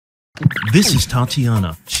This is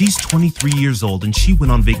Tatiana. She's 23 years old and she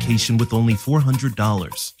went on vacation with only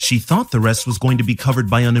 $400. She thought the rest was going to be covered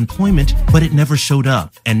by unemployment, but it never showed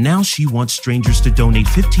up. And now she wants strangers to donate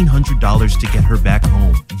 $1,500 to get her back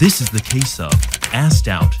home. This is the case of Asked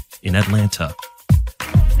Out in Atlanta.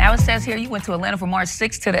 Now it says here you went to Atlanta from March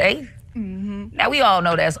 6th to the 8th. Mm-hmm. Now we all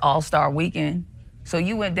know that's All-Star Weekend. So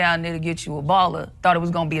you went down there to get you a baller, thought it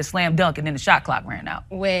was gonna be a slam dunk, and then the shot clock ran out.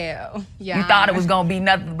 Well, yeah. You thought it was gonna be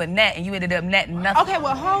nothing but net, and you ended up netting nothing. Okay,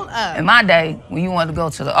 well, hold up. In my day, when you wanted to go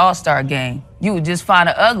to the All-Star game, you would just find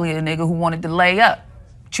an uglier nigga who wanted to lay up.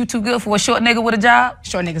 But you too good for a short nigga with a job?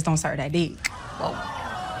 Short niggas don't serve that dick. Whoa.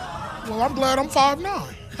 Well, I'm glad I'm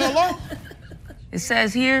 5'9". Hello? It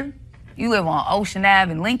says here, you live on Ocean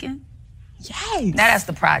Ave in Lincoln? Yes. Now that's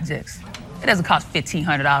the projects. It doesn't cost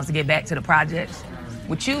 $1,500 to get back to the projects.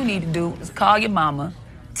 What you need to do is call your mama,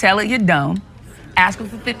 tell her you're dumb, ask her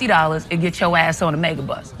for $50, and get your ass on a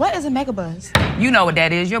megabus. What is a megabus? You know what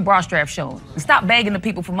that is. Your bra strap showing. And stop begging the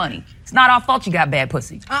people for money. It's not our fault you got bad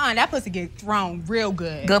pussy. That pussy get thrown real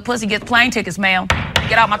good. Good pussy gets plane tickets, ma'am.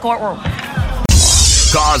 Get out my courtroom.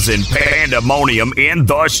 Causing pandemonium in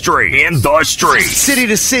the street. City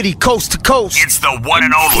to city, coast to coast. It's the one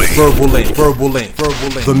and only Verbal Link.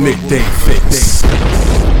 The Midday Fixx.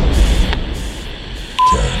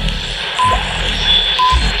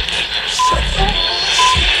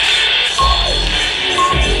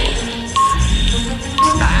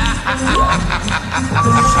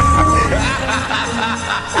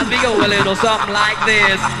 We go a little something like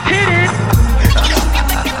this. Hit it!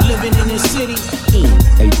 Living in the city.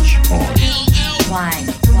 E-H-R. Why?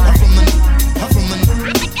 I'm from the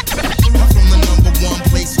number one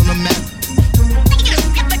place on the map.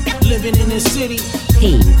 Living in the city.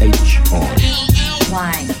 E-H-R.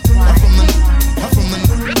 Why? I'm from the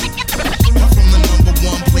number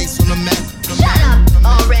one place on the map. Shut up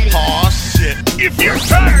already. Aw, shit. If you're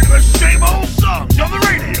tired of the same old songs on the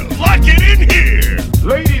radio, lock it in here.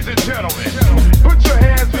 Ladies and gentlemen, put your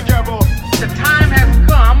hands together. The time has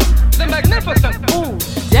come. The magnificent. Ooh,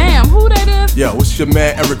 damn, who that is? Yo, it's your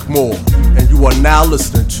man Eryk Moore, and you are now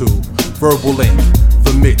listening to Verbal Link,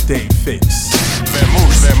 the Midday Fixx.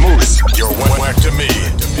 Vamoose, you're whack to me.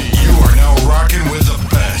 You are now rocking with the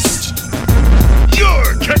best.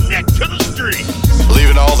 You're Connect to the Street.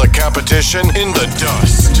 Leaving all the competition in the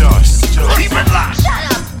dust. Keep it locked. Shut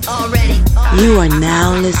up already. You are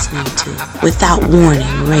now listening to Without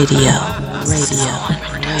Warning Radio.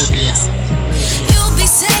 You'll be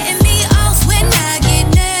setting me off when I get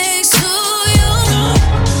next to you.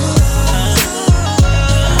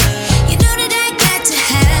 You know that I got to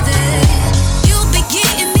have it. You'll be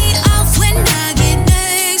getting me off when I get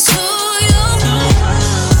next to you.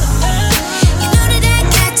 You know that I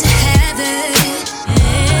got to have it.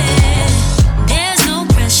 Yeah. There's no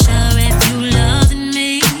pressure if you loving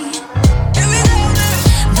me.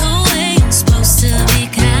 The way I'm supposed to be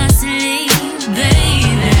constantly,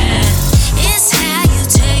 baby. It's how you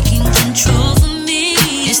taking control for me.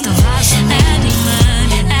 It's the vibes from me.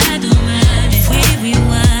 I don't mind if we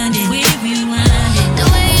rewind it. The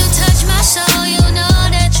way you touch my soul, you know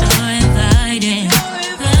that you're invited.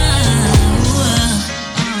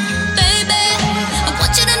 Baby, I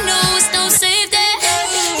want you to know it's no safe there.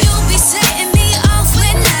 You'll be setting me off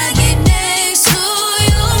when I get next to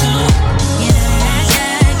you.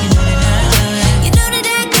 You know that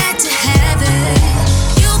I got to have it.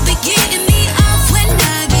 You'll be getting me off when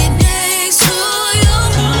I get next to you.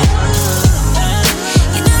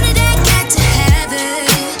 You know that I got to have it.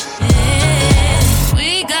 Yeah.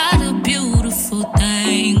 We got a beautiful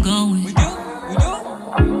thing going.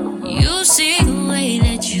 You see the way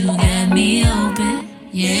that you got me open.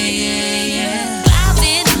 Yeah. Vibe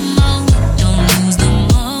in the moment, don't lose the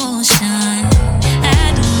motion.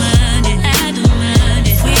 I don't mind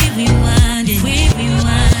it. We rewind it.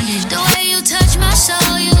 The way you touch my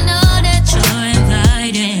soul, you know that you're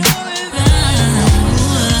invited.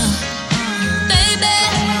 Baby,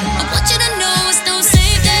 I want you to know it's no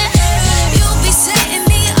safe there. You'll be setting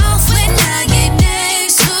me off when I get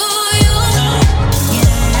next to you.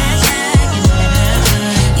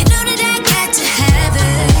 You know that I got to have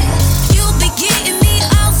it. You'll be getting me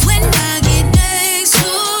off when I get next to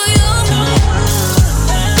you.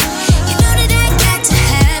 You know that I got to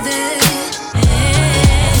have it.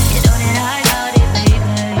 You know that I got it,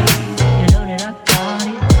 baby. You know that I got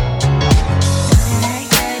it.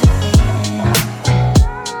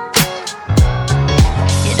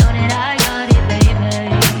 You know that I got it, baby.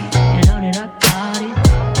 You know that I got it.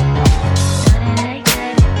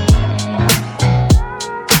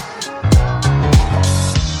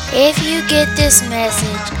 If you get this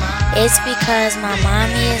message, It's because my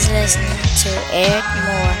mommy is listening to Eryk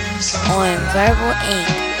Moore on Verbal Ink,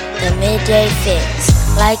 the Midday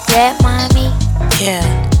Fixx. Like that, mommy? Yeah,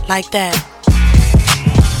 like that.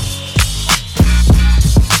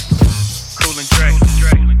 Cool and Dre.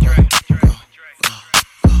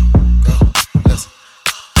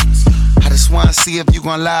 I just wanna see if you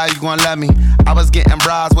gon' lie, you gon' love me. I was getting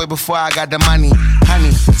bras way before I got the money.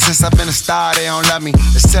 Honey, since I've been a star, they don't love me.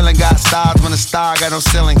 The ceiling got stars when the star got no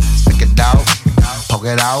ceiling. Stick it out, poke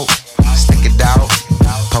it out, stick it out,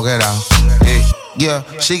 poke it out. Hey, yeah,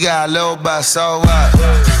 she got a little butt, so what?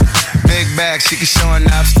 Big bag, she can show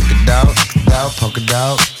enough. Stick it out, poke it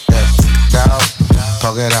out, yeah, stick it out,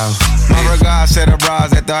 poke it out. My regards to the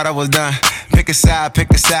bras that thought I was done. Pick a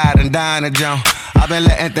side, and dine a jump. I've been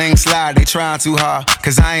letting things slide, they trying too hard.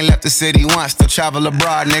 Cause I ain't left the city once, still travel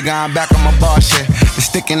abroad. Nigga, I'm back on my bar shit. Been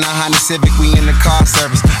sticking a Honda Civic, we in the car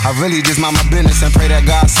service. I really just mind my business and pray that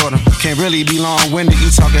God sort 'em. Can't really be long-winded,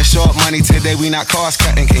 you talking short money today, we not cost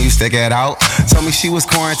cutting. Can you stick it out? Told me she was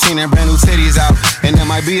quarantining, brand new titties out. And there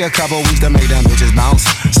might be a couple weeks to make them bitches bounce.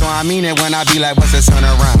 So I mean it when I be like, what's the turn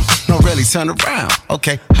around? No, really, turn around.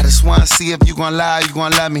 Okay, I just wanna see if you gon' lie, you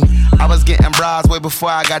gon' love me. I was getting bras way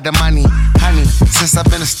before I got the money. Honey, since I've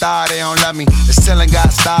been a star, they don't love me. The ceiling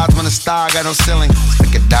got stars when the star got no ceiling.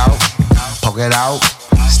 Stick it out, poke it out,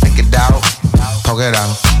 stick it out, poke it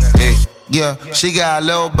out. Hey, yeah, she got a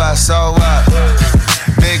little butt, so what?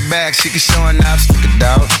 Big bag, she can show enough. Stick it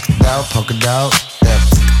out, poke it out, yeah,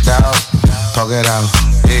 stick it out, poke it out.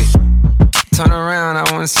 Hey. Turn around,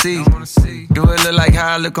 I wanna see. Do it look like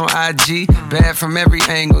how I look on IG? Bad from every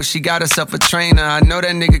angle, she got herself a trainer. I know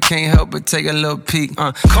that nigga can't help but take a little peek.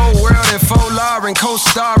 Cold World and Faux Lauren,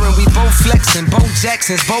 co-starring. We both flexing, Bo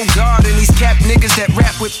Jackson's, Bo Garden. These cap niggas that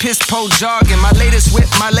rap with piss po jargon. My latest whip,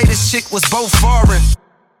 my latest chick was both foreign.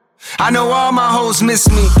 I know all my hoes miss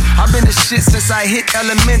me. I've been the shit since I hit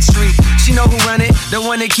elementary. She know who run it, the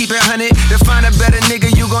one that keep it 100. To find a better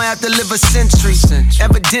nigga, you gon' have to live a century.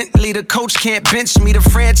 Evidently, the coach can't bench me. The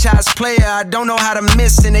franchise player, I don't know how to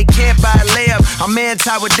miss, and they can't buy a layup. I'm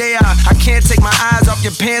anti what they are. I can't take my eyes off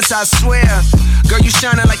your pants, I swear. Girl, you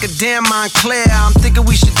shining like a damn Montclair. I'm thinking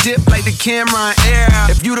we should dip like the camera in air.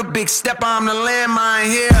 If you the big stepper, I'm the landmine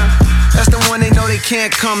here. That's the one they know they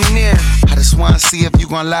can't come near. I just wanna see if you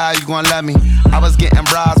gon' lie, you gon' love me. I was getting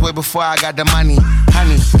bras way before I got the money.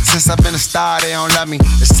 Honey, since I've been a star, they don't love me.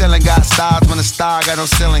 The ceiling got stars when the star got no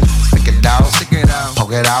ceiling. Stick it out,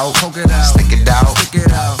 poke it out, stick it out,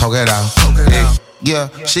 poke it out. Hey, yeah,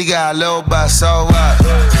 she got a little butt, so what?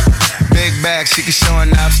 Big bag, she can show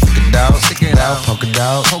enough. Stick it out, poke it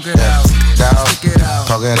out, stick it out,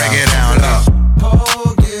 poke it out. Break it down low.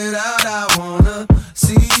 Poke it out, I wanna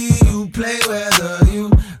see you play whether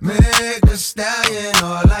you make the stallion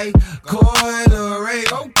or like coin or Ray.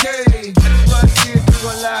 Okay. But see if you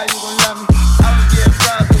gon' lie, you gon' love me. I was getting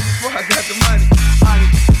proud before I got the money. Honey,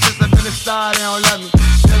 since I've been a star, they don't love me.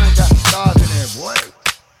 Still ain't got stars in there, boy.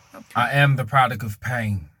 I am the product of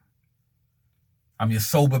pain. I'm your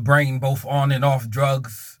sober brain, both on and off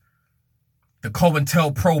drugs. The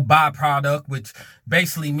COINTELPRO byproduct, which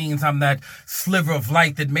basically means I'm that sliver of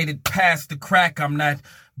light that made it past the crack. I'm that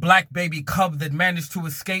black baby cub that managed to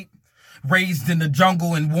escape. Raised in the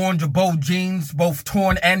jungle in worn Jabot jeans, both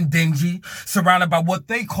torn and dingy. Surrounded by what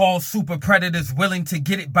they call super predators willing to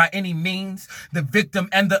get it by any means. The victim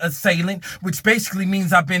and the assailant, which basically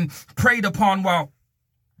means I've been preyed upon,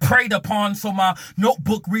 so my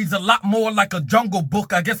notebook reads a lot more like a Jungle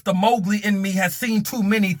Book. I guess the Mowgli in me has seen too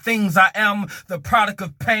many things. I am the product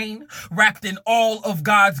of pain, wrapped in all of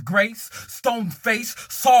God's grace. Stone face,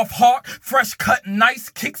 soft heart, fresh cut, nice,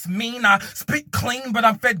 kicks mean. I spit clean, but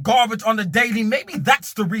I'm fed garbage on the daily. Maybe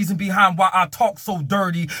that's the reason behind why I talk so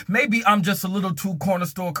dirty. Maybe I'm just a little too corner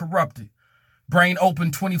store corrupted. Brain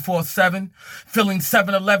open 24/7, feeling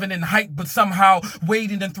 7-Eleven in height, but somehow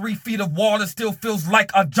wading in 3 feet of water still feels like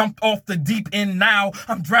I jumped off the deep end now.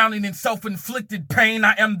 I'm drowning in self-inflicted pain.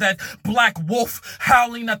 I am that black wolf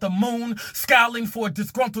howling at the moon, scowling for a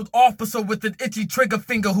disgruntled officer with an itchy trigger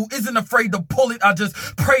finger who isn't afraid to pull it. I just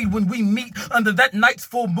prayed when we meet under that night's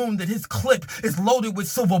full moon that his clip is loaded with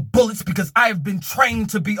silver bullets, because I have been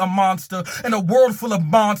trained to be a monster in a world full of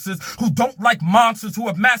monsters who don't like monsters, who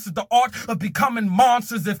have mastered the art of becoming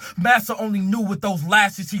monsters. If Massa only knew with those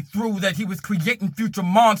lashes he threw that he was creating future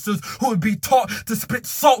monsters who would be taught to spit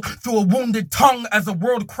salt through a wounded tongue. As the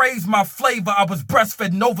world craves my flavor, I was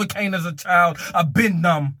breastfed Novocaine as a child. I've been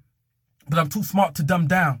numb. but I'm too smart to dumb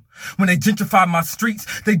down. When they gentrified my streets,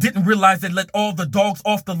 they didn't realize they let all the dogs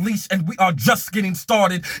off the leash, and we are just getting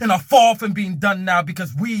started and are far from being done now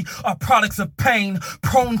because we are products of pain,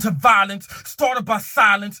 prone to violence, started by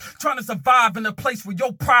silence, trying to survive in a place where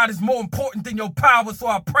your pride is more important than your power. So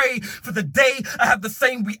I pray for the day I have the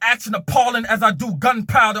same reaction appalling as I do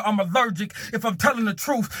gunpowder. I'm allergic. If I'm telling the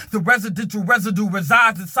truth, the residential residue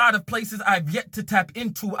resides inside of places I've yet to tap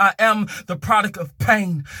into. I am the product of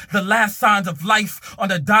pain, the last signs of life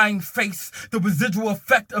on a dying face, the residual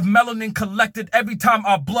effect of melanin collected every time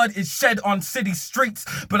our blood is shed on city streets.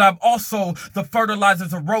 But I'm also the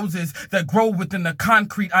fertilizers of roses that grow within the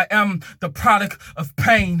concrete. I am the product of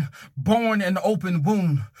pain, born in an open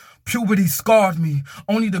womb. Puberty scarred me,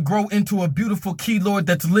 only to grow into a beautiful keloid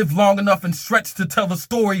that's lived long enough and stretched to tell the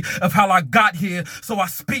story of how I got here. So I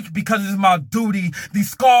speak because it's my duty.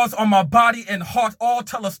 These scars on my body and heart all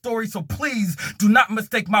tell a story, so please do not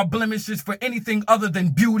mistake my blemishes for anything other than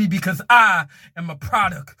beauty, because I am a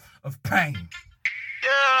product of pain.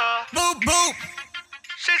 Yeah. Boop, boop.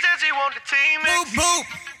 She said she want the team mix. Boop, boop.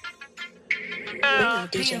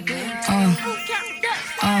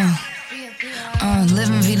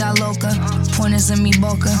 Living vida loca, pointers in me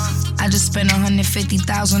boca. I just spent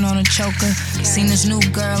 $150,000 on a choker. Seen this new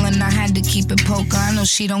girl and I had to keep it poker. I know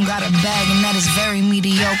she don't got a bag and that is very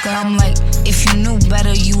mediocre. I'm like, if you knew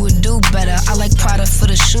better, you would do better. I like Prada for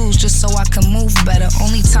the shoes just so I can move better.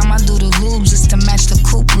 Only time I do the lubes is to match the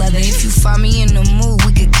coupe leather. If you find me in the mood,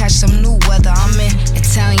 we could catch some new weather. I'm in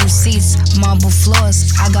Italian seats, marble floors.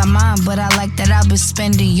 I got mine, but I like that I've been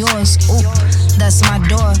spending yours. Ooh, that's my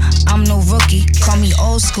door. I'm no rookie. Call me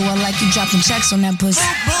old school. I like you dropping checks on that pussy.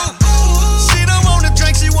 She don't want the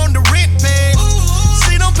drink, she want the rent paid.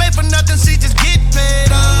 She don't pay for nothing, she just get paid.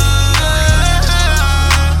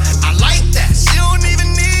 I like that. She don't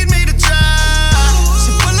even need me to try.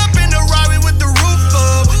 She pull up in the Rari with the roof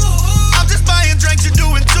up. I'm just buying drinks, you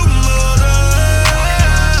doing too much.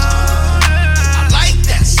 I like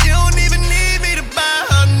that. She don't even need me to buy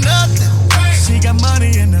her nothing. She got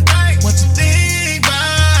money in her. What you think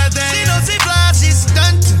about that? She knows she fly, she's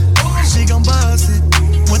stunting. She gon' buzz it.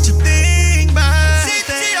 What you think about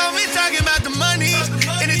that? She always talking about the money.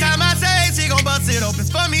 Anytime I say she gon' bust it open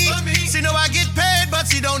for me. She know I get paid, but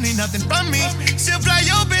she don't need nothing from me. She'll fly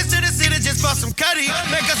your bitch to the city just for some cutty.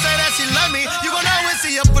 Make her say that she love me. You gon' always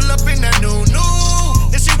see her pull up in that new.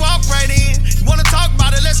 And she walk right in. You wanna talk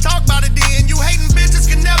about it? Let's talk about it then. You hating bitches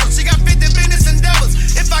can never. She got 50 business endeavors.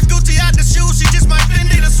 If I Gucci out the shoes, she just might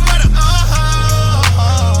Fendi the sweater.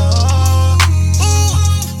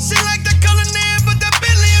 She like the color name, but that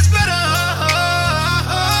Bentley is better.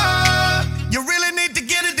 You really need to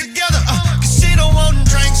get it together. Cause she don't want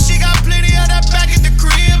drinks. She got plenty of that back at the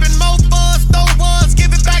crib. And more funds, throw ones,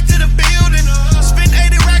 give it back to the building. Spend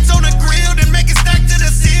 80 racks on the grill, then make it stack to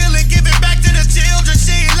the ceiling. Give it back to the children.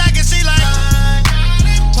 She ain't like it, she like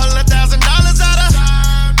pull $1,000 out of.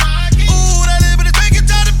 Ooh, that little bit of drink you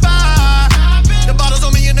try to buy. The bottles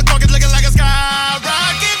on me in the cork is looking like a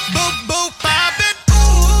skyrocket. Boop, boop, pop it.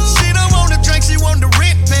 She don't want the drink, she want the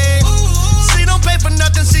rent paid. She don't pay for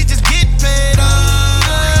nothing, she just get paid.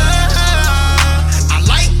 I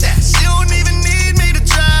like that. She don't even need me to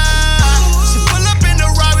try. She pull up in the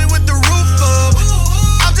Rari with the roof up.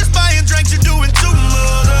 I'm just buying drinks, you doing too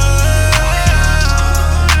much.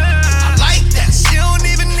 I like that. She don't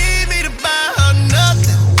even need me to buy her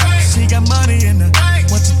nothing. She got money in her.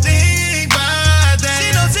 What you think about that?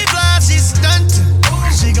 She knows she fly, she's stunting.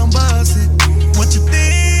 She gon' buzz it. What you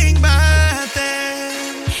think about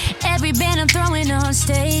that? Every band I'm throwing on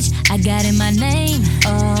stage, I got in my name,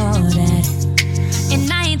 all that.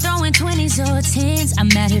 And I ain't throwing 20s or 10s, I'm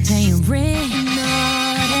out here paying rent, all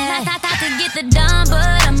that. I could get the dime,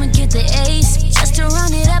 but I'ma get the ace. Just to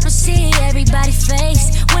run it up and see everybody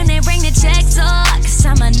face. When they bring the checks, oh, I can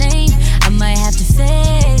sign my name. I might have to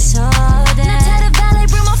face all that. Now tell the valet,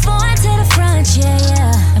 bring my phone to the front,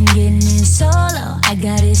 yeah. I'm getting in solo, I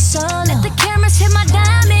got it solo. Let the cameras hit my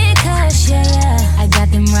diamond cush, yeah. I got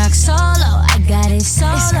them rock solo, I got it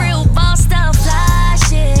solo. It's real boss style fly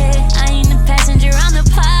shit. I ain't the passenger, I'm the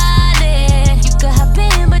pilot. You could hop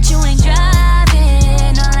in, but you ain't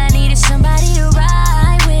driving. All I need is somebody to ride.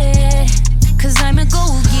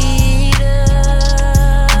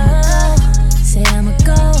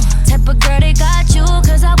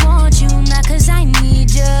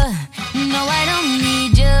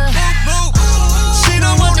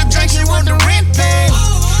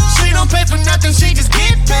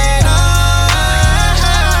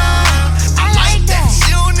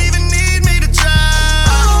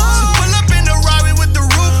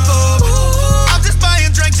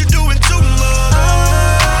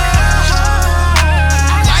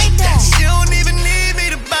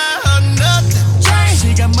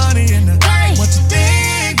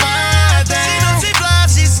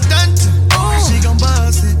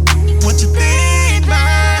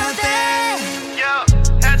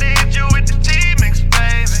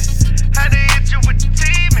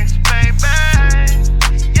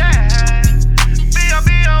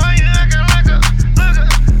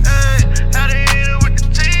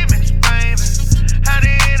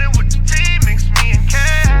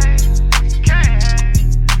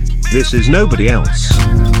 this is nobody else.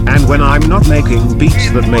 And when I'm not making beats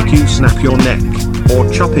that make you snap your neck, or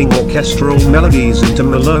chopping orchestral melodies into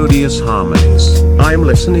melodious harmonies, I'm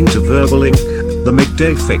listening to Verbal Ink, the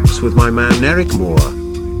Midday Fixx with my man Eryk Moore.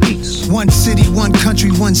 Peace. One city, one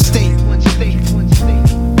country, one state.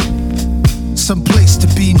 Some place to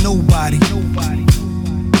be nobody.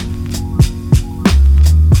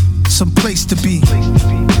 Some place to be.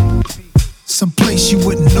 Some place you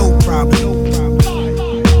wouldn't know probably.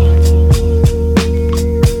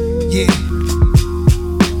 Yeah.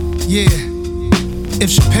 Yeah. If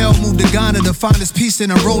Chappelle moved to Ghana to find his peace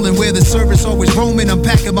and I'm rolling where the service always roaming, I'm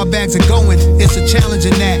packing my bags and going. It's a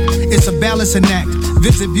challenging act, it's a balancing act.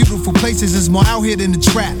 Visit beautiful places, it's more out here than the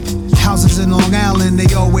trap. Houses in Long Island,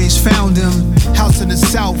 they always found him. House in the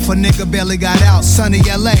South, a nigga barely got out. Sunny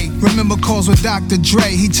LA, remember calls with Dr. Dre.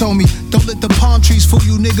 He told me, don't let the palm trees fool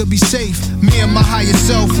you, nigga, be safe. Me and my higher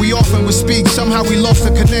self, we often would speak. Somehow we lost the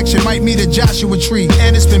connection, might meet a Joshua tree.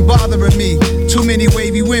 And it's been bothering me. Too many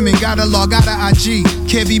wavy women, gotta log out of IG.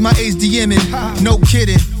 Can't be my age DMing, no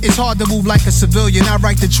kidding. It's hard to move like a civilian. I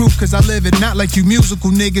write the truth cause I live it, not like you musical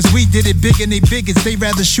niggas. We did it big and they bigots. They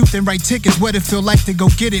rather shoot than write tickets. What it feel like to go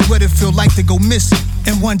get it, what it feel like to go miss it.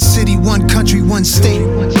 In one city, one country, one state.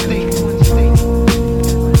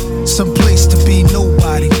 Some place to be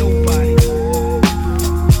nobody.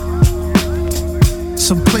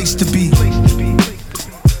 Some place to be.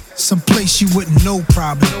 Some place you wouldn't know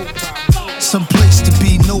probably. Some place to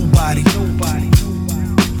be nobody.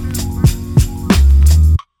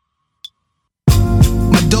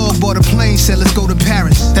 Dog bought a plane, said let's go to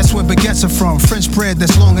Paris. That's where baguettes are from, French bread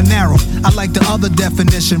that's long and narrow. I like the other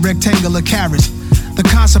definition, rectangular carrots. The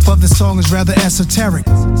concept of the song is rather esoteric.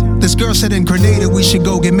 This girl said in Grenada we should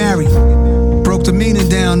go get married. Broke the meaning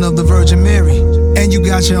down of the Virgin Mary. And you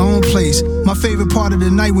got your own place. My favorite part of the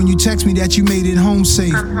night when you text me that you made it home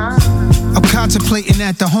safe. I'm contemplating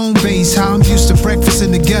at the home base how I'm used to breakfast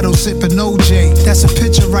in the ghetto sipping OJ. That's a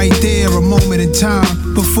picture right there, a moment in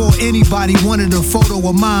time. Before anybody wanted a photo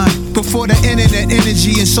of mine. Before the internet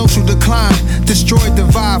energy and social decline destroyed the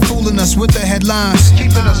vibe, fooling us with the headlines,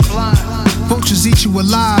 keeping us blind. Vultures eat you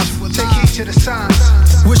alive. Take heed to the signs.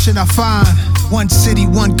 Wishing I find one city,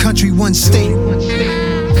 one country, one state.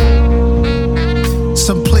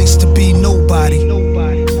 Some place to be nobody.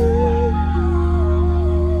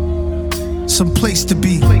 Some place to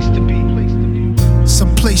be.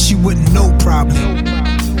 Some place you wouldn't know probably.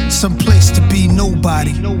 Some place to be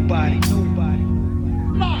nobody.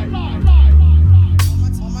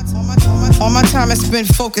 All my time is spent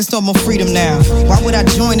focused on my freedom now. Why would I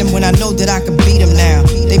join them when I know that I can beat them now?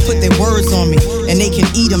 They put their words on me and they can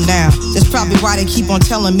eat them now. That's probably why they keep on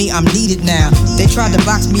telling me I'm needed now. They tried to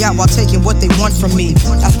box me out while taking what they want from me.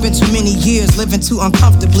 I spent too many years living too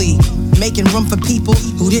uncomfortably, making room for people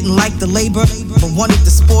who didn't like the labor but wanted the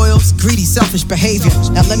spoils, greedy, selfish behavior.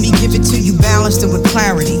 Now let me give it to you balanced and with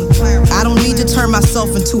clarity. I don't need to turn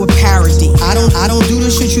myself into a parody. I don't do the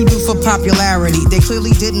shit you do for popularity. They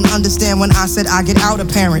clearly didn't understand when I said I get out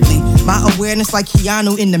apparently. My awareness like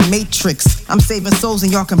Keanu in the Matrix. I'm saving souls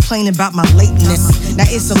and y'all complaining about my lateness. Now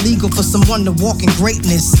it's illegal for someone to walk in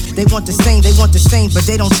greatness. They want the same, but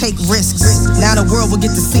they don't take risks. Now the world will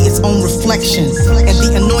get to see its own reflection, and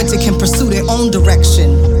the anointed can pursue their own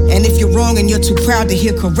direction. And if you're wrong and you're too proud to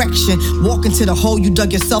hear correction, walk into the hole you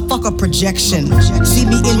dug yourself, fuck a projection. See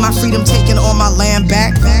me in my freedom taking all my land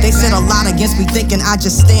back. They said a lot against me thinking I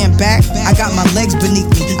just stand back. I got my legs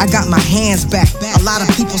beneath me, I got my hands back. A lot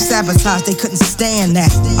of people sabotaged, they couldn't stand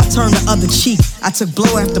that. I turned the other cheek, I took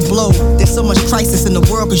blow after blow. There's so much crisis in the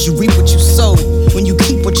world cause you reap what you sow. When you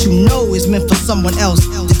keep what you know is meant for someone else,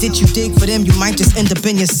 did you dig for them, you might just end up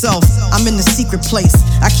in yourself. I'm in the secret place,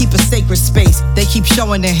 I keep a sacred space. They keep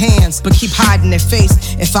showing their hands, but keep hiding their face.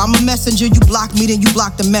 If I'm a messenger, you block me, then you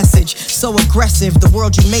block the message. So aggressive, the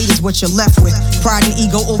world you made is what you're left with. Pride and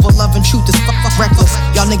ego over love and truth is reckless.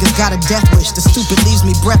 Y'all niggas got a death wish, the stupid leaves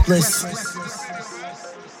me breathless.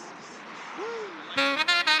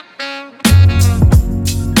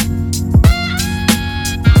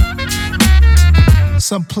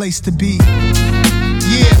 Some place to be.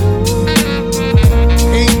 Yeah.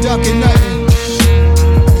 Ain't ducking nothing.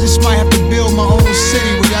 Just might have to build my own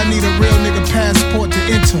city where y'all need a real nigga passport to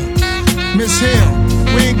enter. Miss Hill,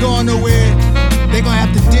 we ain't going nowhere. They gonna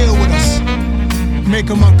have to deal with us. Make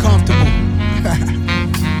them uncomfortable.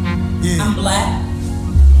 Yeah. I'm black.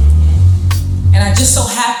 And I just so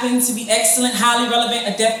happen to be excellent, highly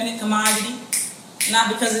relevant, a definite commodity. Not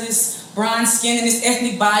because of this bronze skin and this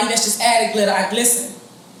ethnic body that's just added glitter. I glisten.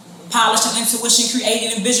 Polish and intuition,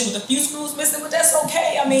 created and vision with a few screws missing, but that's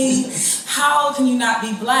okay. I mean, how can you not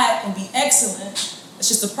be black and be excellent? It's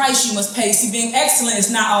just the price you must pay. See, being excellent is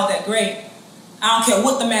not all that great. I don't care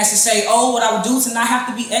what the masses say. Oh, what I would do to not have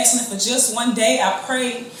to be excellent for just one day. I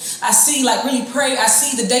pray. I see, like really pray. I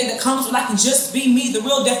see the day that comes when I can just be me, the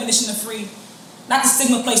real definition of free. Not the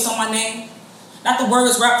stigma placed on my name. Not the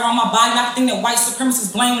words wrapped around my body. Not the thing that white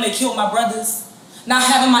supremacists blame when they killed my brothers. Not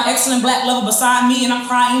having my excellent black lover beside me and I'm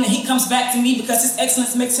crying and he comes back to me because his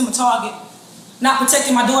excellence makes him a target. Not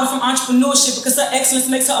protecting my daughter from entrepreneurship because her excellence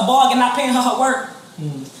makes her a bargain, not paying her work.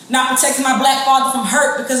 Not protecting my black father from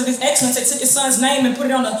hurt because of his excellence. They took his son's name and put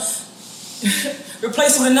it on a,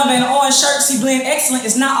 replaced it with a number and an orange shirt. See, being excellent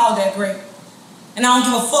is not all that great. And I don't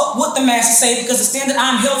give a fuck what the masses say because the standard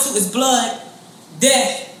I'm held to is blood,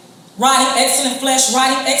 death, rotting excellent flesh,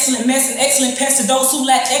 rotting excellent mess, and excellent pest to those who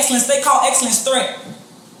lack excellence. They call excellence threat.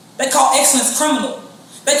 They call excellence criminal.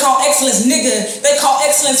 They call excellence nigga. They call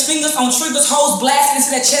excellence fingers on triggers, hoes blasted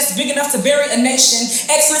into their chest big enough to bury a nation.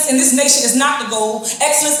 Excellence in this nation is not the goal.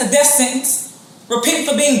 Excellence a death sentence. Repent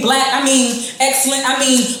for being black. I mean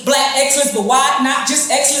black excellence, but why not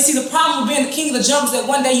just excellence? See, the problem with being the king of the jungle is that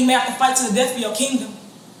one day you may have to fight to the death for your kingdom.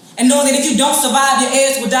 And knowing that if you don't survive, your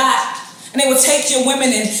heirs will die. And they will take your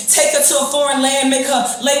women and take her to a foreign land, make her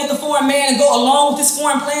lay with a foreign man and go along with his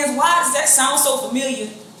foreign plans. Why does that sound so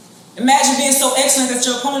familiar? Imagine being so excellent that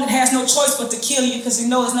your opponent has no choice but to kill you because he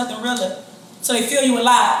knows nothing realer. So they fill you with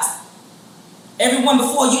lies. Everyone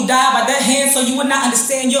before you died by their hand so you would not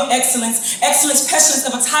understand your excellence. Excellence, pestilence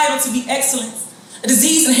of a title to be excellence. A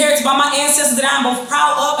disease inherited by my ancestors that I am both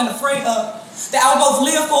proud of and afraid of. That I will both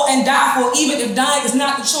live for and die for, even if dying is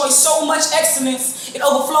not the choice. So much excellence, it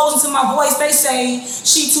overflows into my voice. They say,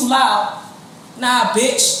 she too loud. Nah,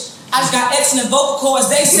 bitch. I just got excellent vocal cords.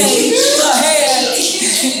 They say her hair,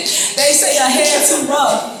 they say her hair too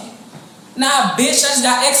rough. Nah, bitch, I just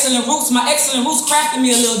got excellent roots. My excellent roots crafted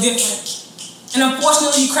me a little different. And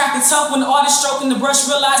unfortunately, you craft it tough when the artist stroking the brush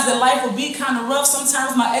realized that life would be kind of rough.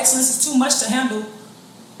 Sometimes my excellence is too much to handle.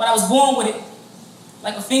 But I was born with it,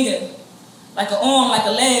 like a finger, like an arm, like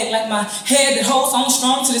a leg, like my head that holds on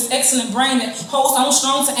strong to this excellent brain that holds on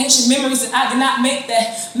strong to ancient memories that I did not make,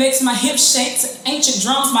 that makes my hips shake to ancient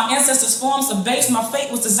drums my ancestors' forms of bass. My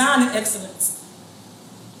fate was designed in excellence.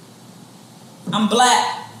 I'm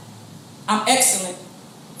black. I'm excellent.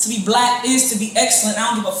 To be black is to be excellent. I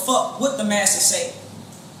don't give a fuck what the masters say.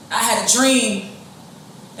 I had a dream,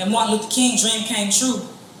 and Martin Luther King's dream came true.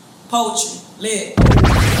 Poetry, live.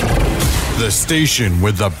 The station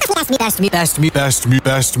with the best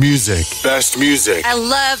music. Best music. I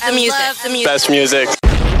love the music. Best music.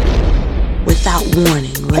 Without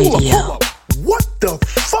Warning Radio. Hold up. What the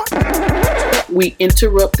fuck? We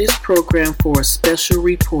interrupt this program for a special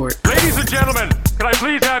report. Ladies and gentlemen, can I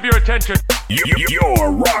please have your attention?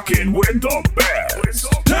 You're rocking with the best.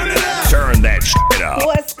 Turn it up. Turn that shit up.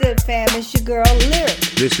 What's good, fam? It's your girl,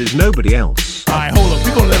 Eryk. This is nobody else. Alright, hold up.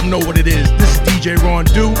 We're gonna let them know what it is. This is DJ Ron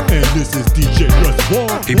Do, and this is DJ Russ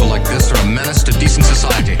Wall. People like this are a menace to decent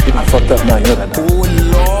society. I fucked up now, you know that. Oh,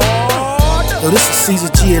 Lord. Yo, this is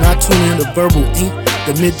Caesar G, and I tune in to Verbal Inc.,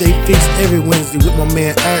 the Midday Fixx every Wednesday with my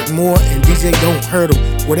man Eryk Moore and DJ Don't Hurt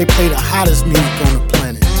 'Em, where they play the hottest music on the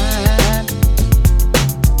planet.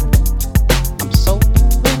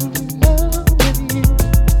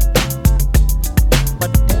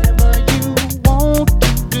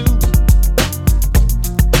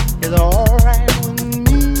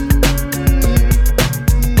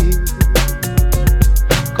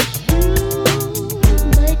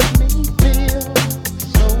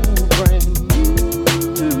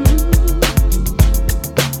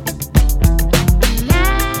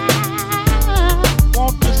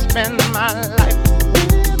 Want to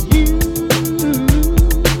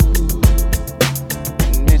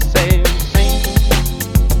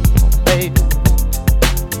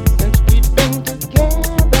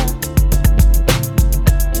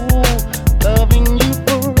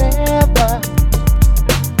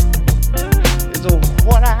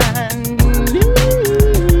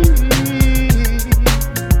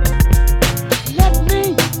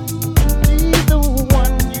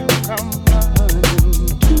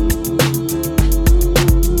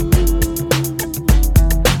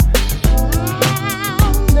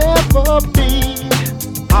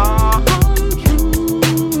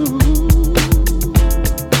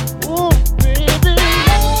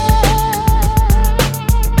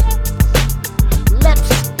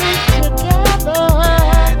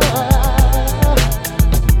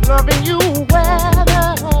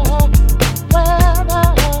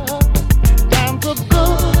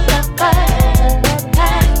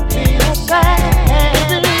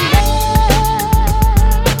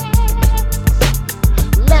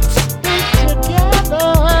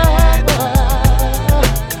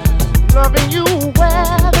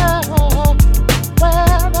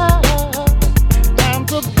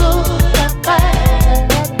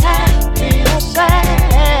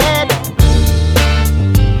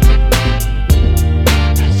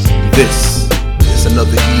This is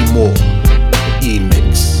another E-More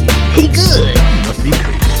E-Mix. He good. Must be good.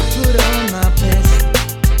 Put on my best.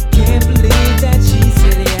 Can't believe that she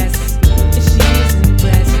said yes. And she's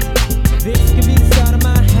impressed. This could be the start of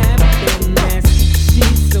my happiness.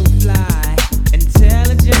 She's so fly,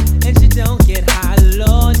 intelligent, and she don't get high.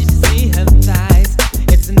 Lord, you should see her thighs.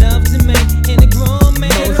 It's enough to make any grown man.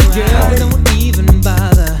 Most girls don't even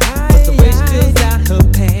bother. But the way she fills out her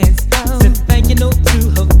pants said thank you note to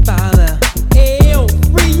her father. Hey, yo,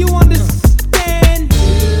 free, you understand?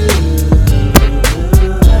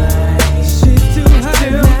 She's too high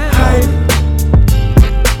now.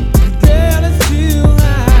 Girl, it's too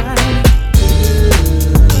high.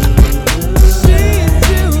 She's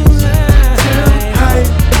too high.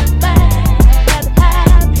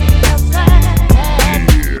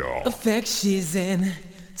 Effect she's in.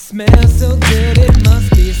 Smells so good it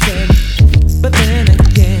must be a sin. But then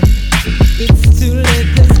again, it's too late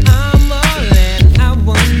 'cause I'm all in. I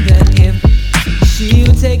wonder if she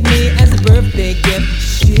would take me as a birthday gift.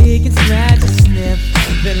 She can scratch and sniff,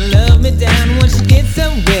 then love me down once she gets a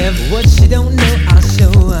whiff. What she don't know, I'll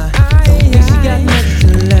show her. Don't think she got much to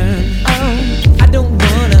learn. Oh, I don't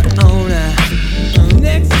wanna own her.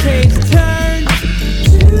 Next page turn.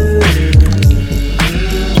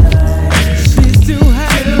 She's too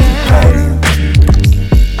high now.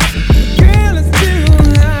 Girl, it's too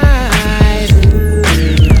high. Too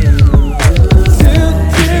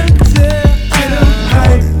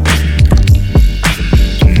high.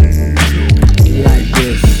 Like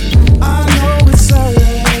this. I know it's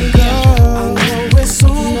alright, girl. I know it's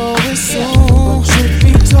soon, but truth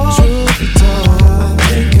be told, I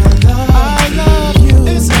think I love you.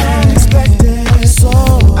 It's unexpected, so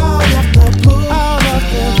out of the blue, gotta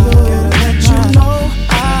let you know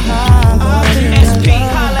I think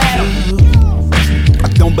I love you. I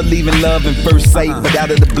don't believe in love at first sight, but out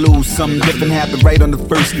of the blue, something different happened right on the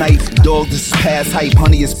first night. Dog, this is past hype,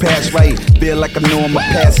 honey, it's past right. Feel like I know in my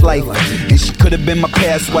past life, and she could have been my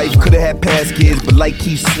past wife, could have had past kids, but like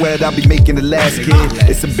Keith sweat, I'll be making the last kid.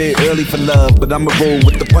 It's a bit early for love, but I'ma roll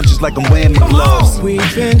with the punches like I'm wearing my gloves.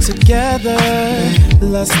 We've been together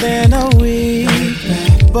less than a week,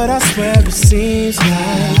 but I swear it seems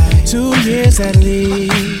like 2 years at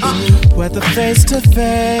least. Whether face to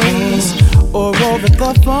face or over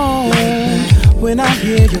the phone, when I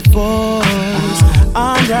hear your voice,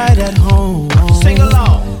 I'm right at home. Sing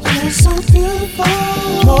along. You're so beautiful,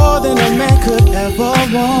 more than a man could ever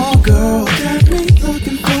want. Girl, got me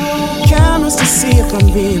looking for cameras to see if I'm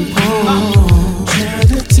being pawned. Trying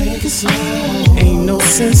to take it slow. Ain't no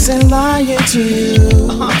sense in lying to you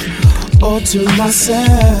or to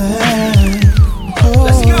myself. Oh,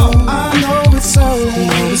 let's go. I know it's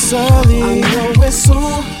early, I know it's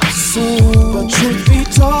soon, but truth be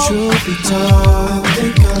told, I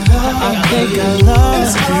think I love you.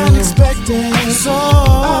 It's unexpected, so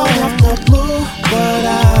out of the blue, but I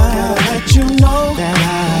gotta let you know that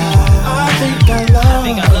I think I love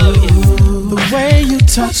you. The way you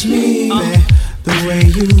touch me, the way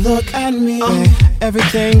you look at me,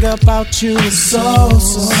 everything about you is so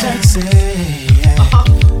sexy.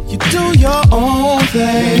 You do your own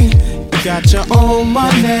thing, you got your own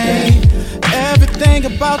money. Everything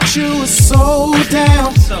about you is so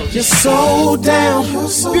down. You're so down,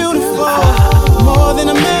 beautiful, more than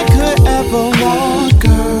a man could ever want.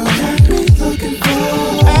 Girl, got me looking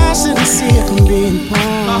for asking to see if I'm being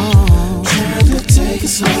pawned. Trying to take it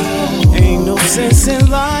slow. Ain't no sense in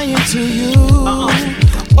lying to you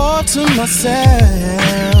or to myself.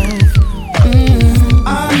 I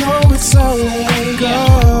know it's early, girl.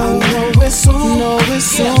 I know it's soon,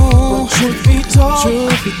 but truth be told,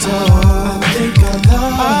 I think I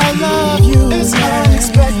love you. It's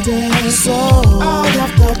unexpected, so out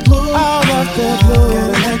of the blue, gotta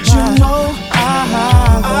let you know I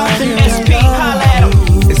think I love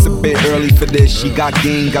you. It's a bit early for this. She got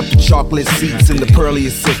game, got the chocolate seats and the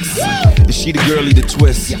pearliest six. Is she the girly to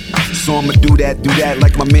twist? So I'ma do that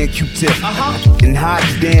like my man Q-Tip. And hot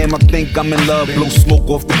damn, I think I'm in love. Blow smoke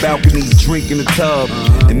off the balcony, drink in the tub,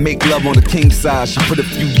 and make love on the king size. She put a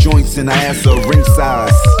few joints in her ass, her ring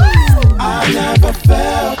size. I never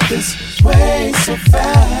felt this way so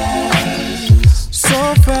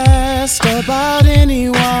fast about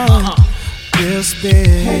anyone. Real spit.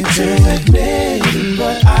 Hate to admit it,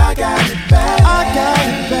 but I got it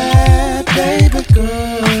bad, baby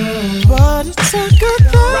girl. But it's a good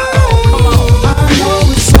thing. I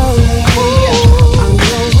know it's early, I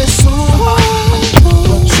know it's soon,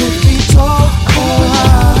 but truth be told,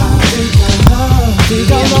 I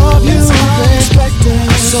think I love you. It's unexpected,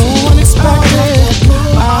 so unexpected,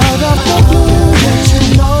 out of the blue, that you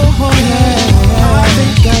know, I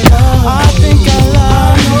think I love you.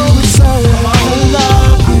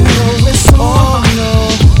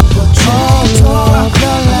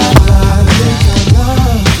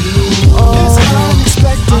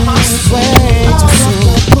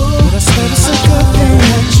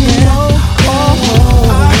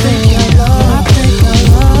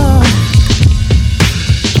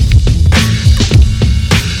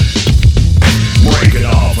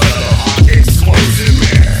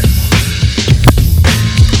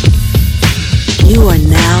 You are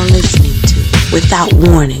now listening to Without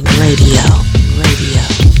Warning Radio.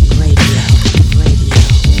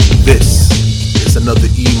 This is another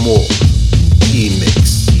E-More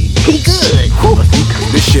E-Mix. He good.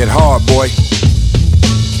 This shit hard, boy.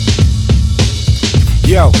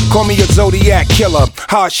 Yo, call me a Zodiac killer.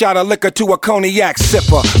 Hard shot of liquor to a cognac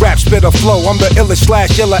sipper. Rap spitter flow, I'm the illest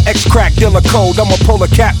 / iller. Ex-crack dealer code, I'm a polar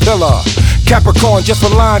cat pillar. Capricorn, just for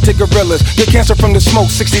line to gorillas. Get cancer from the smoke,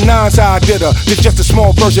 69's how I did her. This just a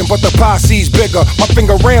small version, but the posse's bigger. My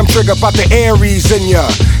finger ram trigger, about the Aries in ya.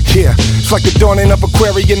 Yeah, it's like the dawning of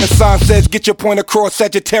Aquarian. The sign says, get your point across,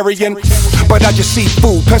 Sagittarian. But I just see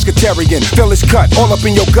food, pescatarian. Feel it's cut, all up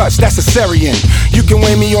in your guts, that's a Syrian. You can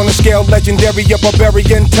weigh me on a scale, legendary, a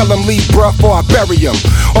barbarian. Tell him leave, bruh, or I bury him.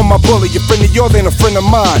 On my bully, a friend of yours ain't a friend of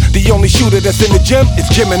mine. The only shooter that's in the gym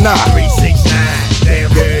is Gemini. 369,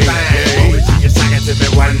 damn, fine. Just suck it to me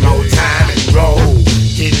one more time and roll.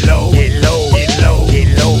 Get low, get low, get low,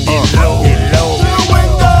 get low, get low, get low. To the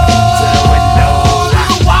window, to the window, to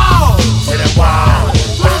the wall, to the wall.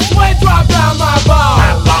 When the sweat drop down my ball,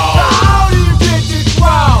 how do you get this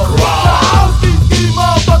raw? Ski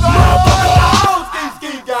motherfucker,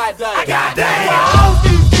 ski goddamn, goddamn,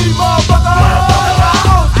 ski motherfucker,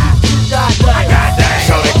 goddamn.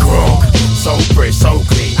 So they crook, so fresh, so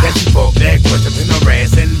clean. That you broke that question in the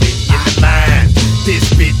ass and me.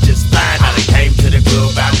 This bitch is fine. I done came to the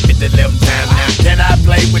club about 50, 11 times now. Can I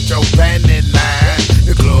play with your bandit line?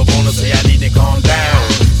 The club owner say I need to calm down.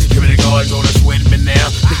 Security guard gonna sweat me now.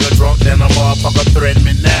 Nigga drunk, then a motherfucker threaten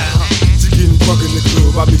me now. She getting fuck in the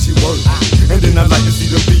club, I mean she work. And then I like to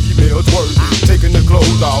see the females work. Taking the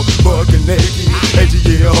clothes off, bucking naked. Edgy,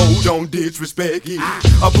 yeah, hold on, disrespect it.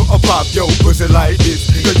 I pop your pussy like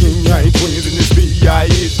this. Cause yin yang twins in this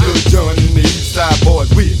B.I.S. Lil Jon and the East Side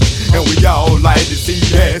boys with me. And we all like to see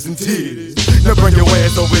ass and titties. Now bring your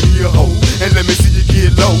ass over here, ho, and let me see you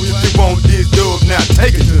get low. If you want this dub, now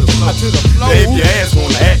take it to the floor. Now if your ass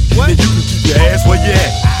wanna act, then you can keep your ass where you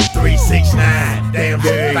at. 369, damn,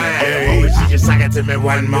 fine. She just suck it to me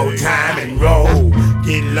one more time and roll.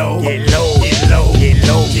 Get low, get low, get low, get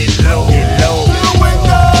low, get low, get low. To the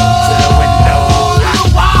window, to the window, to the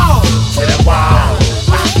wall, to the wall.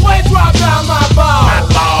 When the sweat drop down my ball, my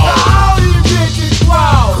ball.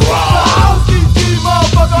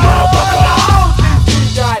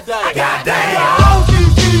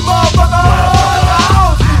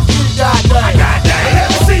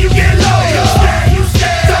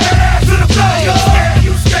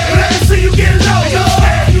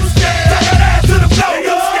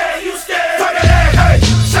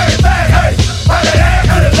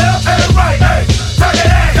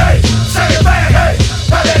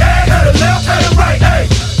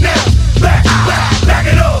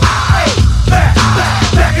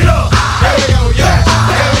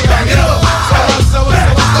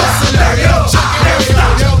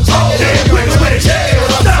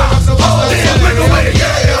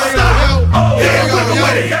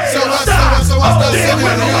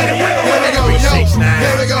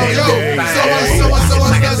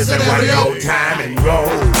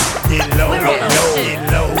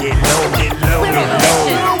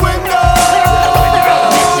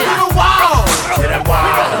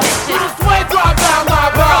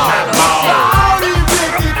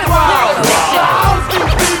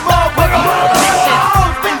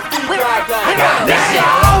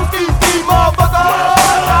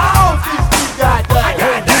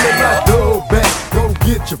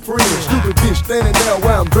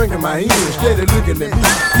 My ears, steady looking at me,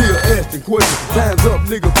 still asking questions. Time's up,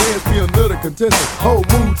 nigga, fans be another contestant. Whole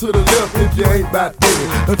move to the left if you ain't about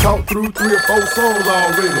 50. I talked through 3 or 4 songs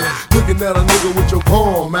already. Looking at a nigga with your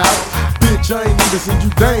palm out. Bitch, I ain't even seen you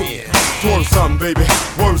dance. Twerk something, baby,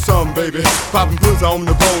 work something, baby. Poppin' pussy on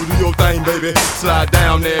the pole, do your thing, baby. Slide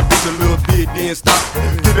down that bitch a little bit, then stop.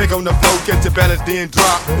 Get back on the floor, catch your balance, then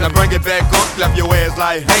drop. Now bring it back up, clap your ass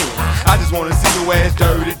like, hey. I just wanna see your ass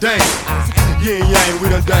dirty dance. Yin yang, we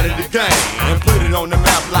done done it again. And put it on the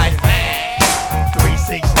map like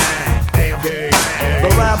 369, damn good.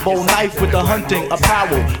 The Rambo knife with the hunting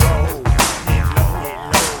apparel.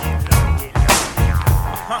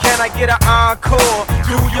 Can I get an encore?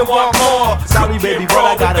 Do you want more? Sorry baby, but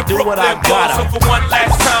I gotta do what I gotta. So for one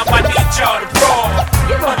last time, I need y'all to brawl.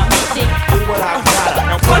 You're gonna miss it. Do what I gotta.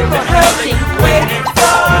 Now what the hell are you waiting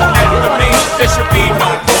for? After me, there should be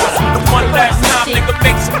no more. So for one last time, nigga,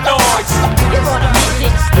 make some noise. You're gonna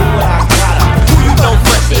miss it. Do what I gotta. Who you know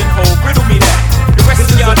fresh and cold? Riddle me that. The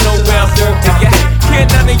rest of y'all know where I'm working at. Can't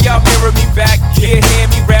none of y'all mirror me back. Yeah, hear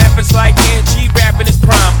me rap, it's like Angie rapping his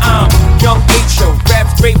prime. I'm young H.O.,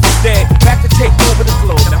 rap's Grateful Dead. Back to take over the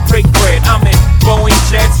globe, now break bread. I'm in Boeing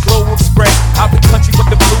jets, Global Express. I'll be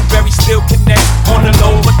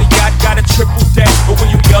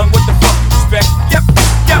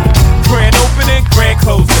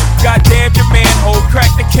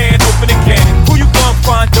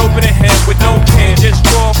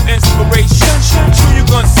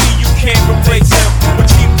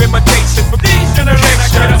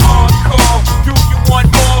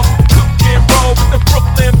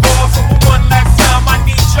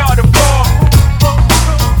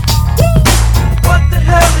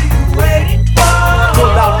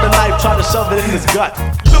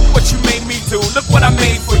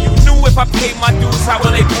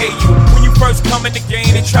come in the game,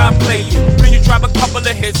 they try to play you. Then you drop a couple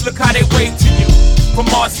of hits, look how they wave to you. From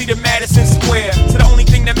Marcy to Madison Square, so the only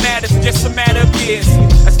thing that matters is just a matter of years.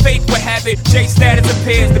 As fate would have it, J status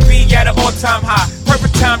appears to be at an all-time high.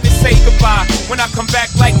 Perfect time to say goodbye. When I come back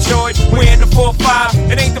like George, we're in the 4-5.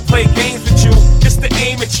 It ain't to play games with you, just to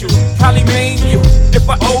aim at you. Probably maim you. If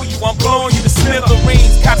I owe you, I'm blowing you to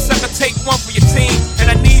smithereens. Cocksucker, take one for your team, and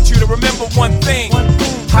I need you to remember one thing.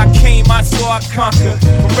 I came, I saw, I conquered.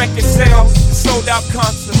 From record sales to sold out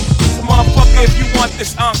concerts. So motherfucker, if you want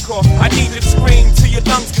this encore, I need you to scream till your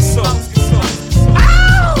lungs get sore.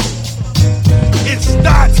 Ow! It's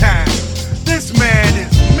star time. This man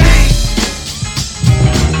is me.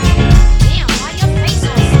 Damn, why your face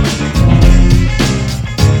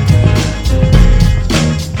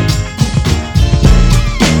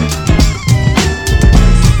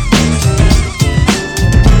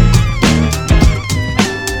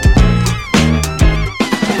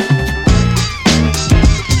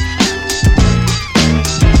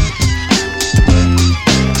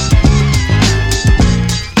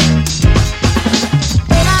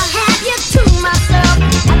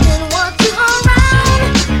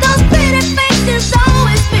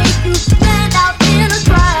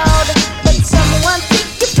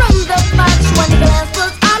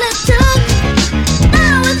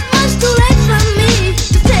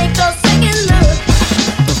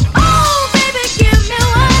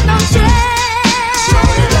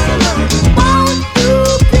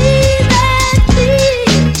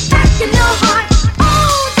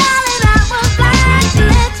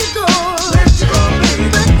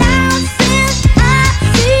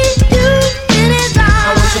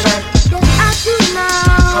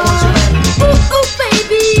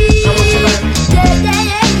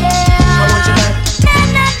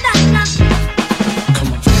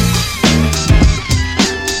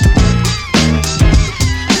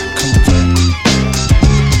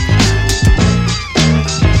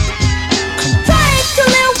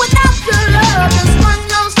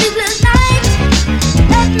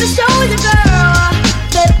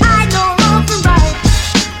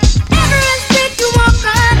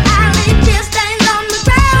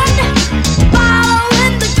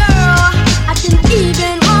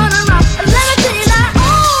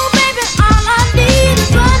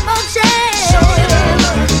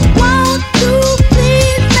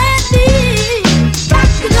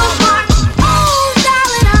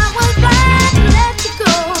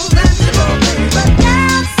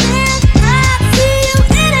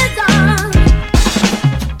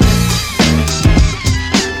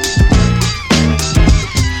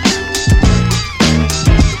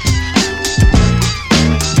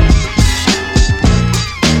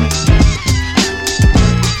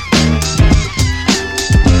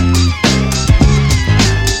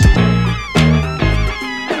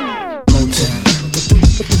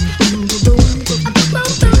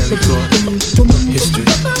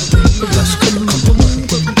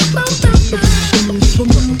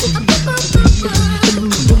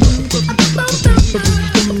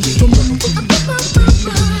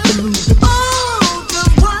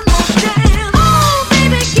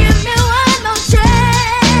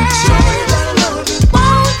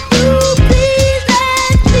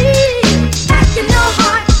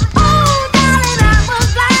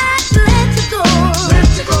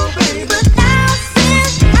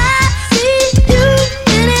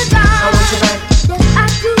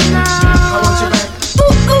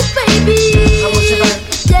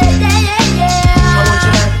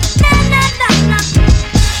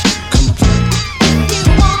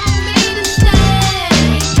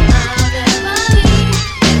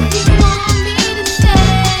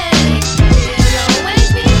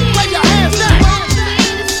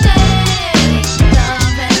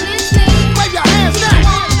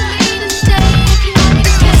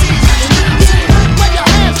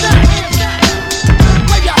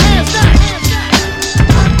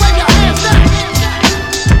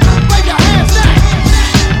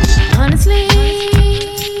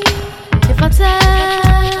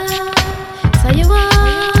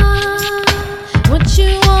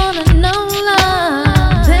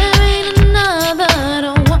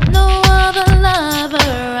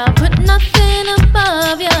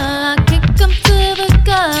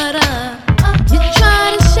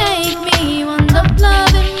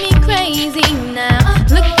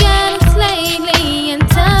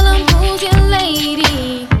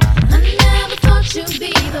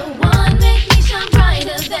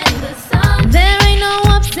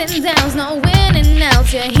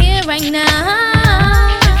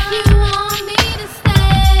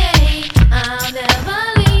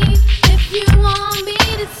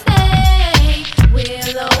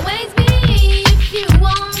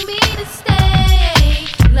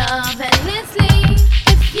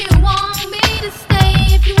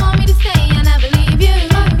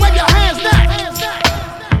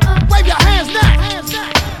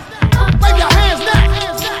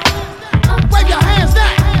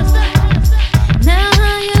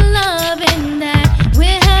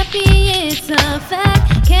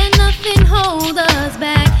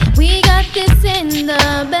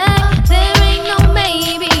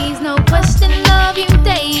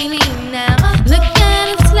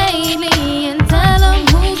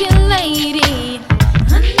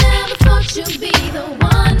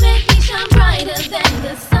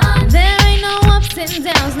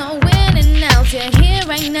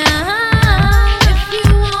right now. If you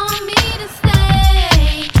want me to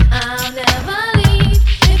stay, I'll never leave.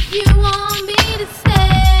 If you want me to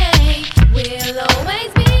stay, we'll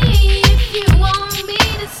always be. If you want me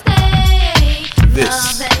to stay, This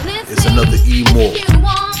is another E-More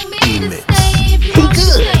E-Mix. He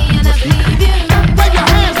good. Wave your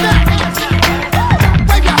hands up.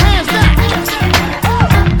 Wave your hands up. Wave your hands up.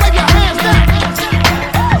 Wave your hands up.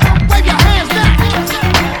 Wave your hands up.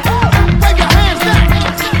 Wave your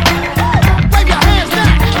hands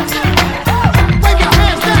up. Wave your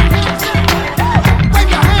hands up. Wave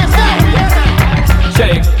your hands up.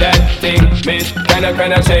 Shake that thing, miss.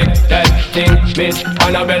 Kinda shake that thing, miss.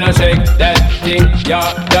 Annabella shake that thing, yeah.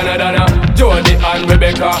 Donna, Jody and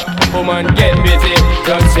Rebecca, woman get busy.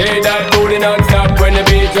 Just shake that booty non-stop when the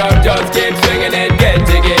beat drop. Just keep swinging it, get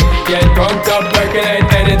jiggy. Get drunk up, percolate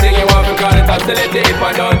anything you want. Because it's oscillating if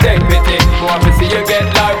I don't take pity. Want to see you get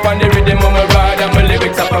life on the rhythm of my ride. And my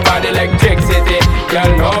lyrics up about electricity. Girl,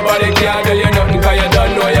 nobody can do you nothing cause you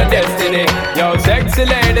don't know your destiny. Yo, sexy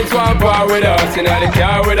ladies want war with us. You know they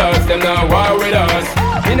care with us, them not war with us.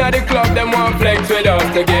 You know the club, them want flex with us.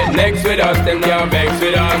 To get next with us, them can't vex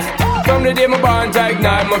with us. From the day my bond, I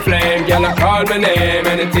ignite my flame. Girl, I call my name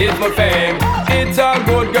and it is my fame. It's all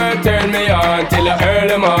good, girl, turn me on till I earn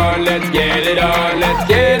them on. Let's get it on, let's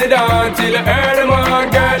get it on till I earn them on.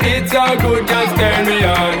 Girl, it's all good, just turn me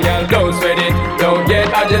on. Girl, don't sweat it, don't get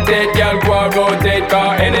agitated. Girl, go and rotate,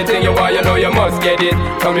 cause anything you want, you know you must get it.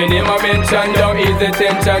 Come in my mention, don't ease the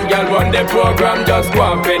tension. Girl, run the program, just go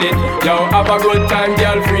and fit it. Yo, have a good time,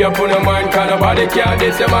 girl, free up on your mind. Cause nobody can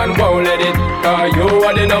this, your man won't let it. Cause you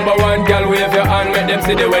are the number one, girl, wave your hand, make them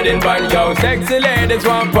see the wedding band. Yo, sexy ladies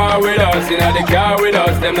want power with us. You know the car with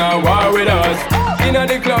us, them not war with us. You know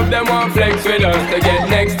the club, them want flex with us. To get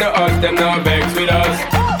next to us, them not vex with us.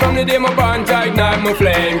 From the day my bond, I ignite my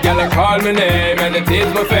flame. Girl, I call my name and it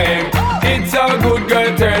is my fame. It's all good,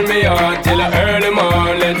 girl, turn me on till I earn them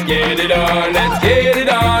on. Let's get it on, let's get it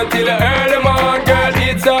on till I earn them on. Girl,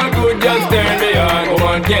 it's all good, just turn me on. Come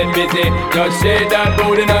on, get busy, just shake that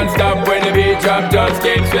booty non-stop. When the beat drop, just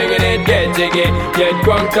keep swinging it, get jiggy. Get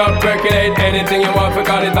crunked up, percolate anything you want. For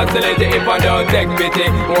call it oscillating if I don't take pity.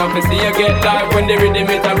 Want to see you get live when the rhythm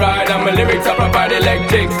is a ride. And my lyrics up about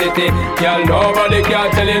electricity. Girl, nobody can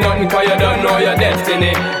tell you nothing cause you don't know your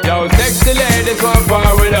destiny. Yo, sexy ladies want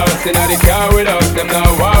power with us. You know the car with us, them not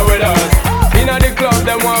war with us. You know the club,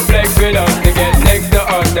 them want flex with us. To get next to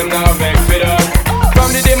us, them not vex with us.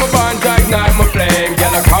 From the day my bond, I ignite my flame.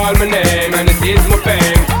 Girl, I call my name and it is my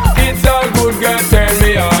fame. It's all good, girl, turn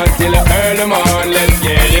me on till I earn them on. Let's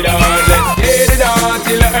get it on, let's get it on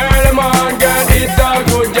till I earn them on. Girl, it's all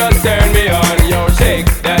good, just turn me on. Yo, shake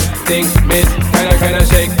that thing, miss. Kinda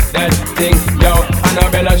shake that thing, yo.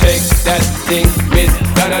 Annabella shake that thing, miss.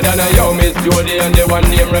 Donna, yo, Miss Jody and the one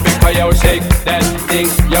named Rebecca, yo. Shake that thing,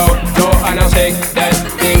 yo. Joanna shake that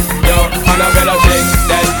thing, yo. Annabella shake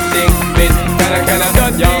that thing, miss. Kinda,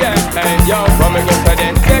 yo. Hey, yo, from me go to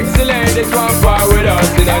them sexy ladies want war with us.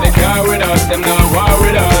 You know the car with us, them not war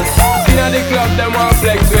with us. You know the club, them want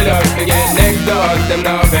flex with us. To get next to us, them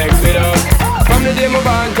not vex with us. From the day my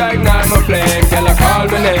bond, I ignite my flame. Girl, I call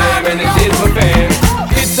my name and it is my fame.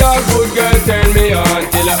 It's all good, girl, turn me on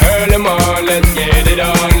till I earn them on. Let's get it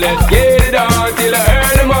on, let's get it on till I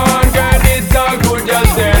earn them on. Girl, it's all good,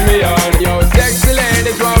 just turn me on. Yo, sexy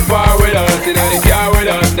ladies want power with us. You know the car with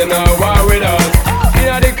us, them not war with us. You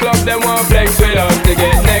know the club, them want flex with us. To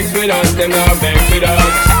get next with us, them not vex with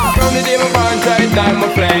us. From the day my bond, I ignite my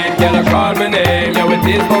flame. Girl, I call my name, yo, it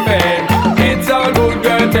is my fame. It's all good,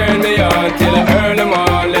 girl, turn me on till I earn them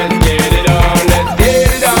on. Let's get it on, let's get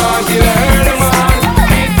it on till I earn them on.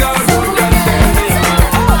 It's all good, just turn me on.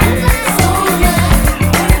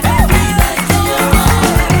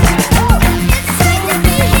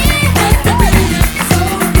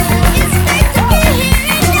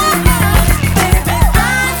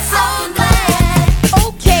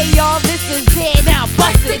 Okay, y'all, this is it. Now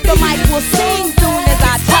bust it. The mic will sing soon as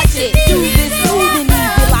I touch it. Do this smooth and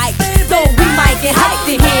easy like, so we might get hyped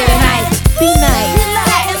in here tonight. Be nice.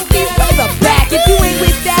 Relax. These are back. If you ain't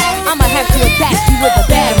with that, I'ma have to attack you with a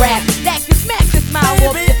bad rap. That can smack the smile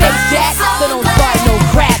off your face, Jack. So don't start no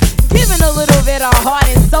crap. Giving a little bit of heart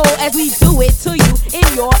and soul as we do it to you in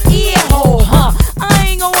your ear hole, huh? I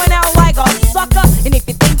ain't going out like a sucker. And if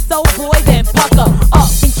you think so, boy, then pucker up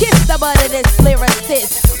and kiss the butt of this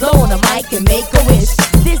lyricist. Blow on the mic and make a wish.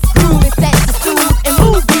 This groove is set to soothe and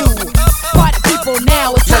move you. Party people,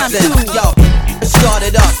 now it's time to. Yo, let's start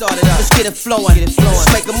it up. Let's get it flowing. Let's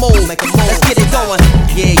make a move. Let's get it going.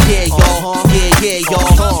 Yeah, y'all. Yeah,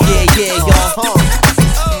 y'all. Yeah, y'all.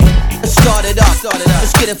 Let's Start it up.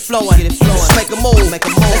 Let's get it flowing. Let's make a move.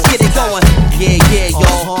 Let's get it going. Yeah,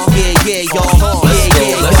 y'all. Yeah, y'all.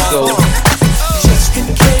 Let's go. Just in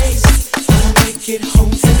case I don't make it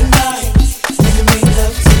home tonight, let me make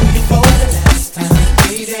love to you for the last time,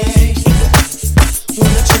 baby.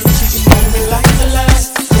 Wanna treat you me like the last,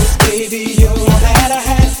 'cause baby you're all that I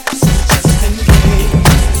have. So just in case.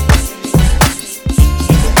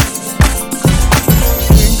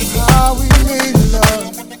 Think of how we made love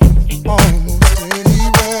almost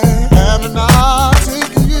anywhere. Haven't I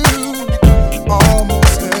taken you almost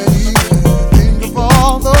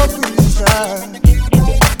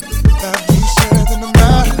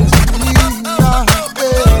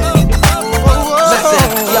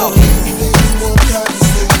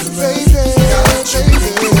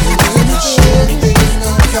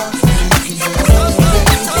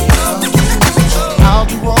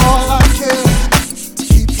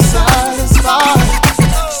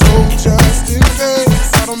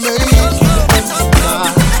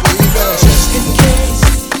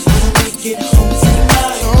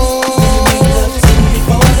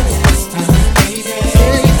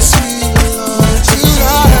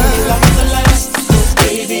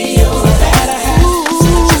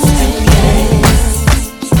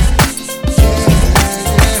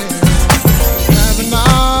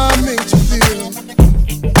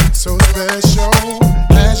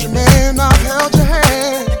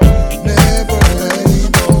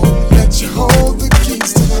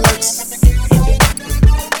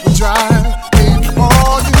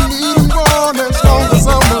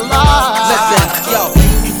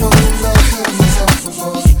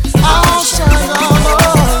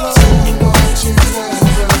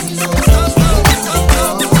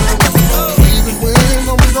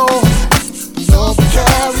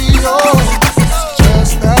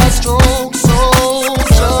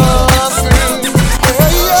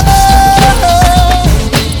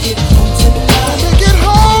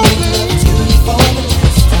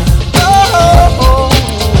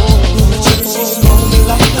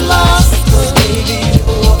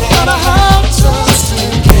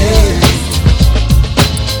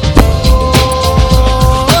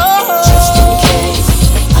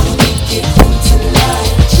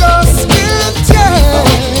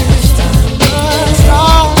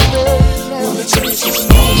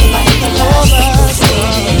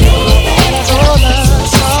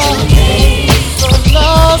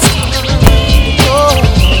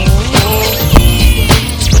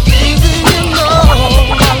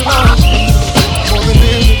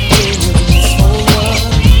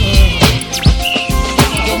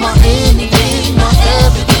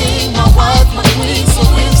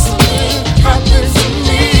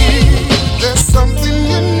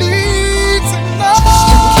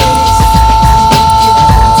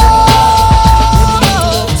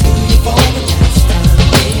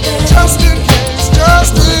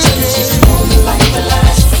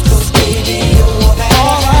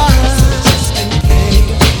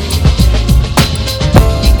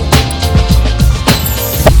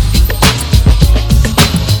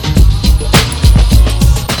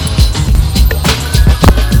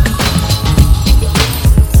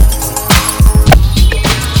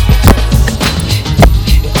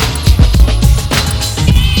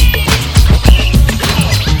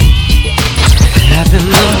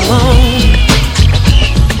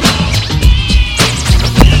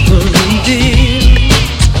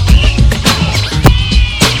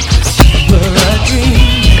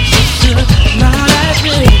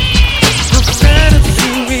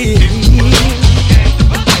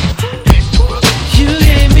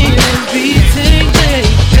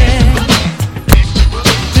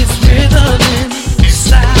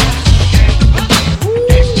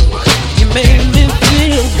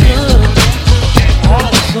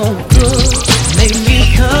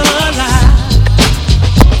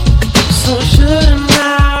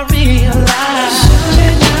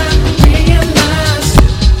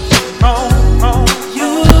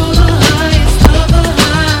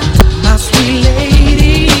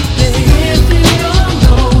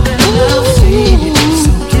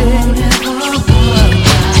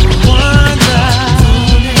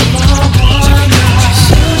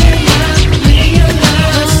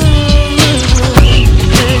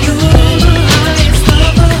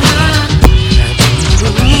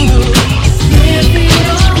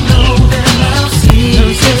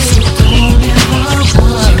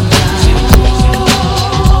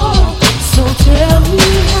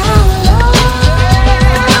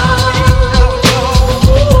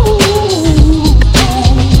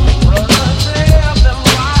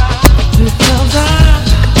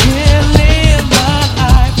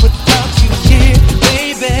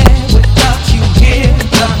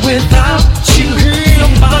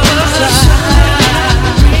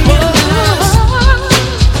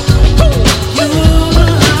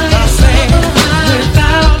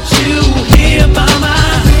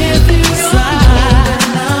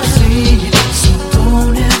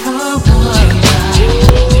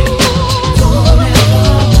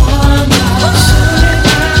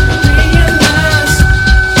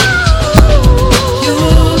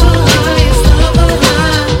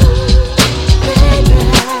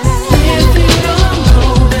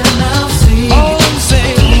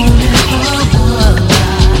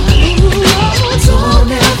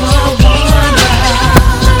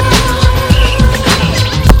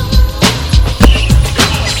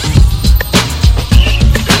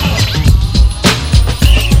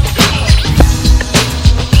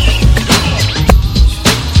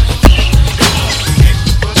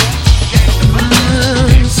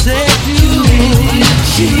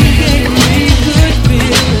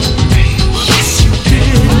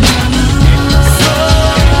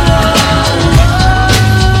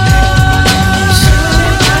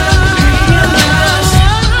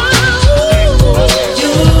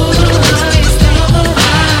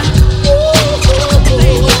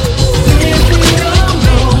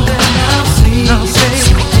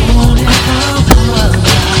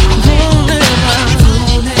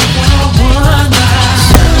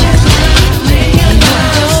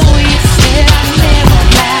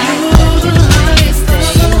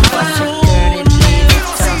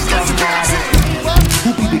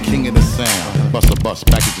Plus,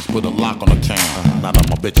 Becky just put a lock on the town. Now that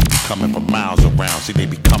my bitches be coming from miles around. See, they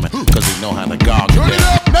be coming, cause they know how to gog you Turn it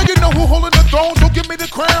down. up, now you know who holding the throne, so give me the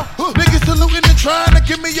crown. Niggas saluting and trying to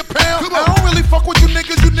give me a pound. I don't really fuck with you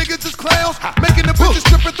niggas is clowns. Making the bitches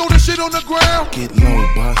strip and throw the shit on the ground. Get low,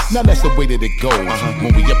 boss. Now that's the way that it goes.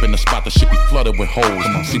 When we up in the spot, the shit be flooded with hoes.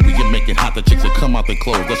 See, we get making hot, the chicks that come out their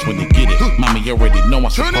clothes. That's when they get it. Mommy already know I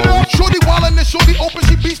Turn it suppose. up, shorty wildin' and shorty open,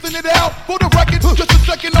 she beastin' it out. For the record, just a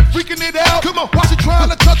second, I'm freaking it out. Come on, while she trying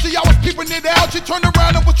to touch it, I was peeping it out. She turned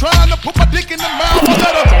around and was trying to put my dick in the mouth. I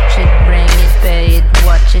let her touch it, bring it, pay it,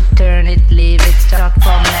 watch it, turn it, leave it, start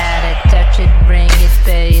formatted. Touch it, bring it,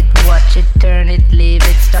 pay it, watch it, turn it, leave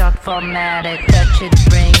it, start formatted. Touch it,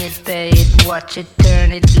 bring it, pay it, watch it,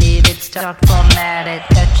 turn it, leave it, start formatted.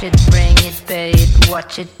 Touch it, bring it, pay it,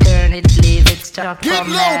 watch it, turn it, leave it, start Get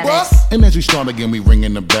formatted. low, boss. And as we start again, we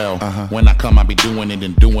ringing the bell. When I come, I be doing it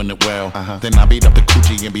and doing it well. Then I beat up the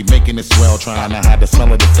coochie and be making it swell. Trying to hide the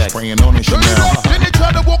smell of the sex, spraying on it turn it Chanel. up, then they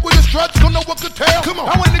try to walk with a strut, don't know what to tell. Come on,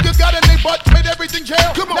 how a nigga got in they butt, made everything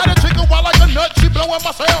jail. Come on, now the chick a wild like a nut, she blowing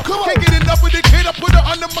my cell. Come on, can't get enough with the kid, I put her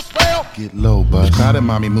under my spell. Get low, buzz. Crowd it,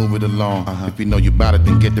 mommy, move it along. If you know you bout it,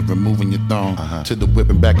 then get to removing your thong. To the whip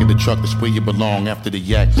and back in the truck, that's where you belong. After the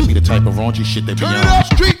yak, to be the type of raunchy shit they be Turn on. it up,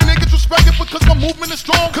 street niggas respect it because my movement is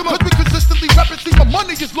strong. Come on, cause we consistently rap it, see my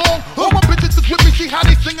money is long. All my bitches is with me, see how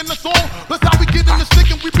they singing the song. That's how we get in the stick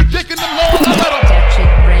and we be dicking them long. Touch it,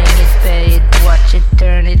 bring it, pay it, watch it,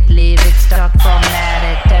 turn it, leave it, start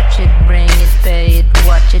formatted. Touch it, bring it, pay it,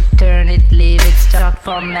 watch it, turn it, leave it, start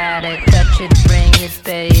formatted. Touch it, bring it,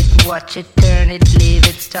 pay it, watch it, turn it, leave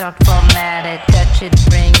it, start formatted. Touch it,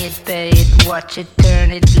 bring it, pay it, watch it,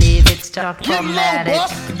 turn it, leave it, start formatted.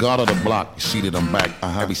 The guard of the block, you see that I'm back.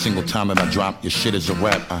 Every single time that I drop, your shit is a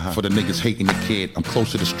rap. For the niggas hating the kid, I'm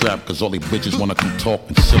close to the strap. Cause all these bitches wanna come talk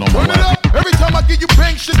and sit on my Turn it lap. up, every time I give you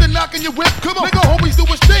bang shit, they knocking your whip. Come on, nigga always do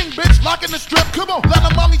his thing, bitch, locking the strip. Come on,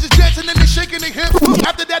 lot of mommies just dancing and they shaking their hips.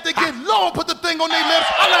 After that they get low and put the thing on their lips.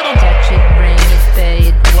 I let them touch it, bring it, pay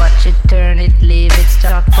it, watch it, turn it, leave it,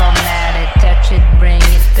 start formatted. Touch it, bring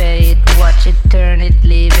it, pay it, watch it, turn it,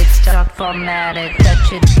 leave it, start formatted.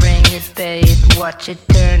 Touch it, bring it, pay it, watch it,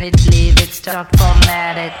 turn it, leave it, start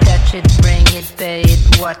formatted. Touch it, bring it, pay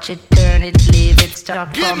it, watch it, turn it, leave it,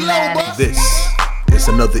 start formatted. This is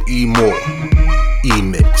another E-More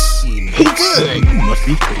E-Mix.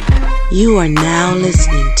 You are now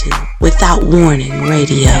listening to Without Warning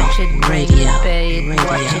Radio. Touch it, bring it, pay it,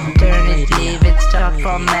 watch it, turn it, leave it, start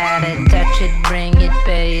formatted. Touch it, bring it,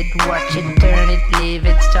 pay it, watch it, turn it, leave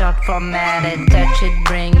it, start formatted. Touch it,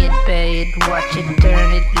 bring it, pay it, watch it,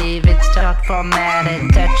 turn it, leave it, start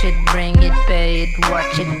formatted. Touch it, bring it, pay it,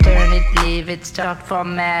 watch it, turn it, leave it, start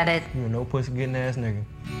formatted. You no pussy getting ass nigga.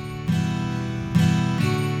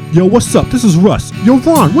 Yo, what's up? This is Russ. Yo,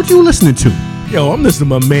 Ron, what you listening to? Yo, I'm listening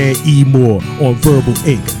to my man E-More on Verbal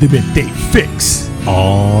Inc., the Midday Fixx.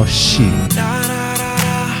 Aw, shit.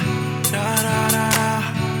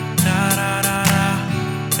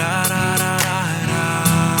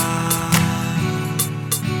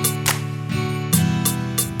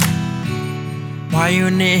 Why you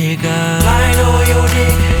nigga lying on your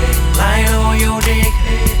dick, lying on your dick,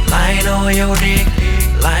 lying on your dick,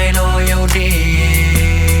 lying on your dick?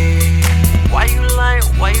 Why you lying?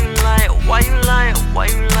 Why you lying? Why you lying? Why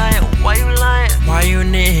you lying? Why you lying? Why you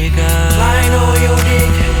nigga lying on your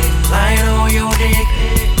dick, lying on your dick,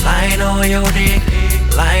 lying on your dick,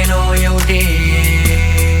 lying on your dick?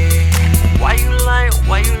 Why you lying?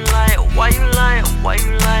 Why you lying? Why you lying? Why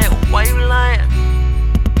you lying? Why you lying?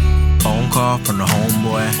 Phone call from the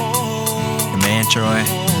homeboy, the man Troy,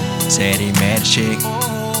 said he met a chick,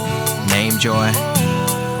 named Joy,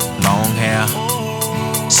 long hair,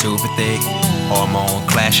 super thick, hormone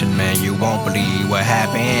clashing, man, you won't believe what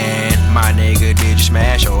happened. My nigga, did you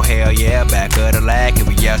smash? Oh hell yeah, back of the lag, it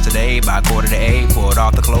was yesterday, by 7:45, pulled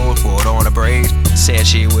off the clothes, pulled on the braids, said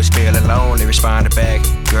she was feeling lonely, responded back,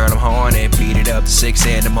 girl I'm horny, beat it up to 6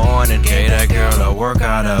 in the morning, gave that girl a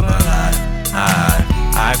workout of her life.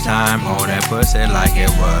 Lifetime on that pussy like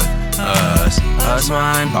it was us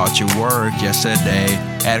mine. Thought you worked yesterday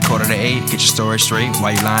at 7:45. Get your story straight.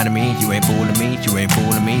 Why you lying to me? You ain't fooling me. You ain't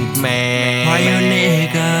fooling me, man. Why you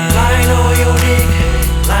nigga lying on your dick,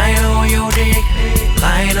 lying on your dick,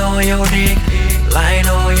 lying on your dick, lying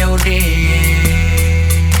on your dick?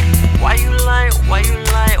 Why you lying? Why you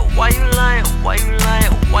lying? Why you lying? Why you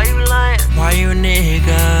lying? Why you lying? Why you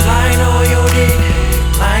nigga lying on your dick,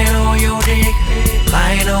 lying on your dick,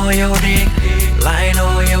 lying on your dick, lying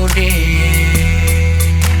on your dick?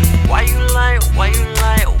 Why you lying? Why you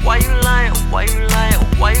lying? Why you lying? Why you lying?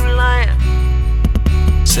 Why you lying?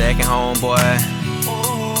 Second homeboy,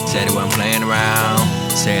 Said he wasn't playing around.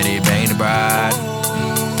 Said he banged the bride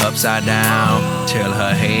upside down till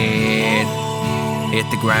her head hit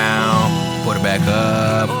the ground. Put her back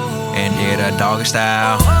up and did a doggy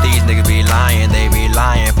style. These niggas be lying, they be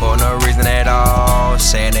lying for no reason at all.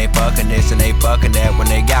 Saying they fucking this and they fucking that when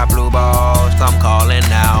they got blue balls. I'm calling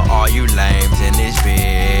out all you lames in this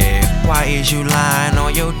bed. Why is you lying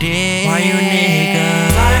on your dick? Why you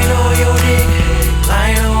nigga lying on your dick?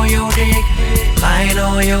 Lying on your dick. Lying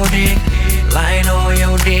on your dick. Lying on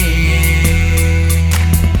your dick.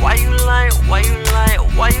 Why you lying? Why you lying?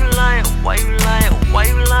 Why you lying? Why you lying? Why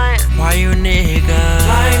you lying? Why you nigga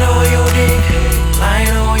lying on your dick?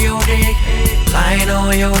 Lying on your dick. Lying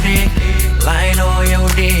on your dick. Lying on your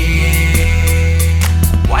dick.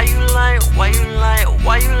 Why you lying? Why you lying?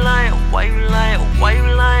 Why you lying? Why you lying? Why you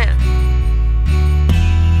lying?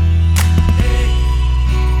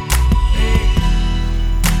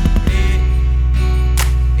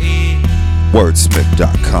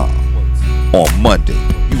 Wordsmith.com. On Monday,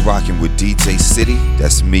 you rockin' with DJ City.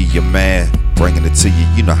 That's me, your man, bringing it to you.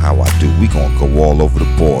 You know how I do. We gon' go all over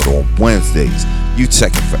the board. On Wednesdays, you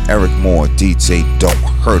checking for Eryk Moore and DJ Don't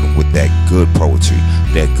Hurt Him with that good poetry,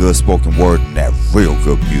 that good spoken word, and that real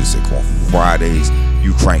good music. On Fridays,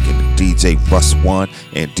 you cranking the DJ Russ 1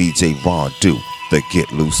 and DJ Ron Do, the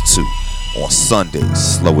Get Loose 2. On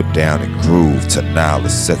Sundays, slow it down and groove to NILE, the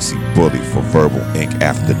sexy bully for Verbal Ink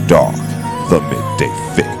After Dark, the Midday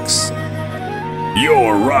Fixx.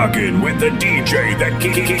 You're rocking with the DJ that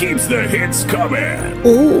keeps the hits coming.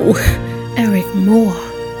 Ooh, Eryk Moore,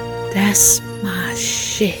 that's my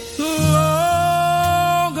shit.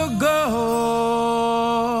 Long ago,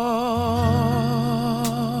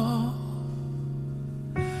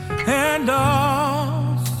 and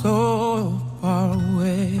all so far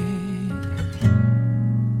away,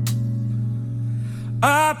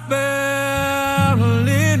 I fell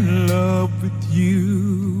in love with you.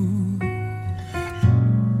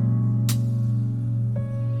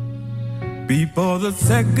 Before the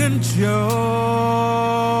second show,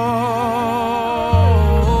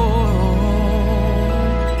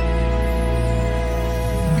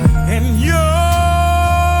 and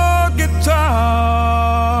your guitar,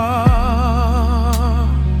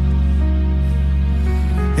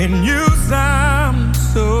 and you sound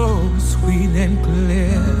so sweet and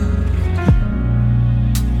clear,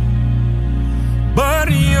 but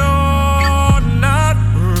you're not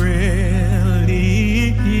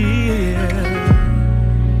really here.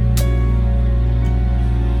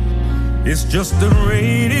 It's just the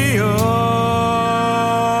radio.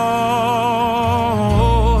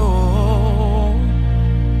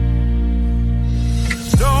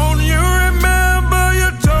 Don't you remember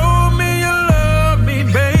you told me you love me,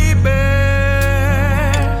 baby?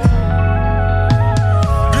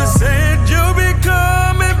 You said you'll be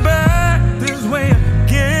coming back this way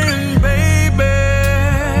again, baby.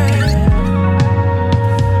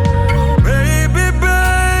 Baby,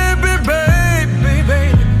 baby, baby, baby.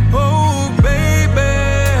 Oh, baby.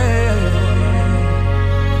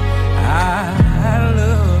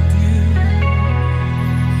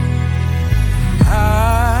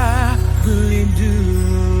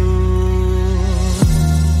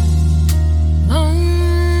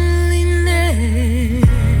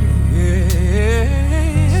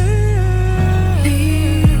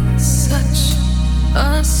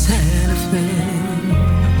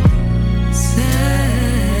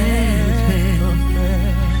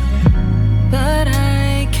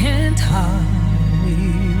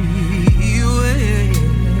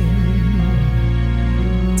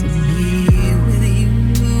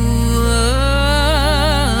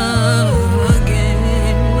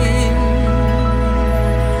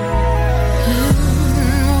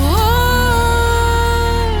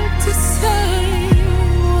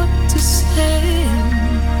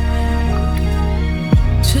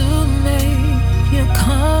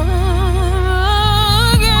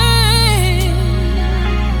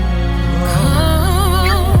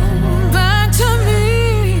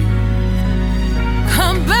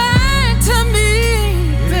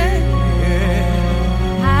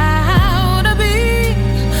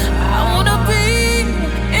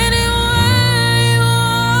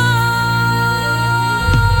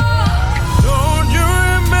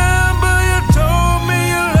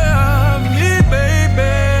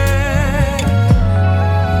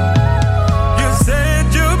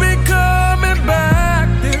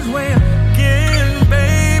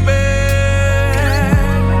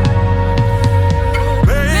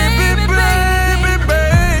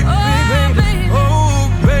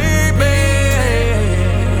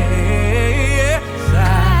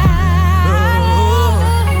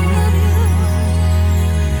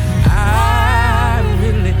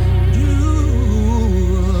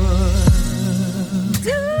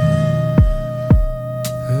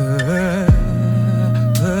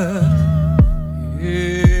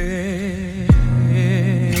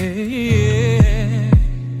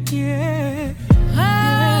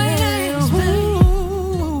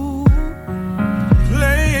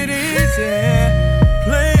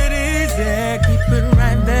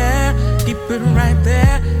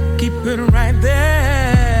 there, keep it right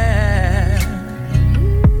there.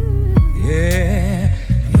 Yeah,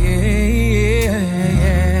 yeah,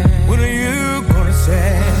 yeah. What are you gonna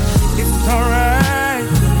say? It's alright,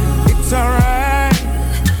 it's alright.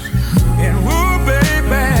 And woo,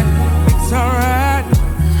 baby, it's alright.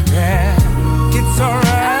 Yeah, it's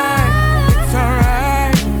alright, it's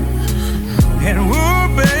alright. And woo,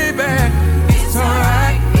 baby, it's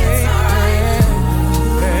alright.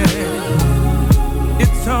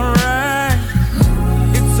 It's alright,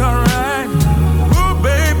 it's alright. Oh,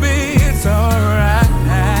 baby, it's alright.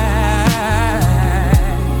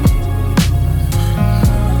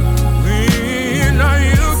 When are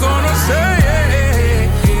you gonna say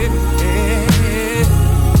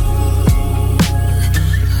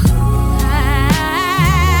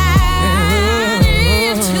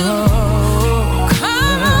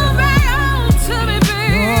come on back on to me,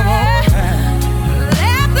 baby.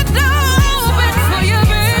 Let the door open for you,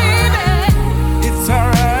 baby. It's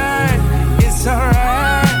alright, it's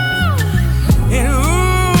alright. And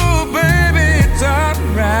ooh, baby, it's alright.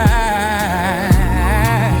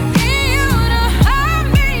 Need you to hug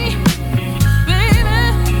me, baby.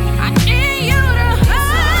 I need you to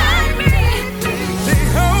hug me. Say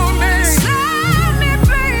hold me, love me,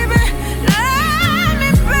 baby. Love me,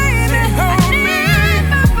 baby. Hold me,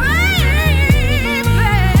 my baby.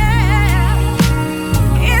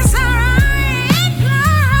 It's alright, it's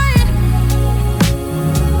alright.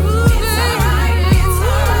 It's alright, it's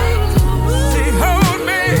alright. Say hold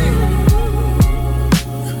me.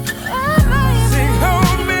 Say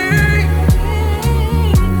hold me.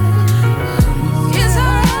 It's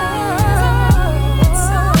alright, it's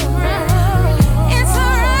alright. It's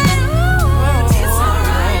alright, it's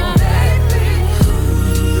alright, baby.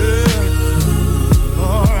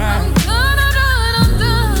 Alright. I'm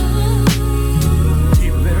done.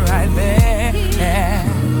 Keep it right there.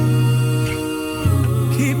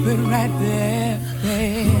 Keep it right there,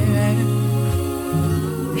 baby.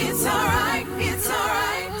 It's alright, it's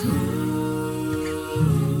alright.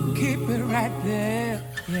 Keep it right there,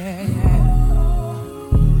 yeah.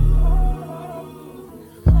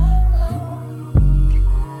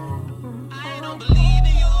 I don't believe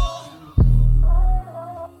in you.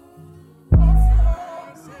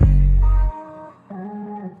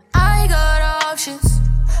 I got options,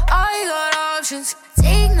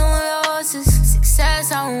 take no losses.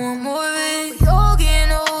 Success, I want more of it. We all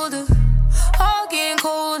getting older, all getting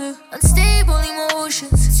colder. Unstable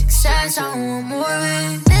emotions, success, I want more of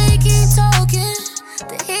it. They keep talking,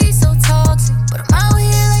 the hate so toxic, but I'm out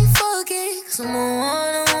here like fuck it, cause I'm a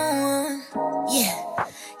one-on-one. Yeah,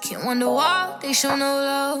 can't wonder why they show no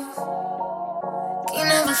love. Can't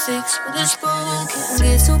never fix what is broken. Can't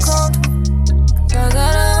get too comfortable, cause I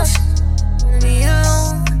got options. Wanna be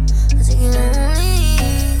alone, cause it can only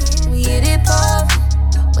we get it poppin'.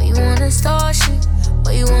 Why you wanna start shit?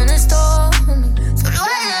 Why you wanna start me? So do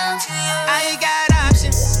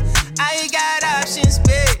I got options,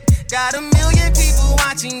 babe. Got a million people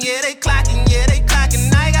watching, yeah, they clocking,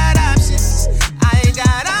 I got options. I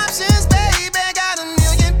got options, baby. Got a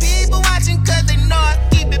million people watching, cause they know I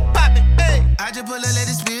keep it poppin', babe. I just pull a let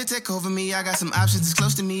the spirit take over me. I got some options that's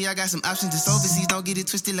close to me. I got some options that's overseas. Don't get it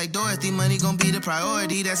twisted like Dorothy. Money gon' be the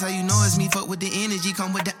priority. That's how you know it's me. Fuck with the energy,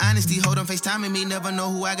 come with the honesty. Hold on, FaceTiming me. Never know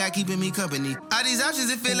who I got keeping me company. All these options,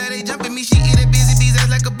 it feel like they jumping me. She eat a busy bees ass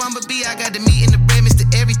like a bumblebee. I got the meat in the bread, Mr.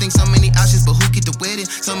 Everything. So many options, but who get the wedding?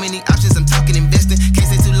 So many options, I'm talking investing. Can't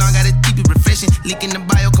stay too long, gotta keep it refreshing. Link in the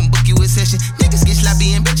bio, come book you a session. Niggas get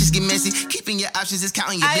sloppy and bitches get messy. Keeping your options is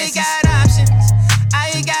counting your blessings.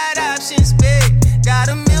 I got options, babe. Got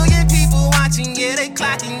a million people watching, yeah, they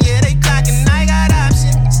clocking, I got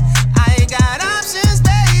options. I got options,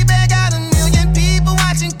 baby. Got a million people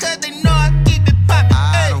watching, cause they know I keep it poppin'.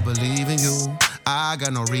 I don't believe in you. I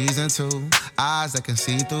got no reason to. Eyes that can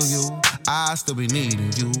see through you. I still be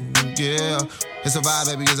needing you, yeah. It's a vibe,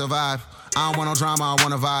 baby, it's a vibe. I don't want no drama, I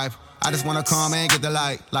want a vibe. I just wanna come and get the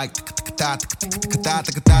light. Like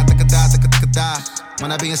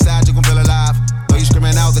when I be inside, you gon' feel alive. Though you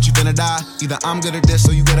screaming out that you finna die. Either I'm good at this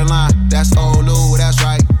or you get a line. That's old Lou, that's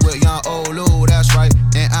right. With young old Lou, that's right.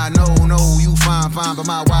 And I know you fine, but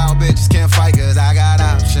my wild bitches can't fight. Cause I got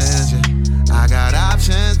options, yeah. I got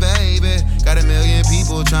options, baby. Got a million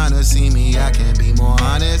people tryna see me. I can't be more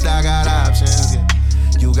honest, I got options, yeah.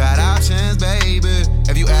 You got options, baby.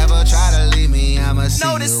 If you ever try to leave me, I'ma see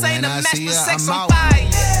you. No, this ain't a match for sex on fire.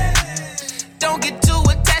 Don't get too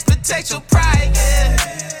attached, protect your pride, yeah.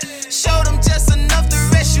 Show them just enough to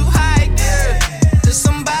rest you high, yeah. Cause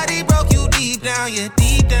somebody broke you deep down, yeah.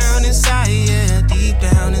 Deep down inside, yeah. Deep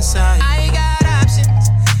down inside. I got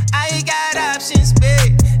options, baby.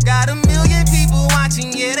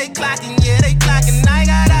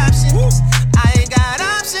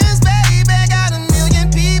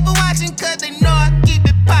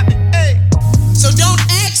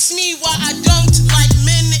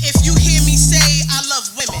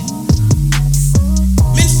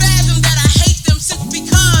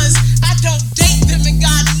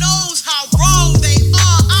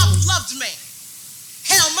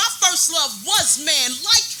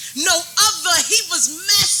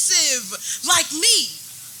 like me,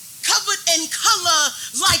 covered in color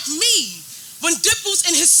like me. When dimples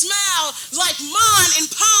in his smile like mine and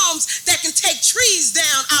palms that can take trees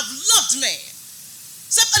down, I've loved man.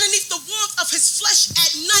 Except underneath the warmth of his flesh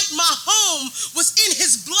at night, my home was in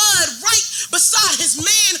his blood, right beside his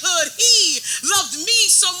manhood. He loved me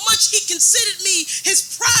so much he considered me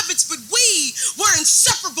his privates, but we were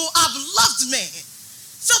inseparable. I've loved man.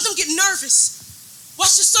 Felt him get nervous.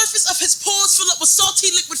 Watch the surface of his pores fill up with salty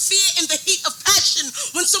liquid fear in the heat of passion.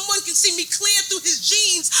 When someone can see me clear through his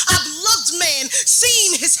jeans, I've loved man,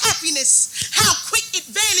 seen his happiness, how quick it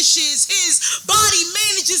vanishes. His body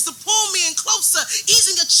manages to pull me in closer,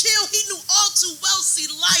 easing a chill he knew all too well. See,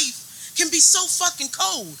 life can be so fucking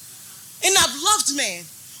cold. And I've loved man.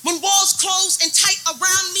 When walls close and tight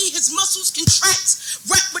around me, his muscles contract,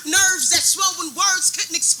 wrapped with nerves that swell when words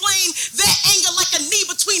couldn't explain their anger like a knee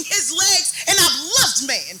between his legs. And I've loved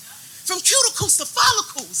man, from cuticles to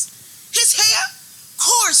follicles. His hair,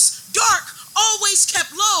 coarse, dark, always kept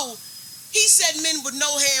low. He said men with no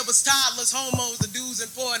hair was toddlers, homos, and dudes and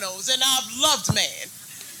pornos. And I've loved man,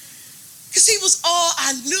 because he was all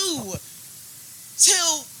I knew.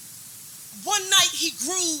 Till one night he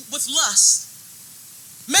grew with lust.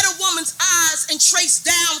 Met a woman's eyes and traced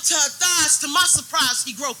down to her thighs. To my surprise,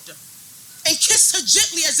 he groped her and kissed her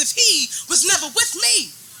gently as if he was never with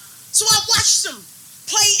me. So I watched him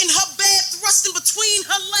play in her bed, thrusting between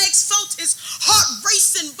her legs, felt his heart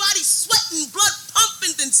racing, body sweating, blood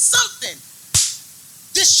pumping, then something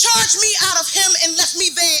discharged me out of him and left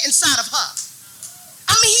me there inside of her.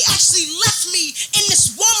 I mean, he actually left me in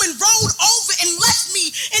this woman, rolled over and left me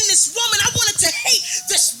in this woman. I wanted to hate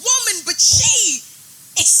this woman, but she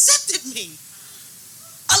accepted me,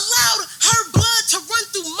 allowed her blood to run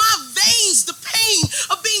through my veins. The pain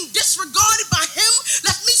of being disregarded by him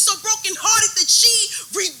left me so brokenhearted that she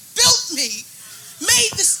rebuilt me,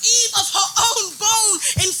 made this Eve of her own bone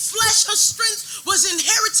and flesh. Her strength was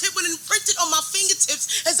inherited when imprinted on my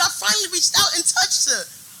fingertips as I finally reached out and touched her.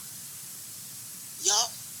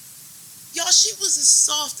 Y'all, she was as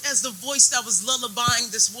soft as the voice that was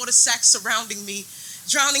lullabying this water sack surrounding me,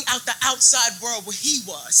 drowning out the outside world where he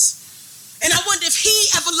was. And I wonder if he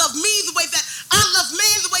ever loved me the way that I love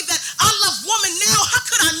man, the way that I love woman now. How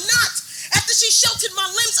could I not? After she sheltered my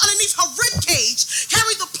limbs underneath her rib cage,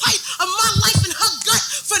 carried the plight of my life in her gut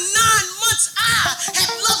for 9 months, I had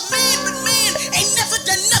loved man, but man ain't never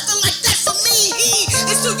done nothing like that for me. He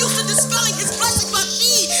is too used to dispelling his blessing while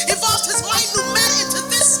she evolved his minute matter into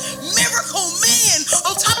this miracle man.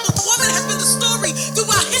 On top of woman has been the story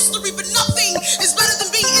throughout history, but nothing is better than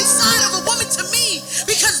being inside of a woman to me,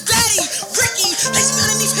 because daddy, Ricky, placed me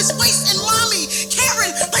underneath his waist, and mommy,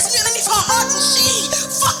 Karen, placed me underneath her heart, and she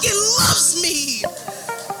fucking loves me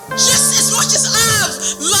just as much as I've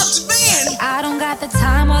loved man. I don't got the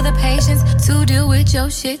time or the patience to deal with your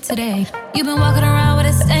shit today. You've been walking around with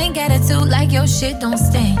a stank attitude like your shit don't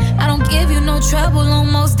stink. I don't give you no trouble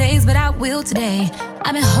on most days, but I will today.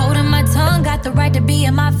 I've been holding my tongue, got the right to be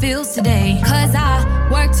in my feels today. Cause I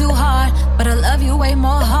work too hard, but I love you way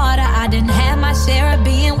more harder. I didn't have my share of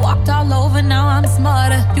being walked all over, now I'm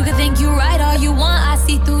smarter. You can think you right all you want, I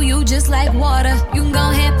see through you just like water. You can go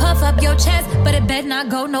ahead, puff up your chest, but it better not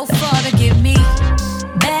go no farther. Give me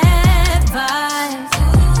bad vibes.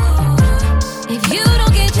 If you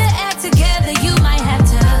don't get your act together, you might have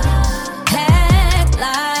to act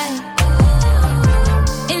like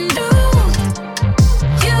and do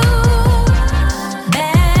you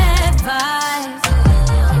bad vibes.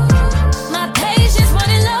 My patience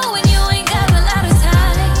running low and you ain't got a lot of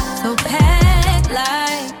time, so pack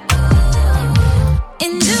like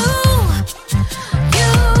and do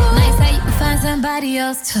you. Nice how you can find somebody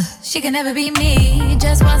else to. She can never be me.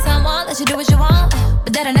 Just want someone, let you do what you want,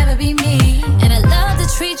 but that'll never be me. And I love to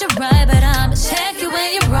treat you right, but I'ma check you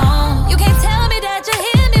when you're wrong. You can't tell me that you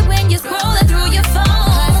hear me when you're scrolling through your phone.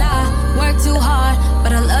 Cause I work too hard,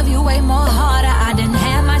 but I love you way more harder. I didn't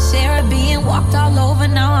have my share of being walked all over,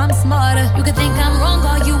 now I'm smarter. You can think I'm wrong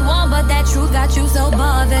all you want, but that truth got you so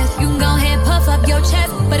bothered. You can go ahead, puff up your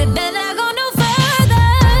chest, but it better not go no further.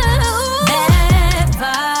 Bad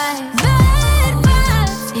vibes.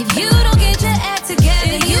 If you don't get your act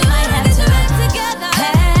together, you might have to act together.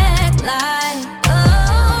 Act like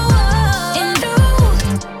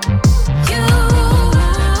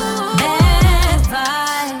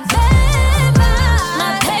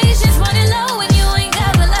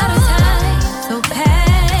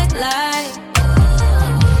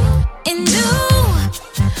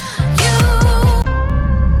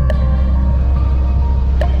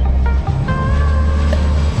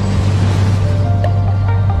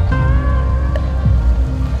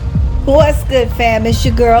good, fam? It's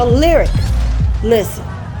your girl, Lyric. Listen,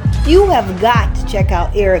 you have got to check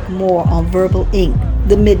out Eryk Moore on Verbal Inc.,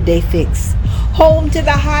 the Midday Fixx. Home to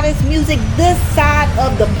the hottest music this side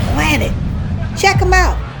of the planet. Check them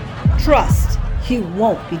out. Trust, you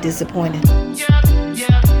won't be disappointed.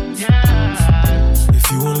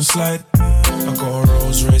 If you wanna slide, I got a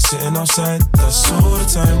Rolls Royce sitting outside. That's all the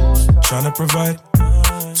time, tryna provide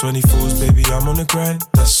 24s, baby, I'm on the grind.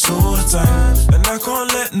 That's all the time, and I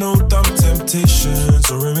can't let no dumb temptations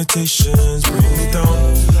or imitations bring me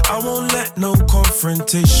down. I won't let no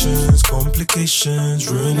confrontations, complications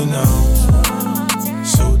ruin it now.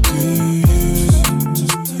 So do you,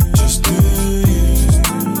 just do you.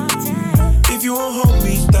 If you won't hold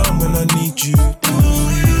me down when I need you, do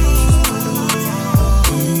you.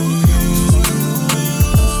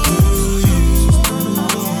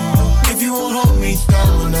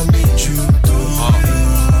 Down when I need you.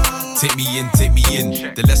 Take me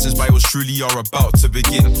in. The lessons Bibles truly are about to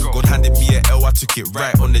begin. God handed me an L, I took it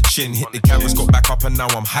right on the chin. Hit the cameras, got back up and now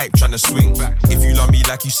I'm hyped, trying to swing. If you love me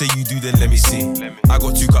like you say you do, then let me see. I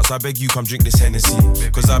got 2 cups, I beg you, come drink this Hennessy.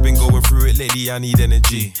 Cause I've been going through it lately, I need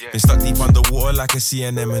energy. Been stuck deep underwater like a sea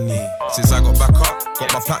anemone. Since I got back up,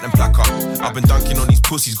 got my platinum plaque up. I've been dunking on these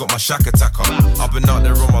pussies, got my shack attack up. I've been out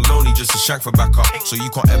there on my lonely just to shank for backup. So you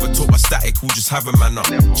can't ever talk my static, we'll just have a man up.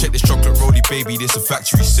 Check this chocolate rollie, baby, this a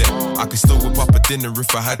factory set. I can still whip up a dinner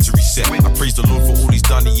if I had to reset. I praise the Lord for all he's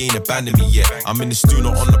done, he ain't abandoned me yet. I'm in the stew,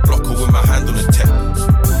 not on the block or with my hand on the tech.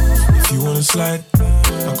 If you wanna slide,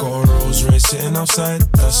 I got a Rolls Royce sitting outside.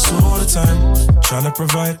 That's all the time, tryna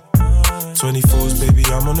provide 24s, baby,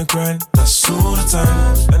 I'm on the grind. That's all the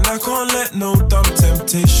time, and I can't let no dumb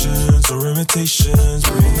temptations or imitations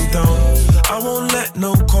bring me down. I won't let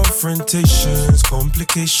no confrontations,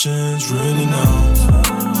 complications ruin it now.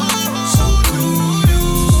 So do you,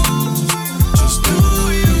 just do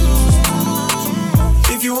you.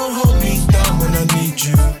 If you won't hold me down when I need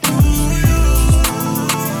you, do you.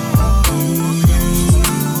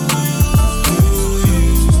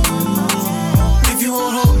 If you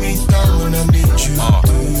won't hold me down when I need you,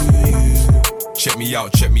 do you. Check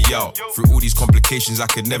me out. Through all these complications, I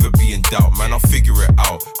could never be in doubt. Man, I'll figure it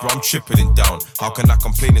out. Bro, I'm tripping and down. How can I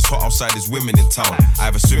complain? It's hot outside, there's women in town. I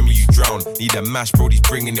have a swim you drown. Need a mash, bro, he's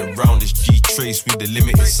bringing it round. This G-Trace with the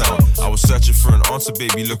limited sound. I was searching for an answer,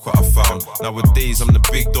 baby, look what I found. Nowadays, I'm the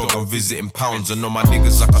big dog, I'm visiting pounds. I know my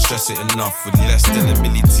niggas like I stress it enough. With less than a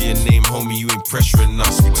milli to your name, homie, you ain't pressuring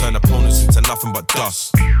us. We turn opponents into nothing but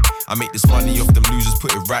dust. I make this money off them losers,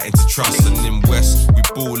 put it right into trust. And in West, we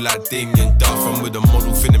ball like Damien Duff. I'm with a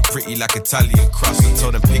model feeling pretty like Italian crust. I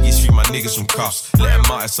tell them piggies free my niggas from cuffs. Let them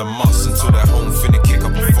out, it's a must. Until they're home, finna kick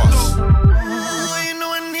up a fuss. Oh, you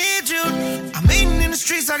know I need you. I'm eating in the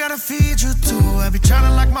streets, I gotta feed you too. I be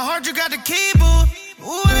tryna lock my heart, you got the key, boo.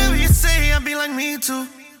 Whatever you say, I be like me too.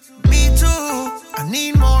 Me too, I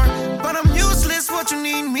need more. But I'm useless, what you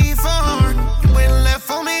need me for? You went left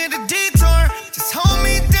for me at the detour. Just hold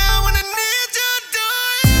me down when I need you, do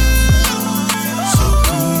you? So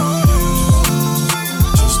do you,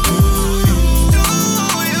 just do you.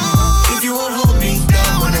 If you won't hold me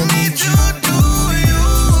down when I need you, do you.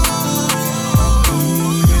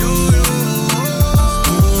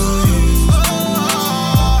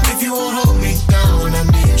 If you won't hold me down when I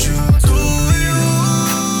need you, do you.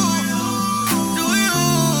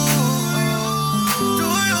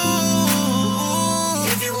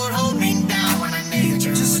 If you won't hold me down when I need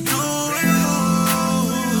you, just do you.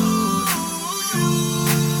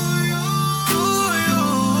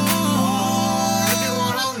 If you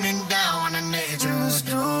won't hold me down when I need you, just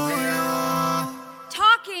do you.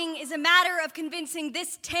 Talking is a matter of convincing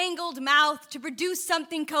this tangled mouth to produce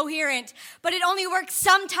something coherent, but it only works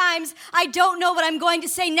sometimes. I don't know what I'm going to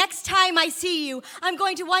say next time I see you. I'm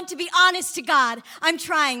going to want to be honest to God. I'm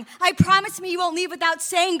trying. I promise me you won't leave without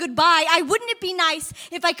saying goodbye. Wouldn't it be nice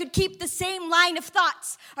if I could keep the same line of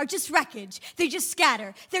thoughts? Are just wreckage. They just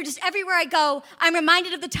scatter. They're just everywhere I go. I'm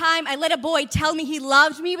reminded of the time I let a boy tell me he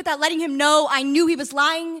loved me without letting him know I knew he was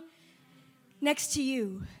lying. Next to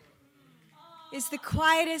you is the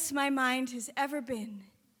quietest my mind has ever been.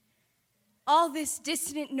 All this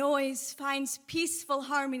dissonant noise finds peaceful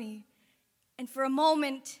harmony, and for a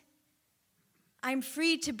moment, I'm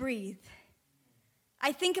free to breathe.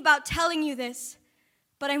 I think about telling you this,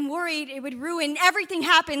 but I'm worried it would ruin. Everything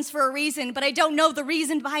happens for a reason, but I don't know the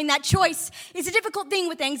reason behind that choice. It's a difficult thing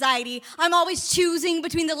with anxiety. I'm always choosing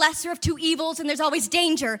between the lesser of two evils, and there's always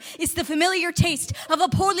danger. It's the familiar taste of a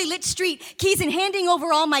poorly lit street, keys and handing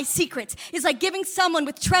over all my secrets. It's like giving someone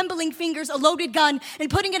with trembling fingers a loaded gun and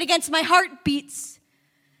putting it against my heartbeats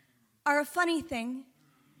are a funny thing.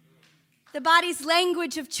 The body's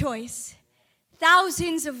language of choice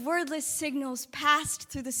Thousands of wordless signals passed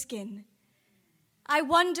through the skin. I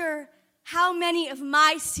wonder how many of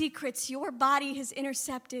my secrets your body has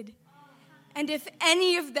intercepted. And if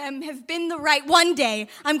any of them have been the right, one day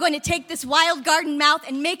I'm going to take this wild garden mouth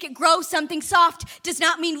and make it grow something soft. Does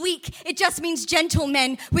not mean weak, it just means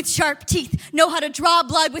gentlemen with sharp teeth know how to draw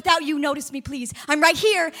blood without you. Notice me, please. I'm right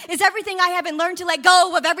here. Is everything I haven't learned to let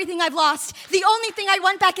go of everything I've lost. The only thing I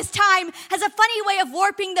want back is time. Has a funny way of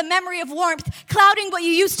warping the memory of warmth, clouding what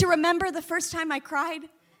you used to remember the first time I cried.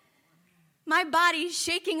 My body's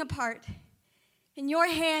shaking apart. In your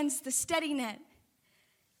hands, the steady net.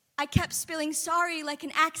 I kept spilling sorry like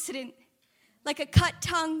an accident, like a cut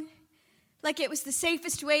tongue, like it was the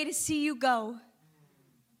safest way to see you go.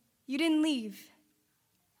 You didn't leave.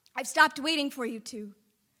 I've stopped waiting for you to.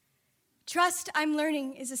 Trust, I'm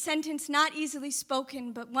learning, is a sentence not easily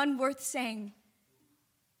spoken, but one worth saying.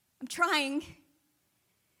 I'm trying.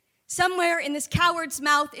 Somewhere in this coward's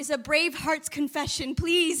mouth is a brave heart's confession.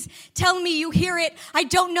 Please tell me you hear it. I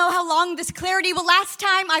don't know how long this clarity will last.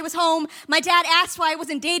 Time I was home, my dad asked why I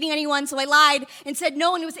wasn't dating anyone, so I lied and said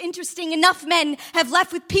no one was interesting. Enough men have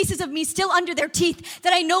left with pieces of me still under their teeth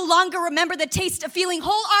that I no longer remember the taste of feeling.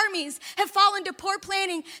 Whole armies have fallen to poor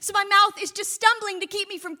planning, so my mouth is just stumbling to keep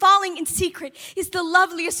me from falling. In secret is the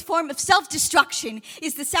loveliest form of self-destruction,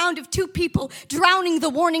 is the sound of two people drowning the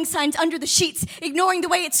warning signs under the sheets, ignoring the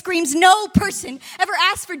way it screams. No person ever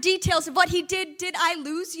asked for details of what he did. Did I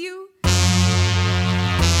lose you?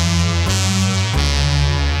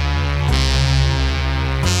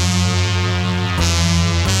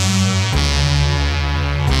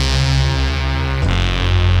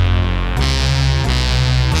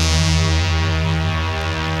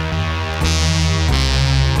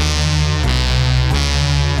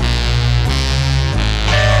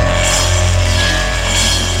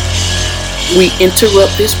 We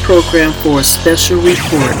interrupt this program for a special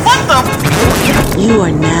report. What the? You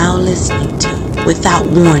are now listening to Without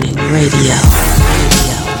Warning Radio.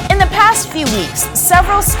 In the past few weeks,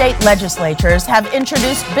 several state legislatures have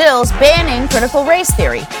introduced bills banning critical race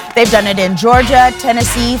theory. They've done it in Georgia,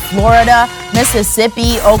 Tennessee, Florida,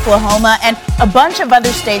 Mississippi, Oklahoma, and a bunch of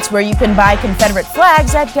other states where you can buy Confederate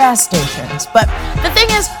flags at gas stations. But the thing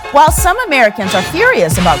is, while some Americans are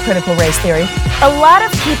furious about critical race theory, a lot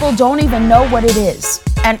of people don't even know what it is.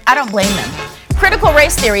 And I don't blame them. Critical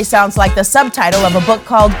race theory sounds like the subtitle of a book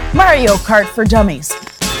called Mario Kart for Dummies.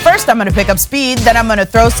 First, I'm going to pick up speed, then I'm going to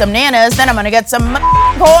throw some nanas, then I'm going to get some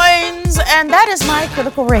coins, and that is my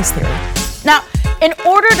critical race theory. Now, in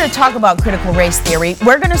order to talk about critical race theory,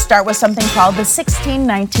 we're going to start with something called the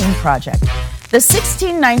 1619 Project. The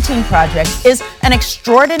 1619 Project is an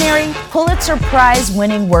extraordinary Pulitzer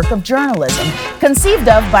Prize-winning work of journalism conceived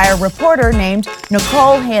of by a reporter named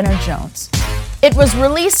Nicole Hannah-Jones. It was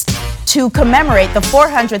released to commemorate the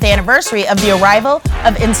 400th anniversary of the arrival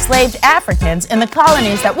of enslaved Africans in the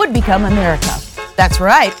colonies that would become America. That's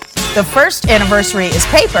right. The first anniversary is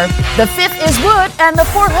paper, the 5th is wood, and the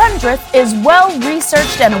 400th is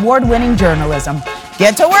well-researched and award-winning journalism.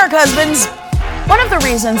 Get to work, husbands! One of the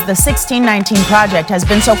reasons the 1619 Project has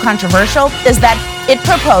been so controversial is that it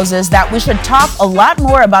proposes that we should talk a lot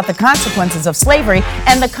more about the consequences of slavery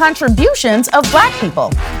and the contributions of black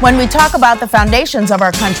people when we talk about the foundations of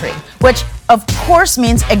our country, which of course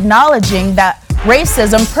means acknowledging that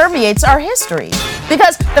racism permeates our history.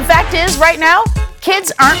 Because the fact is, right now,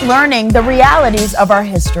 kids aren't learning the realities of our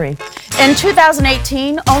history. In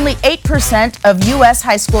 2018, only 8% of U.S.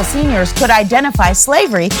 high school seniors could identify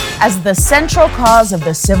slavery as the central cause of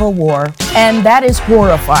the Civil War, and that is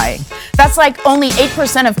horrifying. That's like only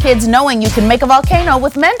 8% of kids knowing you can make a volcano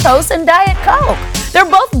with Mentos and Diet Coke. They're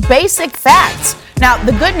both basic facts. Now,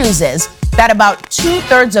 the good news is that about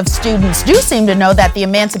 2/3 of students do seem to know that the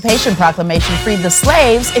Emancipation Proclamation freed the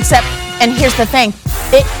slaves, except, and here's the thing,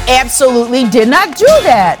 it absolutely did not do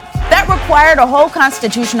that. That required a whole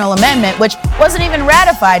constitutional amendment, which wasn't even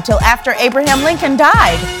ratified till after Abraham Lincoln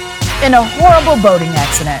died in a horrible boating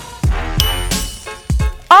accident.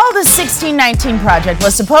 All the 1619 Project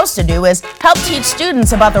was supposed to do is help teach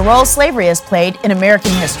students about the role slavery has played in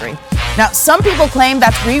American history. Now, some people claim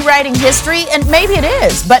that's rewriting history, and maybe it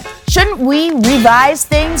is, but shouldn't we revise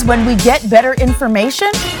things when we get better information?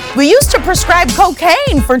 We used to prescribe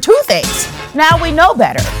cocaine for toothaches. Now we know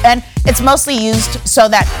better, and it's mostly used so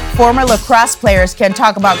that former lacrosse players can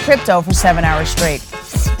talk about crypto for 7 hours straight.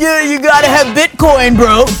 Yeah, you gotta have Bitcoin,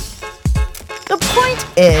 bro. The point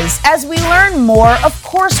is, as we learn more, of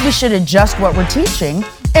course we should adjust what we're teaching.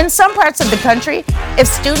 In some parts of the country, if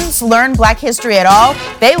students learn Black history at all,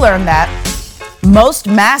 they learn that most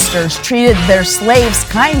masters treated their slaves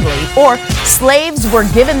kindly, or slaves were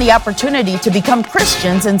given the opportunity to become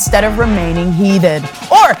Christians instead of remaining heathen,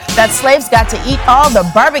 or that slaves got to eat all the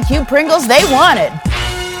barbecue Pringles they wanted.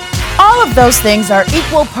 All of those things are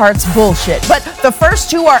equal parts bullshit, but the first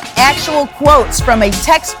two are actual quotes from a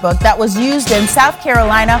textbook that was used in South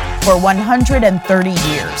Carolina for 130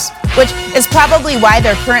 years, which is probably why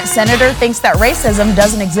their current senator thinks that racism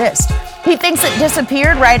doesn't exist. He thinks it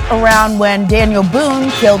disappeared right around when Daniel Boone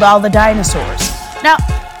killed all the dinosaurs. Now,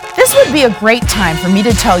 this would be a great time for me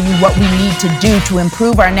to tell you what we need to do to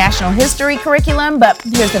improve our national history curriculum, but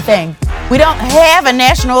here's the thing. We don't have a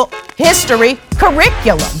national history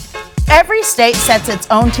curriculum. Every state sets its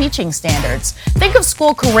own teaching standards. Think of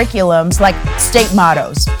school curriculums like state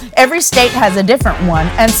mottos. Every state has a different one,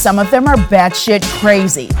 and some of them are batshit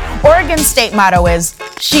crazy. Oregon's state motto is,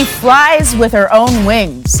 "She flies with her own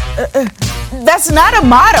wings." That's not a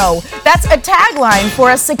motto. That's a tagline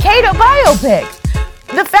for a cicada biopic.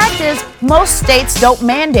 The fact is, most states don't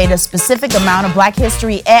mandate a specific amount of Black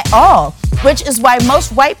history at all, which is why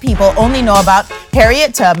most white people only know about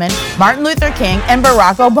Harriet Tubman, Martin Luther King, and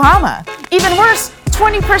Barack Obama. Even worse,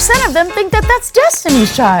 20% of them think that that's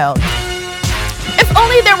Destiny's Child. If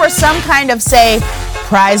only there were some kind of, say,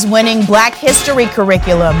 prize-winning Black history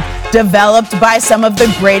curriculum developed by some of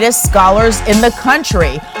the greatest scholars in the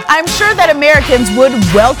country, I'm sure that Americans would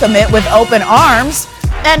welcome it with open arms.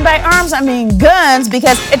 And by arms, I mean guns,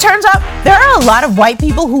 because it turns out there are a lot of white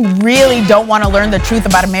people who really don't want to learn the truth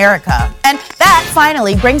about America. And that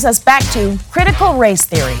finally brings us back to critical race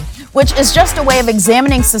theory, which is just a way of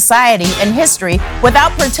examining society and history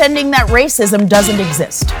without pretending that racism doesn't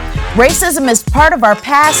exist. Racism is part of our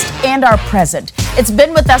past and our present. It's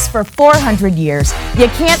been with us for 400 years. You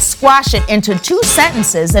can't squash it into 2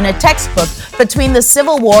 sentences in a textbook between the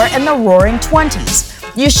Civil War and the Roaring '20s.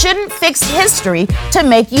 You shouldn't fix history to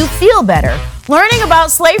make you feel better. Learning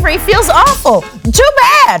about slavery feels awful. Too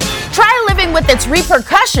bad. Try living with its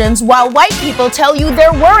repercussions while white people tell you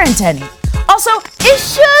there weren't any. Also, it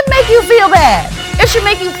should make you feel bad. It should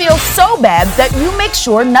make you feel so bad that you make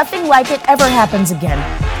sure nothing like it ever happens again.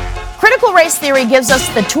 Critical race theory gives us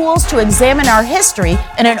the tools to examine our history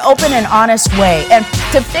in an open and honest way, and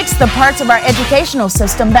to fix the parts of our educational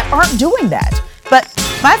system that aren't doing that. But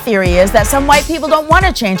my theory is that some white people don't want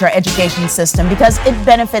to change our education system because it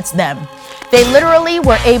benefits them. They literally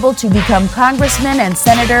were able to become congressmen and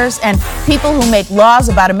senators and people who make laws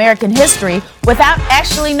about American history without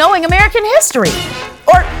actually knowing American history.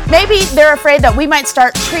 Or maybe they're afraid that we might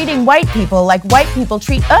start treating white people like white people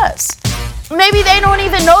treat us. Maybe they don't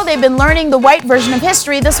even know they've been learning the white version of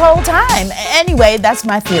history this whole time. Anyway, that's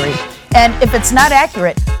my theory. And if it's not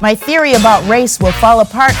accurate, my theory about race will fall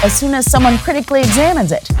apart as soon as someone critically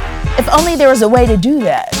examines it. If only there was a way to do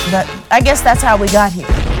that, but I guess that's how we got here.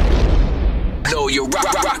 Yo, you're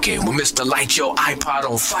rocking with Mr. Light Your iPod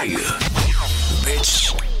on Fire,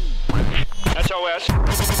 bitch. SOS.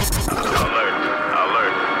 Alert.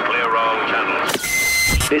 Clear all channels.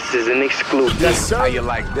 This is an exclusive. Yes, sir. How you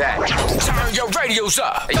like that? Turn your radios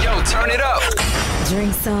up. Hey, yo, turn it up.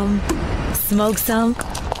 Drink some, smoke some,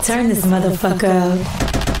 turn this motherfucker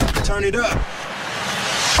up. Turn it up.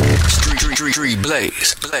 Street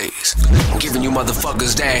blaze. Giving you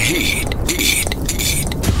motherfuckers that heat.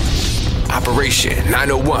 Operation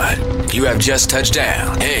 901. You have just touched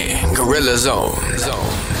down in Gorilla Zone.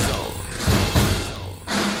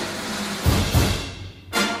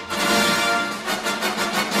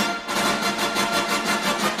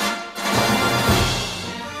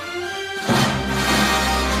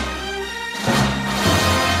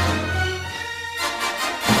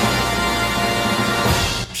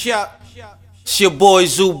 It's your boy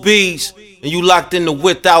Zoo Bees, and you locked in the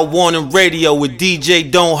Without Warning Radio with DJ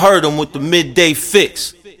Don't Hurt 'Em with the Midday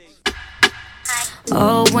Fixx.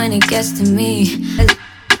 Oh, when it gets to me.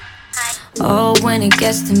 Oh, when it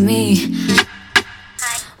gets to me.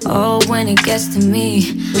 Oh, when it gets to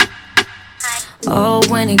me. Oh,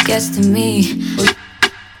 when it gets to me.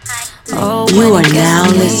 You are now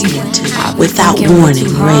listening to Without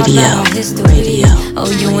Warning Radio. Oh,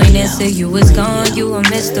 you ain't answer, you was gone, you a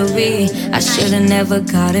mystery. I should've never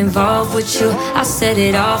got involved with you. I set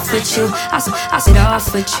it off with you. I set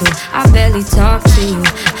off with you. I barely talk to you.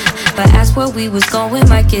 But as where we was going,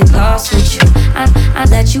 might get lost with you. I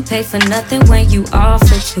let you pay for nothing when you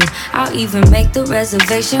offer to. I'll even make the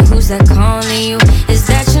reservation. Who's that calling you? Is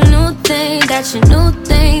that your new thing? That's your new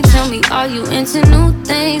thing? Tell me, are you into new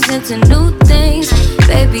things? Into new things?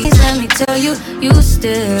 Baby, let me tell you, you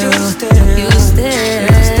still,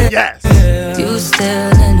 yes, you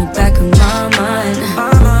still in the back of my mind.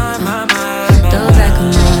 The back of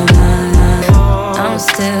my mind.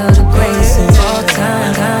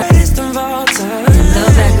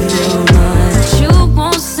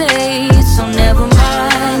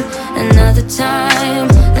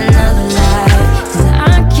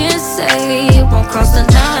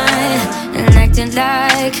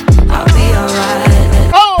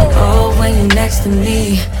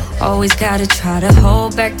 Always gotta try to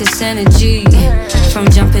hold back this energy from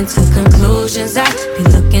jumping to conclusions. I be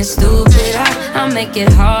looking stupid. I make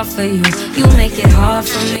it hard for you. You make it hard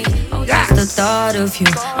for me. Oh, just the thought of you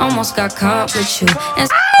almost got caught with you. And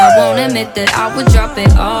I won't admit that I would drop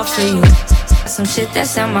it off for you. Some shit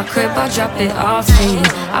that's at my crib, I'll drop it off for you.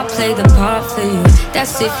 I'll play the part for you.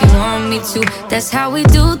 That's if you want me to. That's how we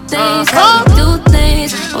do things, how we do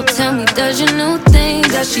things. Oh, tell me, does your new thing,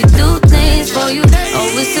 does she do things for you?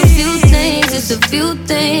 Oh, it's a few things, it's a few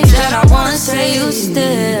things that I wanna say. You still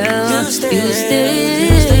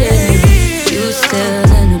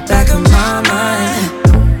in the back of my mind.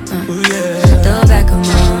 The back of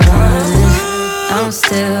my mind. I'm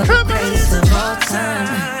still the greatest of all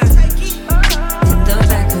time.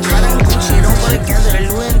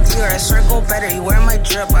 I circle better, you wear my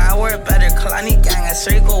drip, but I wear it better. Kalani gang, I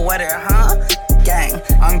circle wetter, huh? Gang,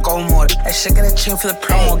 on go mode. That shit gonna change for the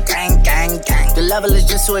promo. Gang, gang, gang. The level is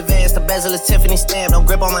just too advanced. The bezel is Tiffany stamp. No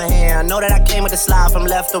grip on my hand. I know that I came with the slide from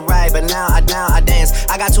left to right, but now I dance.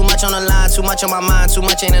 I got too much on the line, too much on my mind, too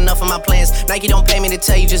much ain't enough of my plans. Nike don't pay me to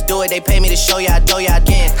tell you just do it. They pay me to show you I do ya, I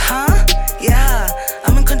can. Huh? Yeah,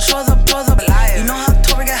 I'm in control of the blow the liar. You know how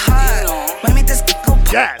October get hot. Might make this go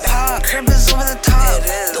pop. Yes. Crib is over the top.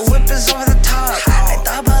 The whip is over the top. I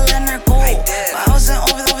thought about letting her go, but I wasn't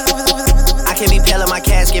over the. I can't be pale in my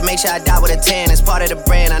casket, make sure I die with a tan. It's part of the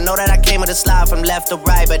brand. I know that I came with a slide from left to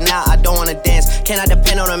right, but now I don't wanna dance. Can I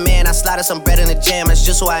depend on a man? I slided some bread in the jam. That's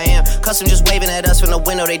just who I am. Custom just waving at us from the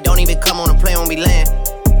window. They don't even come on the plane when we land.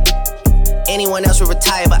 Anyone else would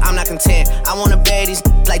retire, but I'm not content. I wanna bury these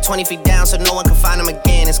like 20 feet down so no one can find them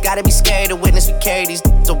again. It's gotta be scary to witness me carry these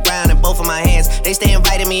around in both of my hands. They stay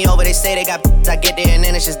inviting me over, they say they got I get there and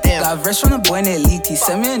then it's just them. Got verse from the boy in elite,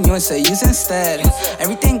 send me a new and say use instead.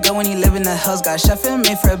 Everything good when you live in the hills, got chef and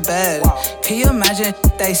made for a bed. Can you imagine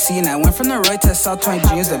that I seen? I went from the Roy to South 20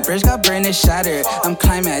 dreams, the bridge got burned and shattered. I'm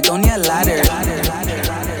climbing, I don't need a ladder.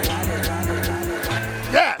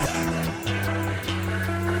 Yeah.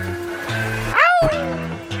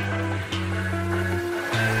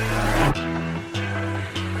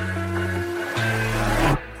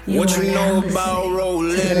 What you know about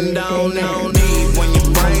rolling down deep? When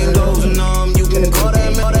your brain goes numb, you can call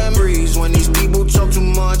that breeze. When these people talk too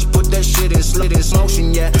much, put that shit in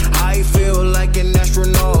motion. Yeah, I feel like an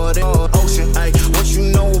astronaut in the ocean. Ay, what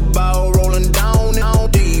you know about rolling down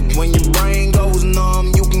deep? When your brain goes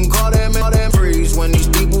numb, you can call that breeze. When these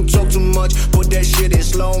people talk too much, put that shit in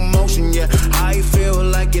slow motion. Yeah, I feel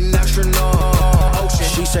like an astronaut. Ocean.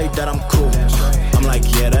 She say that I'm cool. I'm like,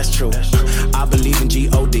 yeah, that's true. I believe in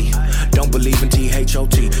G-O-D, don't believe in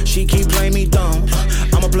T-H-O-T. She keep playing me dumb,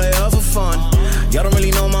 I'm a player for fun. Y'all don't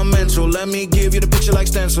really know my mental, let me give you the picture like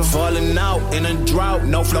stencil. Falling out in a drought,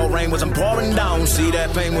 no flow, rain wasn't pouring down. See,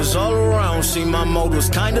 that pain was all around, see, my mode was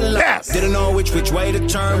kinda low. Yes. Didn't know which way to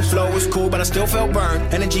turn, flow was cool, but I still felt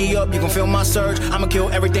burned. Energy up, you can feel my surge, I'ma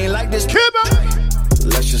kill everything like this.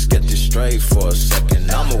 Let's just get this straight for a second.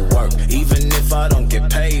 I'ma work, even if I don't get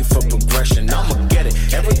paid for progression. I'ma get it.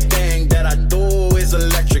 Everything that I do is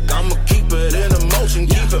electric. I'ma keep it in motion,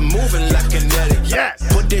 keep it moving like kinetic. Yes.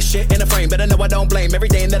 Put this shit in a frame, better know I don't blame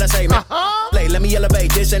everything that I say, man. Let me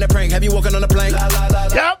elevate, this ain't a prank. Have you walking on a plane?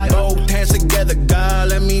 Yep. Both hands together, God,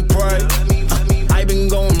 let me pray. I been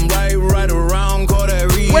going right around, call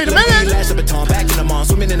that read. Wait a minute. Last a baton, back in the mall,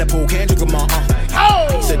 swimming in the pool, can't drink them all.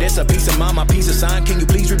 So this a piece of mind, my piece of sign. Can you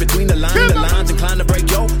please read between the lines, inclined to break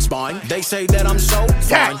your spine. They say that I'm so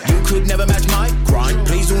fine, you could never match my grind.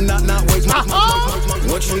 Please do not waste my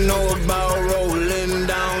What you know about rolling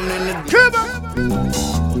down in the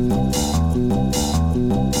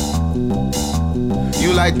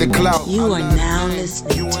You like the clout. You are now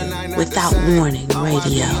listening to Without Warning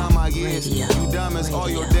Radio. All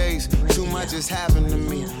your days, too much has happened to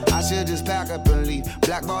me. I should just pack up and leave.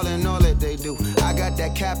 Blackballing all that they do. I got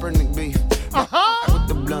that Kaepernick beef. With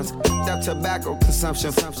the blunts, that tobacco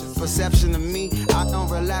consumption. Perception of me, I don't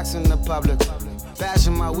relax in the public.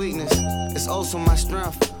 Fashion my weakness, it's also my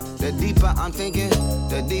strength. The deeper I'm thinking,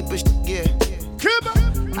 the deeper shit get.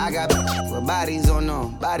 I got with bodies on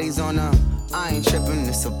them. I ain't tripping,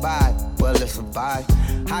 it's a vibe. Well, it's a vibe.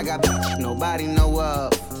 I got nobody know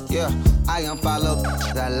of. Yeah, I unfollow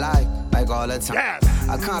that like all the time. Yes.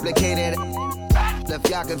 I complicated if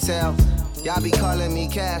y'all can tell. Y'all be calling me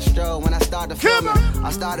Castro when I started filming.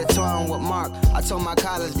 I started touring with Mark. I told my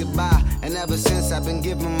college goodbye, and ever since I've been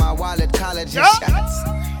giving my wallet college shots.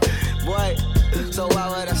 Boy, so why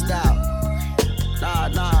would I stop?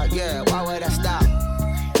 Nah, yeah, why would I stop?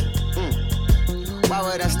 Why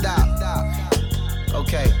would I stop?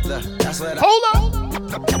 Okay, look, that's what Hold on.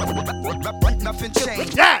 Nothing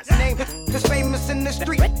changed. Yes. Name is famous in the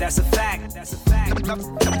street. That's a fact. That's a fact.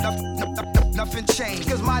 Nothing changed.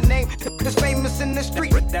 Cause my name is famous in the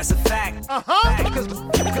street. That's a fact. Cause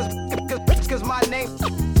my name.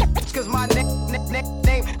 Cause my name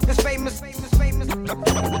is famous.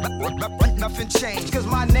 Nothing changed. Cause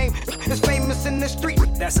my name is famous in the street.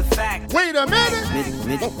 That's a fact. Wait a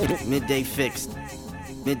minute. Midday Fixx.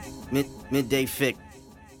 Midday Fixx.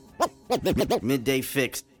 Midday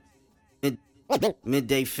Fixx.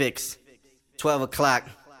 Midday Fixx. 12 o'clock.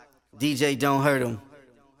 DJ don't hurt him.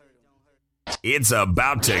 It's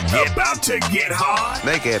about to get hot.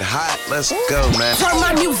 Make it hot. Let's go, man. Turn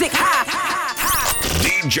my music high.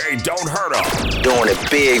 DJ Don't Hurt 'Em. Doing it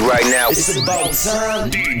big right now. It's about time.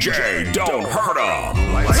 DJ Don't Hurt 'Em.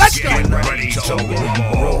 Let's get ready to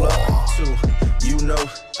rumble. Roll up to, you know,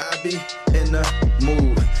 I be in the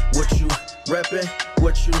mood. What you reppin',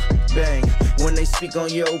 what you bang. When they speak on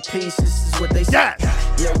your piece, this is what they say. Yes.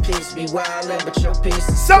 Your piece be wildin', but your piece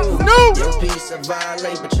is something cool. new. Your piece a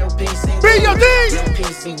violate, but your piece ain't Be your cool. thing. Your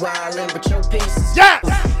piece be wildin', but your piece is Yes.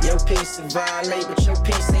 cool. Your piece a violate, but your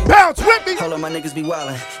piece ain't Bounce with me. Hold on, my niggas be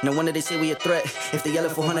wildin'. No wonder they say we a threat. If they yell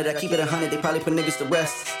at 400, I keep it 100. They probably put niggas to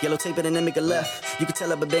rest. Yellow tape it and then make a left. You can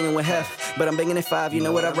tell I've been banging with hef, but I'm banging at 5. You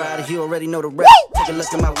know what I ride. You already know the rest. Take a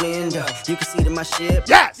look in my window. You can see that my shit.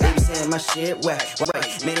 Yes. They be saying my shit whack.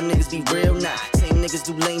 Right. Made them niggas be real now. Same niggas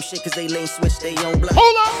do lame shit cause they lane switch they own block.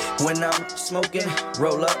 Hold up. When I'm smoking,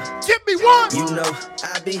 roll up. Give me one. You know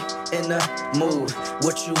I be in the mood.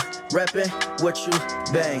 What you reppin', what you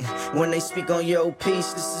bang. When they speak on your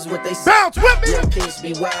piece, this is what they say. Bounce with me. Your piece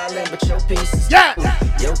be wildin', but your piece is Yeah. cool.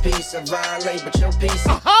 Your piece a violate, but your piece is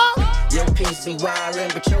Your piece be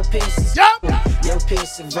wildin', but your piece is cool. Your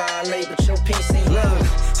piece a violate, but your piece ain't love.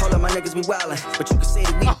 Hold on, my niggas be wildin', but you can say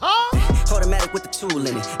that we automatic with the tool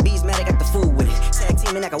in it. Beesmatic got the food with it. Tag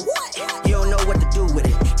team and I got what? You don't know what to do with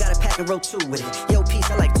it. Got a pack and roll 2 with it. Yo, piece,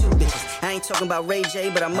 I like 2 bitches. I ain't talking about Ray J,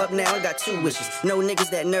 but I'm up now and got 2 wishes. No niggas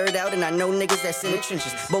that nerd out and I know niggas that's in the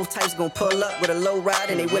trenches. Both types gon' pull up with a low ride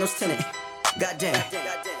and they windows tinted. Goddamn.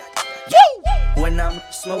 When I'm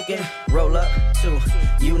smoking, roll up too.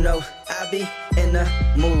 You know I be in the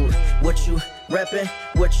mood. What you reppin',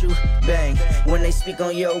 what you bang. When they speak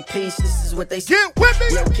on your piece, this is what they say. Get with me.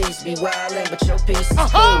 Your piece be wildin', but your piece is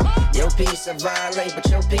cool. Your piece a violate, but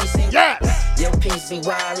your piece ain't Yes. Your piece be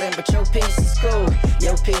wildin', but your piece is cool.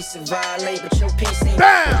 Your piece a violate, but your piece ain't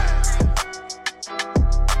Bam.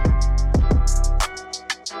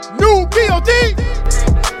 New B.O.D.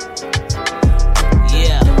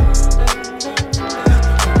 Yeah.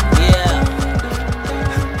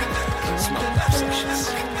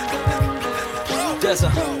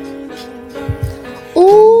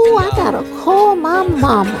 Ooh, I gotta call my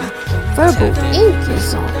mama. Verbal ink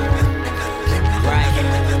is on.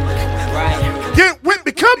 Right. Get with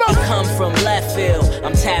me, come on. Come from left field.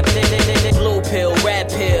 I'm tapped in. Blue pill, red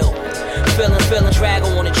pill. Feeling drag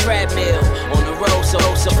on the treadmill. On the road, so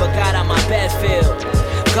forgot how my bed feel.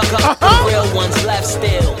 The real ones left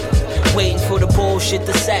still. Waiting for the bullshit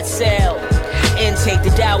to set sail. Intake the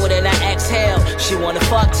dower, then I exhale. She wanna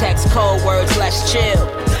fuck, text, cold words, let's chill.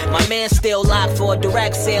 My man still locked for a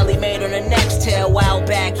direct sale. He made her the next tail. While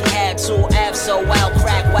back, he had 2 abs, so wild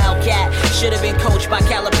crack, wild cat. Should've been coached by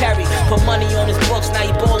Calipari. Put money on his books, now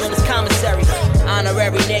he ballin' his commissary.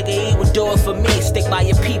 Honorary nigga, he would do it for me. Stick by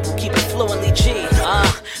your people, keep it fluently G.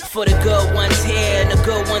 For the good ones here and the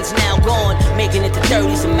good ones now gone. Making it to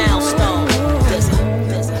 30's a milestone. Listen.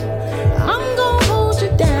 I'm gonna hold you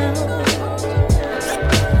down.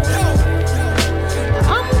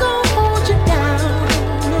 I'm gonna hold you down.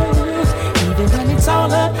 Even when it's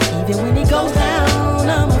all up, even when it goes down,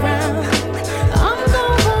 I'm around. I'm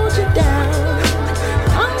gonna hold you down.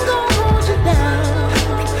 I'm gonna hold you down.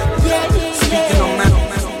 Yeah.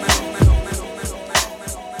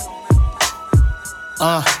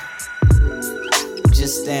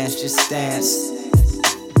 Just dance. Just dance.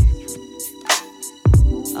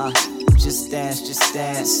 Just dance.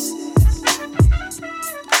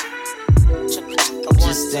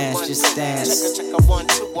 Just dance. Check a 1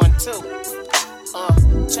 2 1 2.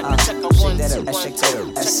 Check a 1 2 1 2.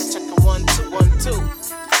 Check a 1 2 1 2.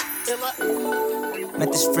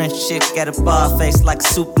 Met this French chick at a bar, face like a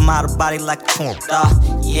supermodel, body like a porn star.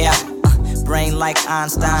 Yeah. Brain like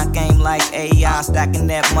Einstein, game like AI, stacking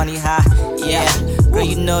that money high. Yeah, girl,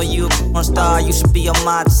 you know you a porn star. You should be on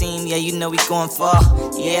my team. Yeah, you know we going far.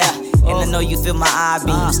 Yeah, and I know you feel my eye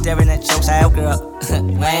beam staring at your child, girl.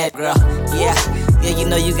 Mad girl. Yeah, Yeah, you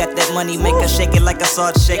know you got that money maker, shake it like a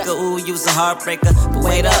salt shaker. Ooh, you's a heartbreaker. But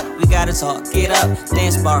wait up, we gotta talk. Get up,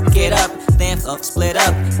 dance bar, get up, dance up, split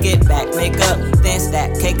up, get back, make up, dance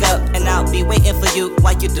that, cake up, and I'll be waiting for you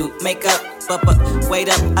while you do makeup. But wait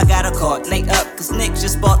up, I gotta coordinate up, cause Nick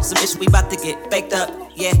just bought some bitch, we bout to get baked up.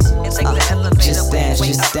 Yeah, take the elevator. Just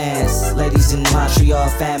dance, ladies in Montreal,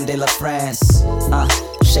 fam de la France.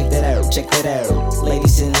 Shake that out, check that out.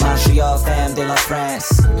 Ladies in Montreal, fam de la France.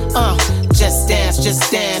 Just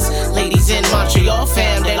dance, ladies in Montreal,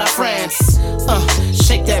 fam de la France.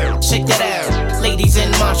 Shake that out, ladies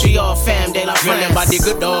in Montreal, fam de la France. Girl, your body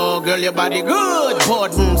good, dog, girl, your body good.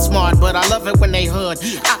 Boardroom smart, but I love it when they hood.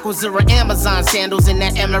 Aqua Zero Amazon sandals in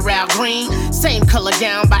that emerald green. Same color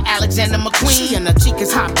gown by Alexander McQueen. And the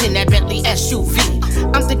chicas hopped in that Bentley SUV.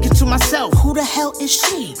 I'm thinking to myself, who the hell is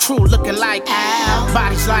she? True looking like Al,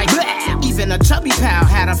 bodies like blah. Even a chubby pal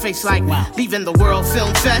had a face like leaving the World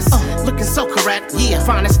Film Fest. Looking so correct, yeah.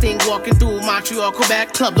 Finest thing walking through Montreal,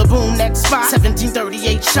 Quebec. Club La Boom, next spot.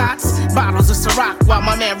 1738 shots, bottles of Ciroc while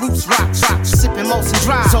my man Roots rocks. Sipping Molson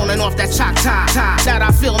Dry, zoning off that chalk tie. That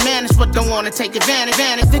I feel managed, but don't wanna take advantage.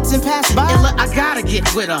 Fixin' pass by, Ella, I gotta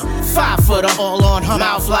get with her. 5 footer, all on her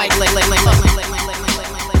mouth like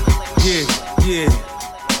yeah.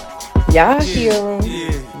 Y'all hear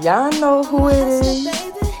him. Y'all know who it is.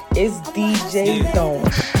 It's DJ Don't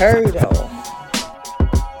Hurt 'em.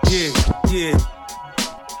 Yeah.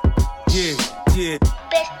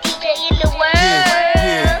 Best DJ in the world.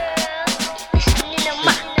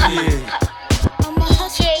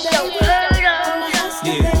 DJ Don't Hurt 'em.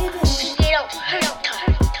 DJ Don't Hurt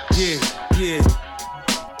 'em. Yeah.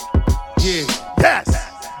 Yes.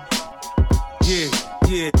 Yeah.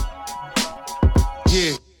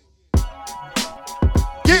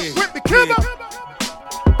 Get with me, Kimbo.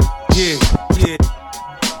 Yeah.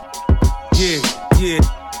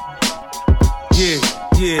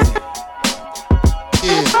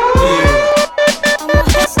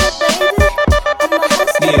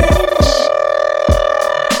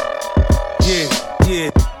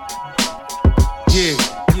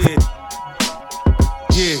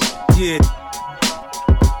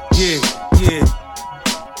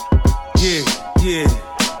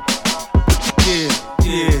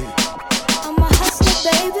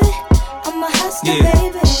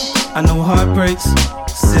 I know heartbreaks,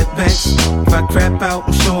 setbacks. If I crap out,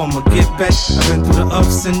 I'm sure I'ma get back. I've been through the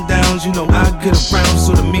ups and downs, you know I get around.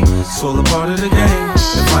 So to me, it's all a part of the game.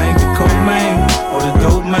 If I ain't the co-main or the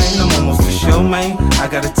dope man, I'm almost for sure, man. I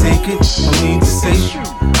gotta take it, no need to say shit.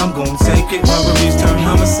 I'm gonna take it. Robberies turn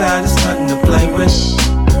homicide, it's nothing to play with.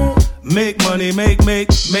 Make money, make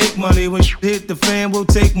money. When shit hit the fan, we'll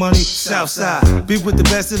take money. Southside, be with the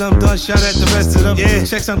best of them, done shot at the rest of them. Yeah,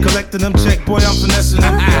 checks I'm collecting them, check, boy, I'm finessing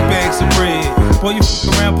them. Big bags of bread, boy, you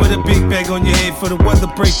fuck around, put a big bag on your head for the weather,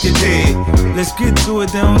 break your dead. Let's get to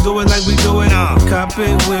it, they don't do it like we do it. Cop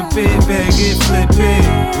it, whip it, bag it, flip it.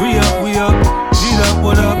 We up, G'd up,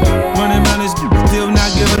 what up? Running around this still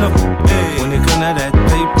not giving up. Hey. When it come to that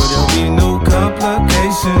paper, there'll be no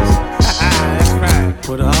complications. That's right.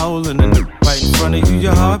 Put a hole in the right in front of you,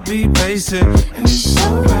 your heartbeat pacing, and it's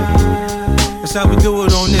alright. That's how we do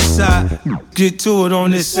it on this side. Get to it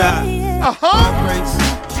on this side. Heartbreaks,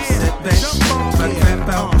 setbacks. If I crap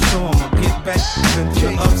out, I'm sure I'ma get back. Been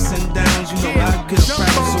through the ups and downs, you know I get a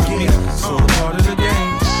proud. So me, it's all a part of the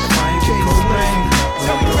game. If I ain't the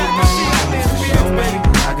co-main,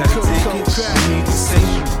 I gotta take it. I need to say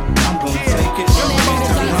it. I'm gonna take it. I'm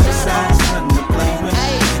on the side, nothing to play with.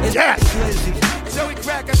 Yes. Joey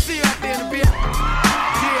Crack, I see you out there in the beer. Yeah,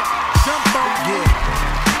 jump on. Yeah,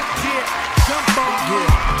 jump on. Yeah,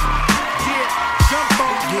 jump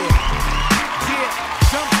on. Yeah,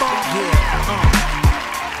 jump on.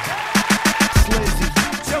 Slizzy.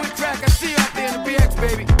 Joey Crack, I see you out there in the BX,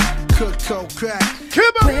 baby. Cook, cold crack.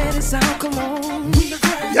 Where is our cologne?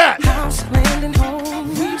 Yeah. House, land, and home.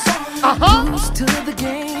 Used to the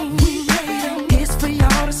game. It's for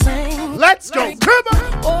y'all to sing. Let's go, come on.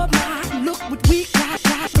 Oh my, look what we got.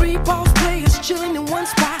 3 boss players chilling in one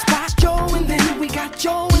spot. Joe and then we got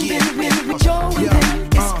Joe and then we Joe and then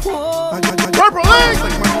it's whoa. Purple League.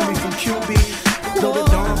 Like my homie from QB. Know the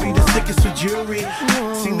Don be the sickest with jury.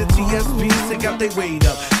 Seen the TSB, they got they weight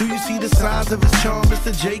up. Do you see the size of his charm,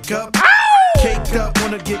 Mr. Jacob? Caked up,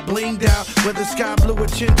 wanna get blinged out. Whether sky blue or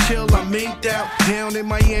chinchill, I'm minked out. Down in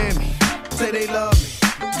Miami, say they love me.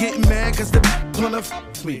 getting mad cause the wanna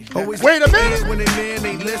f me. Always wait a minute when they man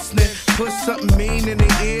ain't listening. Put something mean in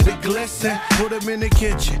their ear to glisten. Put them in the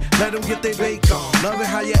kitchen, let them get their bake on. Love it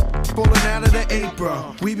how you pulling out of the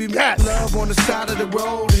apron. We be making love on the side of the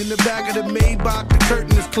road. In the back of the Maybach, the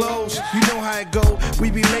curtain is closed. You know how it go.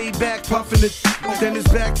 We be laid back, puffing it. Then it's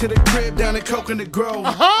back to the crib down in Coconut Grove.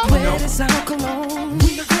 Where is our cologne?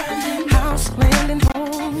 We are grinding. House, land, and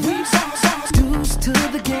home. We dues to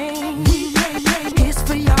the game. It's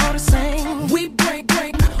for y'all to sing. We break.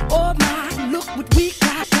 Oh my, look what we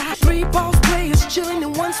got. Three boss players chilling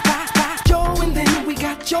in one spot. Joe and then we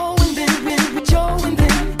got Joe and then we Joe and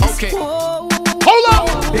then. Okay. Whoa. Hold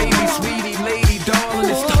up. Baby, sweetie, lady, darling,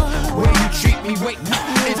 it's the way you treat me. Wait,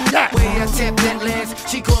 it's that way I tap that last.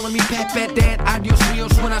 She calling me Pat Dad. Adios,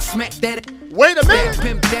 Rios when I smack that. Wait a minute.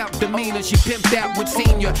 Pimped out demeanor, she pimped out with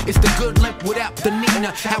senior. It's the good limp without the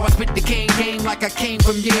Nina. How I spit the cane game like I came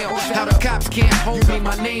from Yale. How the cops can't hold me,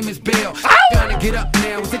 my name is Bill. Gotta get up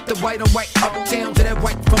now. Is it the white on white uptown to that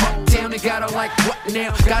white from uptown? They got her like what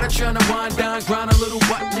now? Got her trying to wind down, grind a little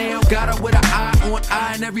what now? Got her with an eye on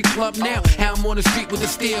eye in every club now. How I'm on the street with the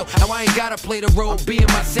steel. How I ain't gotta play the role, being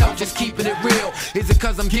myself, just keeping it real. Is it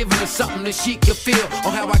cause I'm giving her something that she can feel?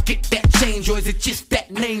 Or how I get that change? Or is it just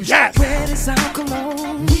that name? Yes. Where is our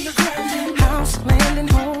cologne? We are grinding. House, land, and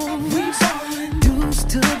home. We ballin'. Dues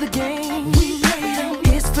to the game. We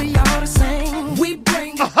it's for y'all to sing. We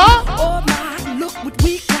bring it. Oh my, look what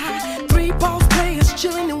we got. Three boss players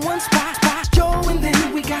chilling in one spot. Joe and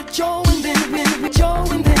then we got Joe and then we Joe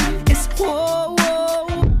and then it's whoa.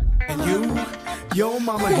 And you, your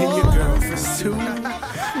mama and your girlfriends too.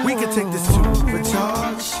 We can take this to a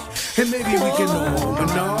charge, and maybe we can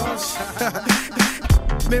menage.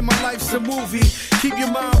 Man, my life's a movie. Keep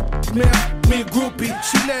your mom, man, me a groupie.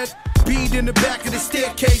 She let beat in the back of the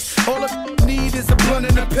staircase. All I need is a blunt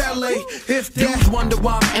and a palette. If dudes wonder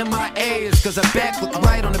why I'm MIA, it's cause I back look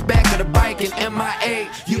right on the back of the bike in MIA.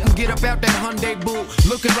 You can get up out that Hyundai boo,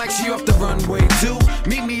 looking like she off the runway too.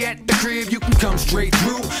 Meet me at the crib, you can come straight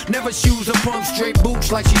through. Never shoes or pump, straight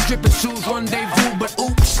boots like she stripping shoes, rendezvous. But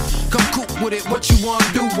oops, come cool with it, what you wanna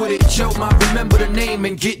do with it? Joe, my remember the name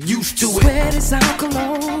and get used to it. Sweat is our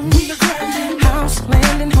cologne. We are grinding. House,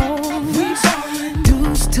 land, and home. We ballin'.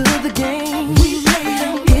 Dues to the game. We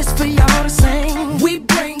it's for y'all to sing. We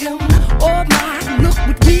bring them. Oh my, look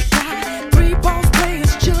what we got. Three boss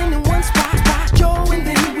players chilling in one spot. Joe and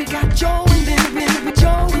then we got Joe and then we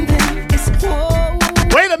Joe and then it's whoa.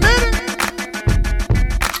 Wait a minute.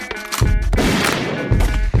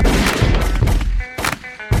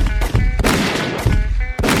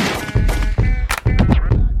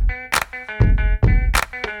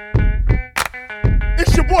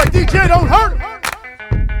 It's your boy DJ Don't Hurt Him.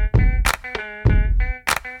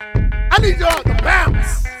 I need y'all to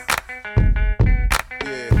bounce.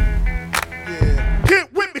 Yeah.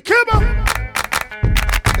 Get with me, Kimber.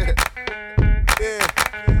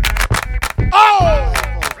 Oh!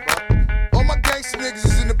 All my gangsta niggas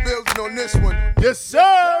is in the building on this one. Yes,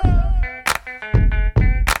 sir.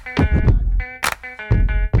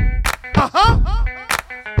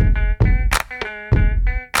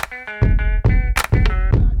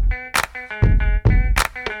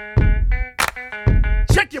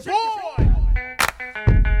 Check your boy.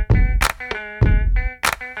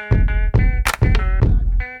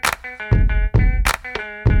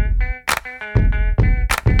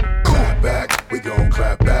 Clap back, we gon'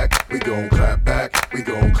 clap back, we gon' clap back, we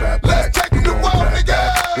gon' clap back. Let's take it to war,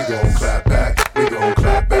 niggas. We gon' clap back, we gon'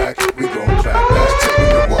 clap back, we gon' clap back. Take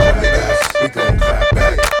it to war, niggas. We gon' clap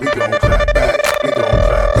back, we gon' clap back, we gon'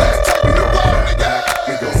 clap back. Let's take it to war, niggas.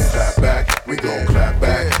 We gon' clap back, we gon' clap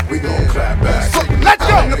back, we gon' clap back. Let's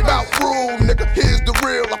go. Ain't about rule, nigga. Here's the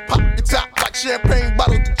real. I pop your top like champagne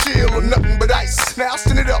bottles to chill or nothing but ice. Now I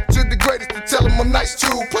send it up to the greatest to tell them I'm nice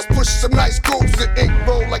too. Plus push some nice grooves and ink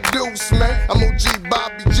roll like deuce, man. I'm OG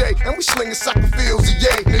Bobby J, and we slinging soccer fields,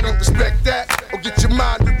 yay. Nigga, respect that, or get your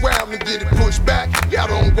mind around and get it pushed back. Y'all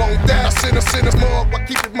don't want that. I send us more while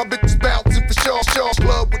keeping my bitches bouncing for sure.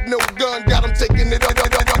 Club with no gun, got them taking it up.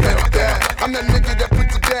 I'm that nigga that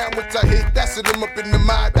puts it down once I hit. That's it, I'm up in the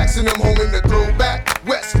mind, backing them home in the throwback.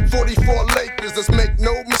 West 44 Lakers, let's make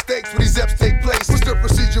no mistakes when these F's take place. What's the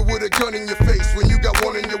procedure with a gun in your face when you got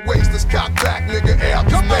one in your waist? Let's cock back, nigga, out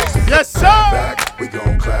the space. Yes, sir. Back, we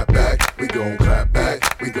gon' clap back, we gon' clap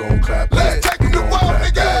back, we gon' clap back. Let's take it to war,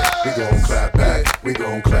 nigga. We gon' clap back, we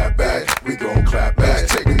gon' clap back, we gon' clap back.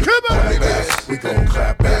 Take it to war, nigga. We gon'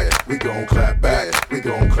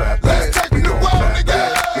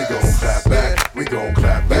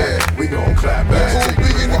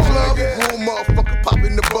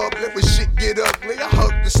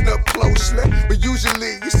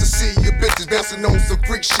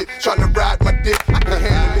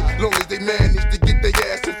 managed to get their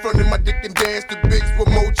ass in front of my dick and dance. The bigs with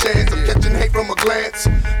more chance. I'm catching hate from a glance,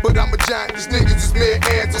 but I'm a giant. These niggas is mere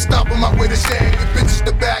ants. I'm stopping my way to shame. The bitches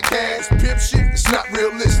the backhand. It's pimp shit. It's not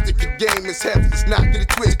realistic. The game is heavy. It's not get it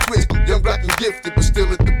twist. I'm young, black, and gifted, but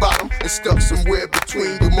still at the bottom. And stuck somewhere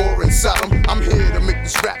between Gomorrah and Sodom. I'm here to make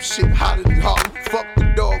this rap shit hotter than Harlem. Fuck the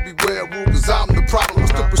dog, beware rule, cause I'm the problem.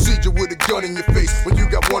 What's the procedure with a gun in your face when you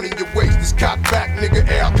got one in your waist? This cock back, nigga,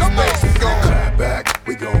 air out the space. We gon' clap back,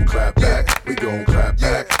 we gon' clap back, we gon' clap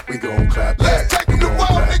back, we gon' clap back. Let's take 'em to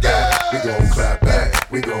war, nigga. We gon' clap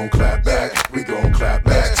back, we gon' clap back, we gon' clap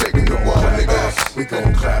back. Let's take 'em to war, nigga. We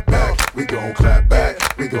gon' clap back, we gon' clap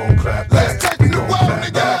back, we gon' clap back. Let's take 'em to war,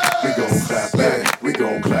 nigga. We gon' clap back, we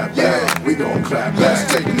gon' clap back, we gon' clap back.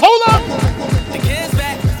 Let's take 'em. Hold up. The kids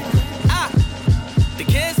back. The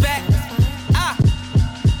kids back.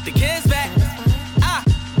 The kids back.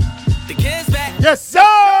 The kids back. Yes, sir.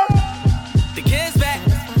 The kids back.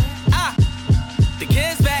 The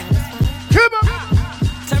kids back. Come on.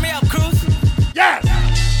 Turn me up, Cruz. Yes.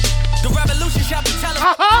 The revolution shall be telling.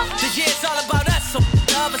 This year it's all about us, so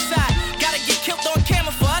the other side. Gotta get killed on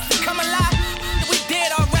camera for us to come alive. We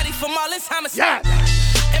dead already from all this homicide.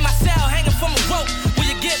 In my cell hanging from a rope. Will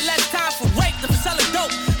you get less time for rape than for selling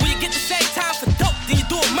dope? Will you get the same time for dope than you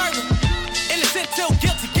do a murder? Innocent till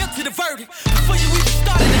guilty, guilty the verdict. Before you even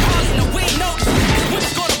started in Harlem, no, we ain't noticed. We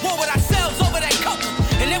was going to war with ourselves over that coke.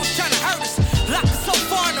 And they was trying to hurt us. Locked us so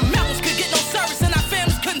far in the mountains, could get no service. And our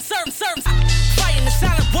families couldn't serve them. Fighting the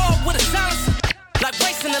silent war with a silencer. Like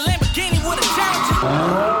racing a Lamborghini with a challenger.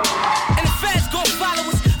 And the feds gon' follow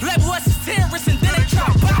us. Label us as terrorists and then they try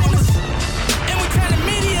to bottle us. And we turn the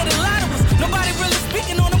media to lie to us. Nobody really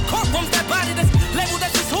speaking on them courtrooms that bodied us. Labeled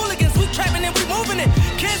us as hooligans. We trapping and we moving it.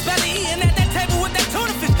 Kids barely eating at that table with that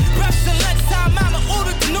tuna fish. Breakfast and lunchtime, mama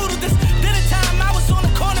ordered the noodle this. Dinner time, I was on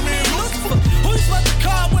the corner, me and Lucifer. Who you supposed to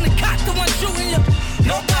call when the cop the one shooting you?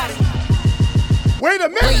 Nobody. Wait a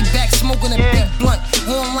minute. Laid back smoking a big blunt.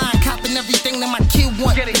 Online copping everything that my kid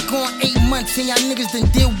want. Gone 8 months and y'all niggas done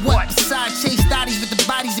did what? Besides chase thotties with the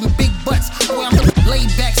bodies and big butts. Boy, I'm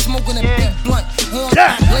laid back smoking a big blunt.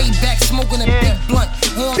 Laid back smoking a big blunt.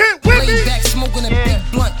 Laid back smoking a big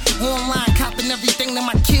blunt. Online copping everything that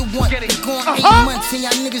my kid want. Gone 8 months and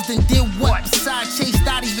y'all niggas done did what? Besides chase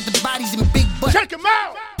thotties with the bodies and big butts. Check him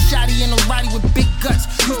out. Shotty and a roddy with big guts.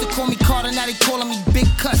 Used to call me Carter, now they calling me Big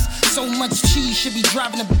Cuss. So much cheese, should be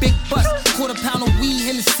driving a big bus. Quarter pound of weed,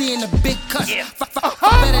 Hennessy and a big cuss.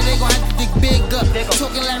 Better they gon' have to dig big up.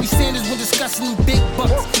 Talking Larry Sanders when discussing them big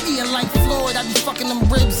bucks. Eating like Floyd, I be fucking them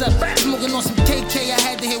ribs up. Smoking on some KK, I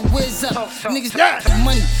had to hit whiz up. Niggas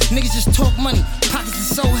money, niggas just talk money. Pockets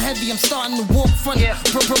is so heavy, I'm starting to walk funny.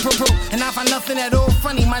 And I find nothing at all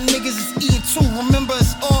funny. My niggas is eating too, remember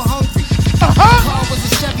it's all hungry. Car was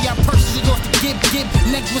a Chevy, I purchased it off the Gib.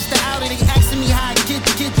 Next was the Audi, they asking me how I get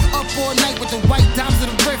up all night with the white dimes of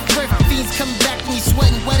the riff. Fiends coming back to me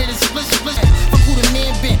sweating, wetter than split. Fuck who the man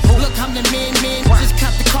been, look I'm the man. Just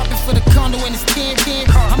cop the carpet for the condo and it's damn.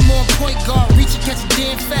 I'm on point guard, reach and catch a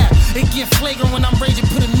damn foul. It get flagrant when I'm raging,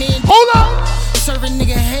 put a man. Hold up! Serve a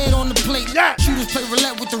nigga head on the plate. Shooters play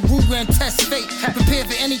roulette with the Ruger and test fate. Prepare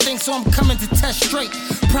for anything, so I'm coming to test straight.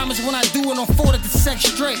 Promise when I do it on 4 that the sex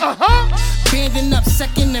straight. Banding up,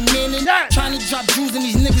 second and manning. Trying to drop jewels and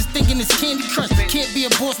these niggas thinking it's Candy Crush. Can't be a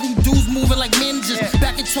boss when you dudes moving like managers.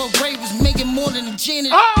 Back in 12th grade was making more than a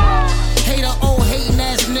janitor. Hater, old hating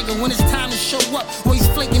ass nigga. When it's time to show up, or he's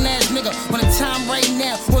flaking ass nigga. When it's time right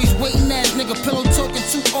now, or he's waiting ass nigga. Pillow talking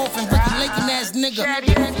too often, regulating ass nigga.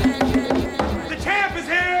 The champ is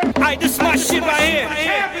here. Alright, this is my shit right here. The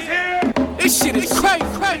champ is here. This shit is crazy.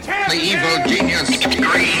 The evil genius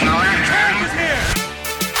Green Lantern.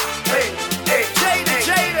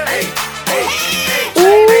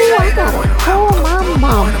 Ooh, I gotta call my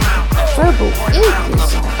mama. Verbal is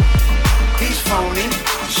this song. He's phony,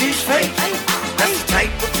 she's fake. That's the type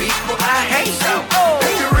of people I hate.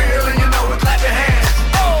 If you're real and you know it, clap your hands.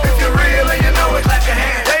 If you're real and you know it, clap your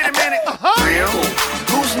hands. Wait a minute. Real?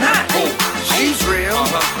 Who's not? She's real,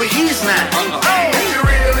 but he's not. If you're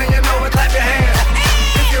real and you know it, clap your hands.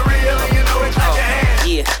 If you're real and you know it, clap your hands.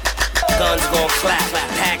 Yeah. Guns gon' clap,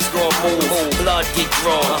 packs gon' move, blood get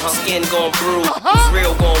drawn, skin gon' bruise, who's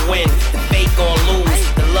real gon' win, the fake gon' lose,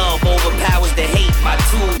 the love overpowers the hate by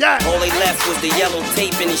two, all they left was the yellow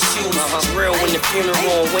tape in his shoes, it's real when the funeral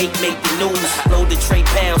on wake make the news, load the tray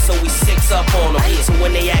pound so we 6 up on them, so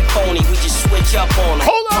when they act phony we just switch up on them.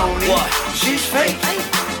 Hold on. What? She's fake,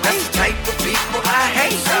 that's the type of people I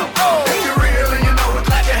hate. If you're real and you know it,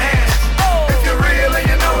 clap your hands. If you're real and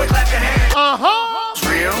you know it, clap your hands.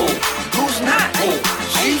 Real? Who's not?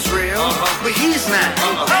 She's real, but he's not.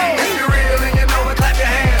 If you're real and you know it, clap your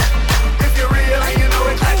hands. If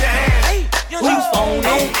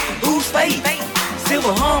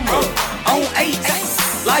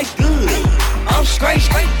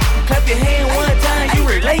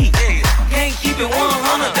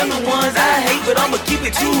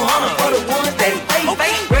it 200 for the ones that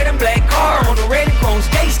hate. Red and black car on the red and chrome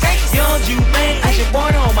skates. Young you man, I should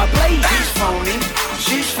born on my plate. She's phony,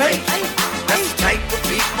 she's fake. That's the type of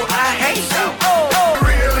people I hate. You're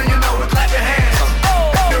real and you know it, clap your hands.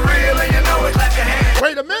 You're real and you know it, clap your hands.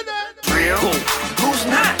 Wait a minute. Real? Who's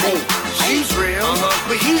not? She's real,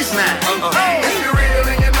 but he's not. If you're real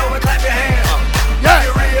and you know it, clap your hands. Yeah.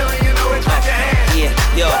 You're real and you know it, clap your hands. Yeah,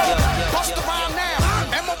 yo. Bust around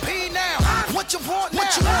now, MOP now. What you want now?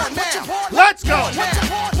 What you want now? Let's go. What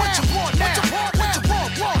you want now? What you want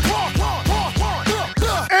now?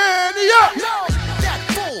 And yeah. That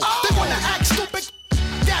fool. They wanna act stupid.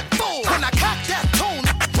 That fool. When I cock that tune,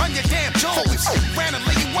 run your damn Jones. Ran and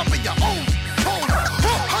lay you up in your own home.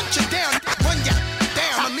 Hunt you down, run you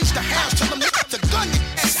down. Unleash the house till I'm the gun.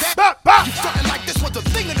 You frontin' like this was a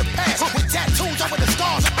thing of the past. With tattoos over the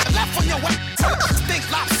stars, left on your way. Think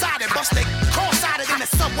lopsided, bust they cross-sided in the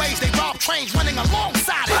subways. They rob trains running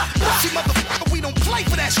alongside it. See, motherfucker, we don't play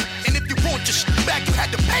for that shit. And if you want your shit back, you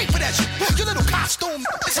had to pay for that shit. Your little costume,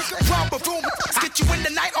 it's a romper room. Get you in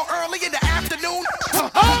the night or early in the afternoon.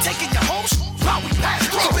 We taking your host while we pass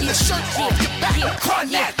through. In the shirt off your back,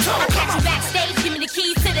 run that too. I catch you backstage, give me the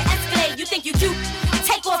keys to the Escalade. You think you cute?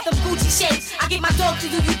 Take off the Gucci shades. I get my dog to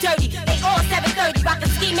do you dirty. They all 730, rock a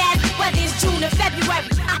ski mask, whether it's June or February.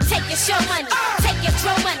 I take your show money, take your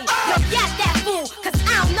throw money. Yo, got that fool, cause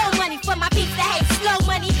I don't know money. For my people that hate slow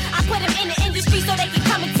money, I put them in the industry so they can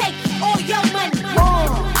come and take all your money.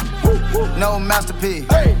 No masterpiece.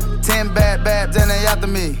 10 bad babs and they after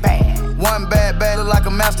me. One bad bad look like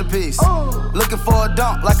a masterpiece. Looking for a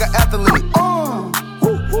dunk like an athlete.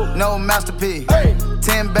 No masterpiece.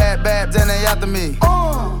 10 bad babs and they after me.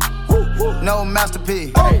 No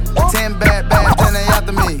masterpiece. 10 bad babs and they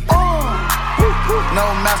after me.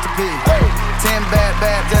 No masterpiece. 10 bad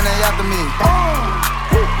babs and they after me.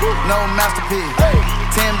 No masterpiece.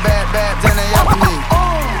 10 bad babs and they after me.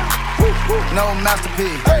 No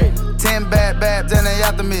masterpiece. 10 bad babs and they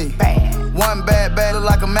after me. One bad bad look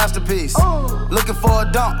like a masterpiece. Looking for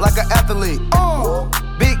a dunk like an athlete.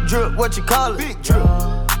 Big drip, what you call it? Big drip.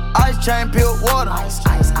 Ice chain, peeled water. Ice,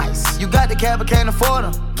 ice, ice. You got the cab, but can't afford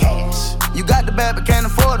them. Cash. You got the bad, but can't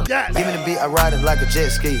afford them. Yes. Give me the beat, I ride it like a jet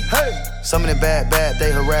ski. Hey. Some of the bad,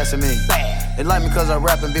 they harassing me. Bad. They like me cause I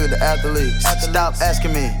rap and be with the athletes. Stop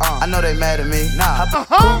asking me, I know they mad at me. Nah,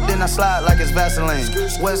 I then I slide like it's Vaseline.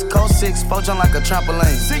 West Coast 6, poach on like a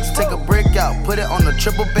trampoline. Take a brick out, put it on the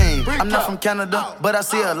triple beam. I'm not from Canada, but I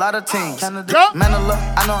see a lot of teams. Manila,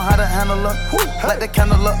 I know how to handle her. Light the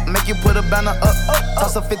candle up, make you put a banner up.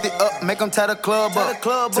 Toss a 50 up, make them tie the club up.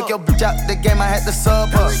 Took your bitch out the game, I had to sub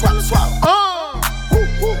her.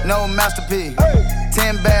 No masterpiece.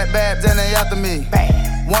 10 bad babs and they after me.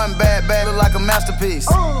 One bad bad look like a masterpiece.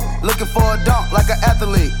 Looking for a dunk like an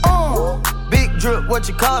athlete. Big drip, what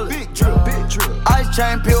you call it? Big drip, big drip. Ice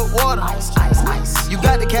chain, peeled water. Ice, ice, ice. You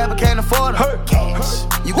got the cab, but can't afford it. Cash.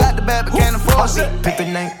 You got the bad, but can't afford it. Pick the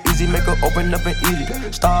name, easy, make her open up and eat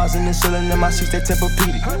it. Stars in the ceiling in my seats, they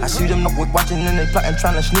Tempur-Pedic. I see them up with watching and they plotting,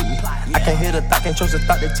 trying to sneak me. I can't hear the thought, can't trust the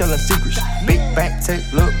thought, they telling secrets. Big bank, take,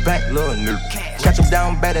 look back, little nigga. Catch them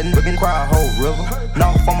down bad and nigga cry a whole river.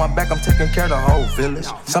 Knock on my back, I'm taking care of the whole village.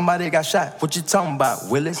 Somebody got shot, what you talking about,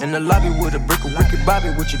 Willis? In the lobby with a brick of Ricky Bobby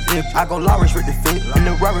with your dip. I go Lawrence with the fit, in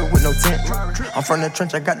the Rari with no tent. I'm from the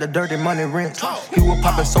trench, I got the dirty money rent. He was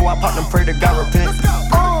poppin', so I popped and pray to God repent.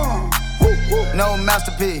 No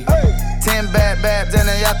masterpiece. 10 bad babs and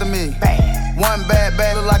they after me. One bad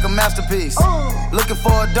bad look like a masterpiece. Looking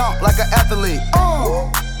for a dunk like an athlete.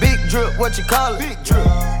 Big drip, what you call it? Big drip.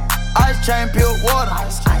 Ice chain, peeled water.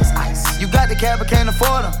 Ice, ice, ice. You got the cab, but can't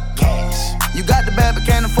afford them. Cash. You got the bad, but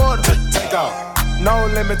can't afford them. Take off. No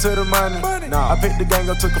limit to the money. Nah. I picked the gang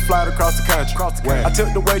up, took a flight across the country. I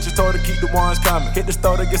took the waitress, told her keep the ones coming. Hit the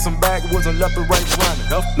store to get some backwoods and left the right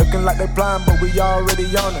running. Looking like they blind, but we already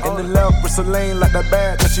on it. In the left with Celine, like that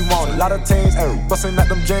bag that she wanted. A lot of teams, busting out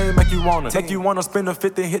them jeans, make you wanna. Make you wanna spend a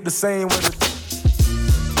 50, hit the same with it.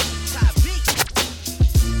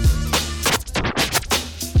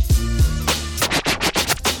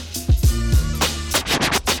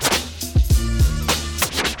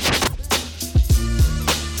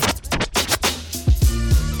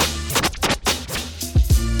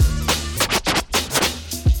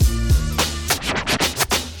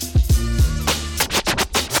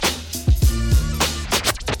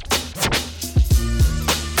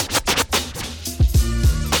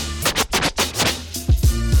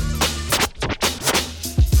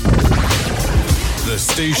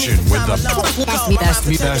 Station with the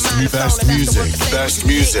best music. Best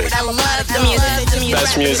music. I love the music.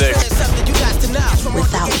 Best music.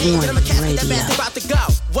 Without warning, radio.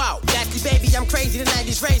 Wow, nasty baby, I'm crazy, the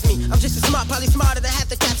 90s raised me. I'm just as smart, probably smarter than half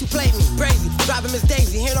the cats who played me. Crazy, driving Miss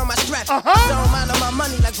Daisy, hand on my strap. Don't mind on my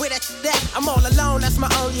money, like where that at? I'm all alone, that's my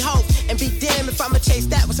only hope. And be damned if I'ma chase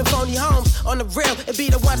that with some phony homes. On the real, it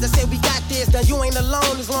be the ones that say we got this. Now you ain't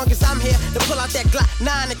alone as long as I'm here to pull out that Glock 9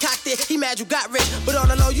 and cock it. He mad you got rich, but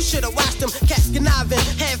on the low you should've watched him. Cats conniving,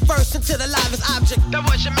 head first into the livest object. That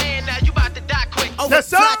was your man, now you about to die quick. Oh, yes,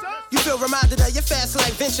 sir. You feel reminded of your fast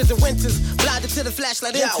life ventures and winters. Blinded to the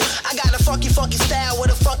flashlight. Yo, I got a funky style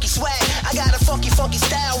with a funky swag. I got a funky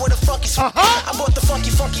style with a funky swag. I bought the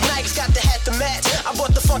funky Nikes, got the hat to match. I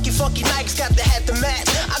bought the funky Nikes, got the hat to match.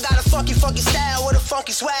 I got a funky style with a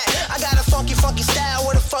funky swag. I got a funky style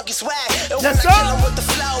with a funky swag. And when I kill 'em with the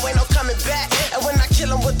flow, ain't no coming back. And when I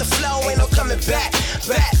kill 'em with the flow, ain't no coming back.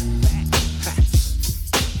 Back.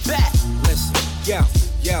 Listen,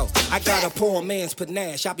 yo, I got a poor man's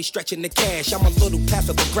panache. I be stretching the cash. I'm a little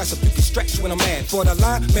passive aggressive. You can stretch when I'm mad. For the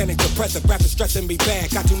line, manic depressive. Rappers stressing me bad.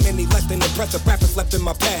 Got too many less than impressive rappers left in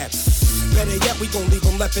my path. Better yet, we gon' leave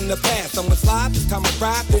them left in the past. Someone slide, this time I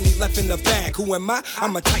ride, then he left in the bag. Who am I?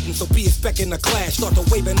 I'm a titan, so be expecting a clash. Start to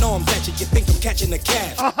waving arms at you, you think I'm catching a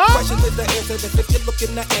cat. Question is the answer, that's if you look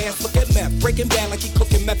in the ass. Look at meth, breaking bad like he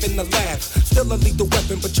cooking meth in the lab. Still a lethal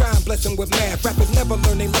weapon, but try and bless him with math. Rappers never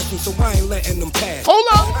learn their lessons, so I ain't letting them pass. Hold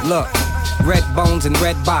up! Look, red bones and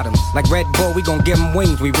red bottoms. Like Red Bull, we gon' give them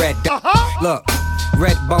wings, we red. Look,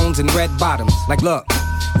 red bones and red bottoms. Like look,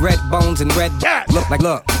 red bones and red.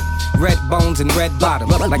 Look. Red bones and red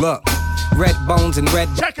bottoms. Like look, red bones and red.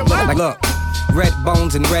 Like look, red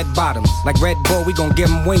bones and red bottoms. Like Red Bull, we gon' give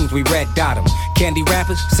them wings, we red dot 'em. Candy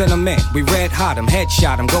rappers, send 'em in, we red hot 'em.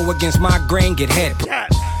 Headshot 'em, go against my grain, get head.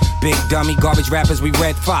 Big dummy, garbage rappers, we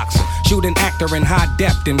red fox 'em. Shoot an actor in high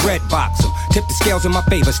depth and red box 'em. Tip the scales in my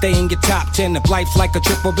favor, stay in your top 10. If life's like a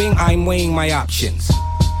triple beam, I'm weighing my options.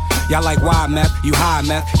 Y'all like wild meth, you high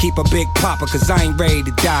meth. Keep a big popper, cause I ain't ready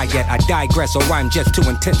to die yet. I digress, or I'm just too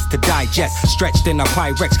intense to digest. Stretched in a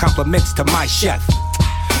Pyrex, compliments to my chef.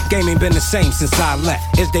 Game ain't been the same since I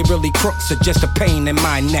left. Is they really crooks or just a pain in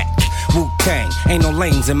my neck? Wu-Tang, ain't no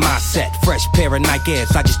lanes in my set. Fresh pair of Nike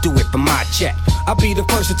Airs, I just do it for my check. I'll be the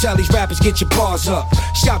first to tell these rappers, get your bars up.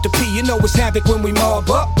 Shout to P, you know it's havoc when we mob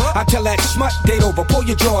up. I tell that smut, date over, pull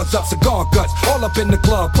your drawers up. Cigar guts, all up in the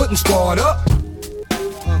club, putting squad up.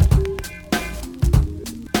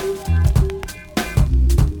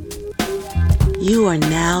 You are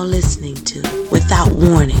now listening to Without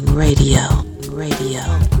Warning Radio.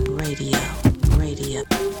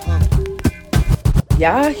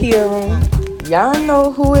 Y'all hear him. Y'all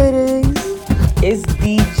know who it is. It's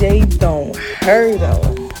DJ Don't Hurt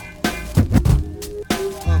 'em.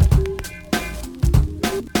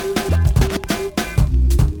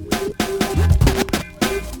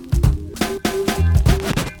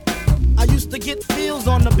 Get feels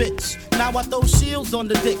on the bitch. Now I throw shields on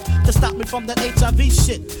the dick to stop me from that HIV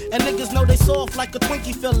shit. And niggas know they soft like a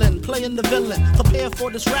Twinkie fillin', playing the villain. Prepare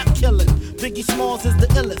for this rap killing. Biggie Smalls is the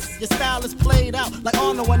illest. Your style is played out like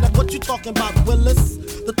Arnold, and that's what you talking about, Willis.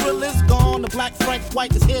 The thrill is gone. The black Frank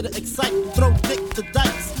White is here to excite. Throw dick to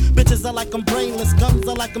dice. Bitches are like I'm brainless. Guns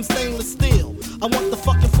are like I'm stainless steel. I want the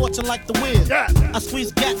fucking fortune like the wind. I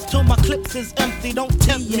squeeze gats till my clips is empty. Don't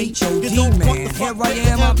tempt me. You don't want the fuck. Here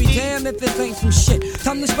I am, I'll be damned if this ain't some shit.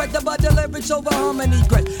 Time to spread the butter lyrics over harmony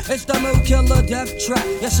grit. It's the mood killer death trap.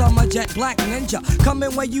 Yes, I'm a jet black ninja.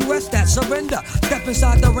 Coming where you rest at, surrender. Step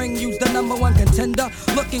inside the ring, use the #1 contender.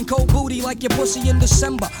 Looking cold booty like your pussy in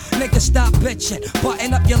December. Nigga, stop bitching.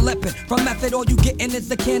 Button up your lippin'. From method, all you gettin' is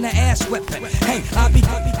the can of ass whipping. Hey,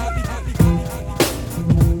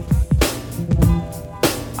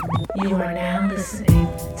 You are now listening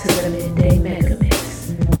to the Midday Mega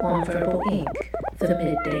Mix on Verbal Inc., the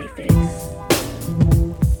Midday Fixx.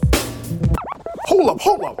 Hold up.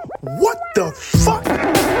 What the fuck?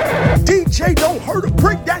 DJ Don't Hurt 'em,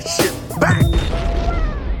 bring that shit back.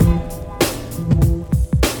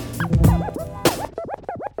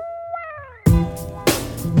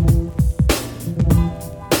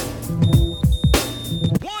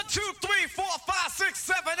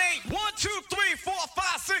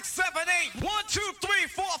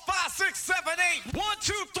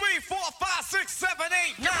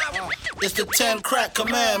 It's the 10 crack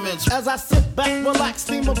commandments. As I sit back, relax,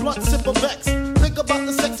 steam a blunt, sip a Vex. Think about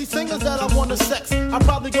the sexy singers that I wanna sex. I'd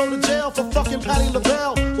probably go to jail for fucking Patti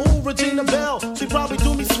LaBelle. Ooh, Regina Belle, she probably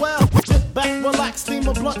do me swell. Sit back, relax, steam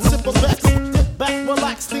a blunt, sip a Vex. Sit back,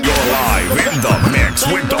 relax, steam a blunt. You're live in the mix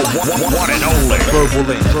with the one and only Verbal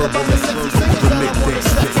Inc.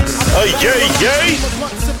 Yay!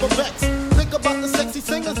 Think about the sexy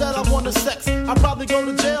singers that I wanna sex. I'd probably go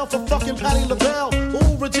to jail for fucking Patti LaBelle.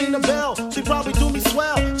 Ooh, Regina Belle, she probably do me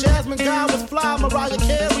swell. Jasmine Guy was fly.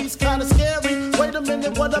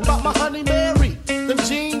 what about my honey Mary? Them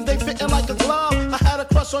jeans, they fitting like a glove. I had a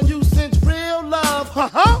crush on you since real love.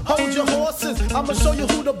 Hold your horses, I'ma show you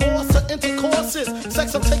who the boss of intercourse is.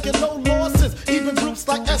 Sex, I'm taking no losses. Even groups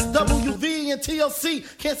like SWV and TLC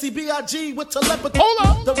can't see B.I.G. with telepathy. Hold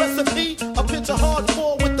on. The recipe, a picture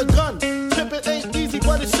hardcore with the gun. Pimpin' ain't easy,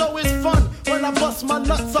 but it sure is fun. When I bust my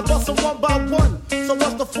nuts, I bust them one by one. So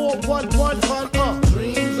what's the 411, hun?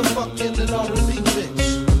 Dreams of fucking an R&B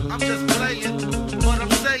bitch. I'm just playing what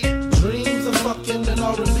I'm saying. Dreams of fucking an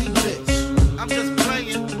R&B bitch. I'm just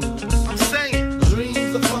playing. I'm saying.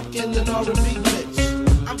 Dreams of fucking an R&B bitch.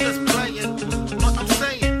 I'm just playing what I'm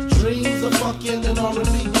saying. Dreams of fucking an R&B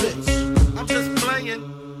bitch. I'm just playing.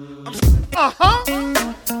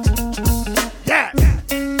 Yeah.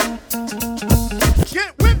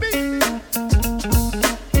 Get with me.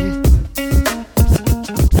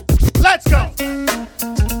 Let's go.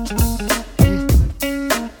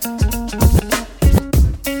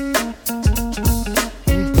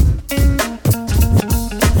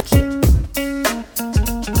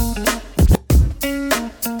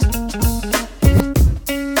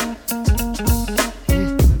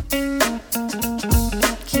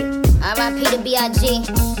 R.I.P. to B.I.G.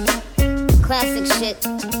 Classic shit.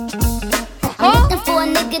 I'm looking for a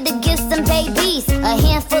nigga to give some babies. A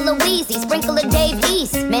handful of Wheezy, sprinkle of Dave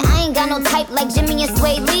East. Man, I ain't got no type like Jimmy and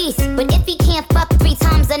Sway Lee's. But if he can't fuck 3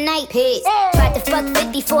 times a night, peace. Tried to fuck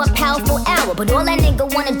 50 for a powerful hour, but all that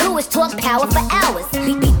nigga wanna do is talk power for hours.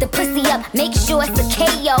 Beat the pussy up, make sure it's a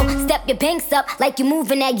KO. Step your banks up like you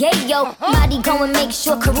moving that yayo. Body go and make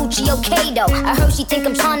sure Karuchi okay though. I heard she think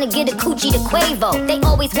I'm trying to get a coochie to Quavo. They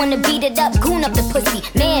always wanna beat it up, goon up the pussy.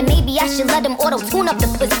 Man, maybe I should let them auto-tune up the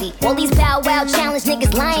pussy. All these Bow Wow challenge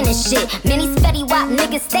niggas lying and shit. Many Fetty Wap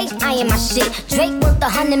niggas stay eyeing my shit. Drake worth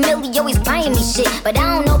 100 million, always buying me shit. But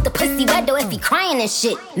I don't know if the pussy wet or if he crying and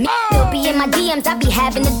shit. Me still be in my DMs, I be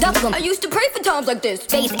having to duck him. I used to pray for times like this.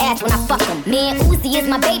 Face ass when I fuck him. Man, Uzi is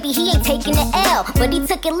my baby, he ain't taking the L. But he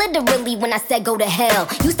took it literally when I said go to hell.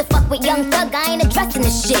 Used to fuck with Young Thug, I ain't addressing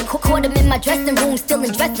this shit. Caught him in my dressing room, still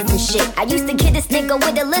in dresses and shit. I used to get this nigga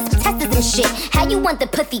with a list of testers and shit. How you want the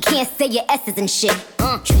pussy, can't say your S's and shit.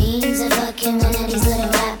 Dreams of fucking one of these little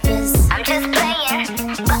rappers. I'm just playing,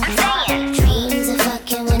 but I'm saying. Dreams of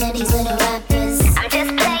fucking one of these little rappers. I'm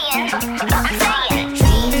just playing, but I'm saying.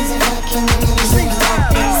 Dreams of fucking one of these little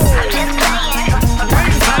rappers. I'm just playing, but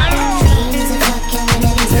I'm saying. Dreams of fucking one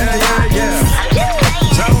of these little rappers. I'm just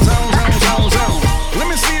playing. Zone. Let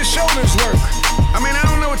me see your shoulders work. I mean, I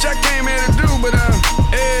don't know what y'all came here to do, but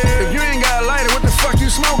if you ain't got a lighter, what the fuck you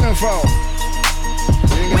smoking for?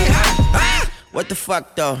 What the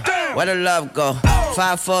fuck though? Where the love go?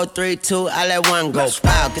 5, 4, 3, 2, I let one go.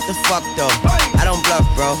 Wow, get the fuck though. I don't bluff,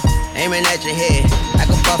 bro. Aiming at your head like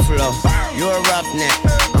a buffalo. You a roughneck,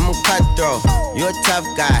 I'm a cutthroat. You a tough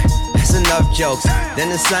guy. That's enough jokes. Then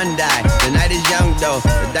the sun died. The night is young though.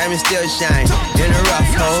 The diamond still shine in a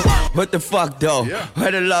rough hole. What the fuck though?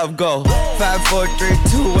 Where the love go? 5, 4, 3,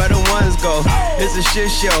 2, where the ones go? It's a shit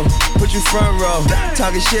show. Put you front row.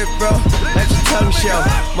 Talking shit, bro. Let your tongue show.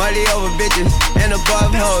 Money over bitches and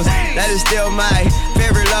above hoes. That is still my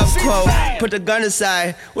favorite love quote. Put the gun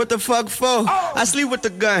aside. What the fuck for? I sleep with the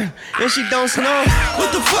gun and she don't snow.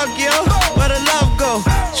 What the fuck, yo? Where the love go?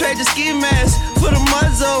 Trade the ski mask for the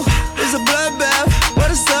muzzle. It's a bloodbath. Where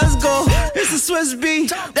the suns go? It's a Swiss beat.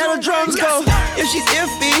 That the drums go. If she's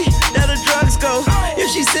iffy, that the drugs go. If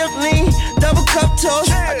she's simply double cup toast,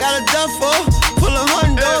 I got a duffel full of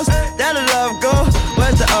hundos. That the love go.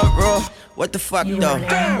 Where's the uproar? What the fuck though?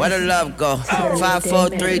 Where the love go? 5, 4,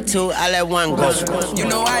 3, 2, I let one go. You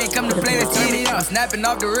know I ain't come to play this TV. I'm snapping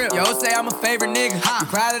off the rip. Yo, say I'm a favorite nigga. You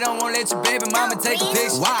probably don't wanna let your baby mama take a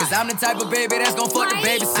picture. Cause I'm the type of baby that's gon' fuck the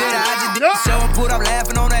babysitter. I just did the show and put up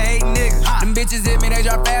laughing on the hating nigga. Them bitches hit me, they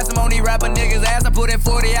drop fast. I'm on these rapper niggas' ass. I put that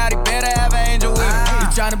 40 out, he better have an angel with him. You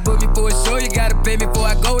tryna book me for a show, you gotta pay me before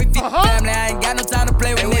I go. If you family, I ain't got no time to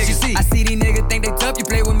play with niggas. I see these niggas think they tough. You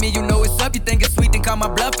play with me, you know it's up. You think it's sweet, then call my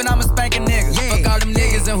bluff and I'm a spanking nigga. Fuck all them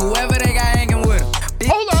niggas and whoever they got hanging with them.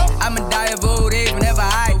 Hold up. I'ma die of old age whenever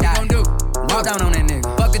I die. What we gon' do? Walk down on that nigga.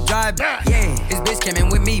 Fuck a drive back. Yeah. This bitch came in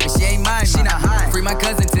with me, but she ain't mine. She not high. Free my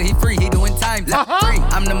cousin till he free. He doing time. Free.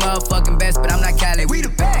 I'm the motherfucking best, but I'm not Cali. We the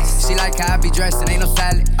best. She like how I be dressed and ain't no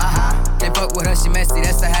salad. Can't fuck with her, she messy.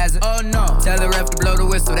 That's a hazard. Oh no. Tell the ref to blow the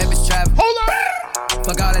whistle. That bitch travel. Hold up.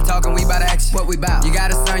 Fuck all that talking. We bout action. What we bout? You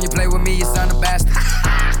got a son, you play with me, your son a bastard.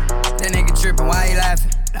 That nigga tripping. Why he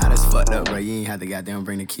laughing? Nah, that's fucked up, bro. You ain't have to goddamn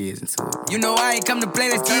bring the kids into it. You know I ain't come to play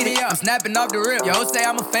this TV. I'm snapping off the rip. Yo, say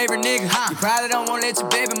I'm a favorite nigga. You probably don't wanna let your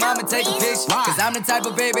baby mama take a picture. Cause I'm the type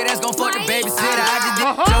of baby that's gon' fuck the babysitter. I just did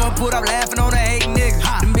the show and put up laughing on the hating nigga.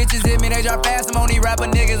 Them bitches hit me, they drop drop fast, I'm on these rapper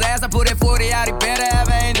niggas' ass. I put that 40 out, he better have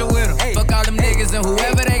an angel with him. Hey. Fuck all them niggas and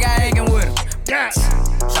whoever they got hanging with him. Yes.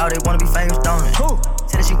 Shawty wanna be famous, don't it? Who?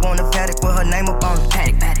 Said that she want a paddock with her name up on it.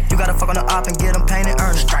 Paddock. You gotta fuck on the op and get them painted,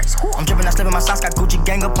 earn it. I'm drippin', I slippin' my socks, got Gucci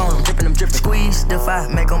gang up on them. I'm drippin'. Squeeze, defy,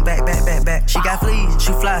 make them back. She got fleas,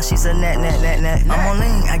 she fly, she's a net. I'm on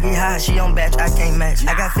lean, I get high, she on batch, I can't match.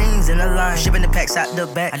 I got fiends in the line, shipping the packs out the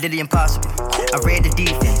back. I did the impossible, I read the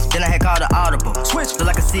defense, then I had called the audible. Switch, look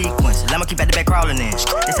like a sequence, I'ma keep at the back crawling in.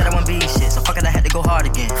 They said I wouldn't be shit, so fuck it, I had to go hard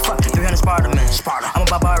again. 300 Sparta, man. I'm a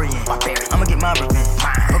barbarian. I'ma get my revenge.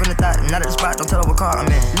 Broken the thought, not at the spot, don't tell her what car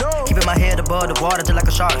I'm in. Keeping my head above the water just like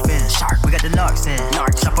a shark fin. We got the knocks in,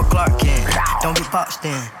 Chopper Clark in. Don't get boxed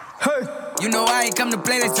in. Hey. You know I ain't come to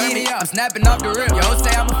play, let's turn me up. I'm snapping off the rip. Yo,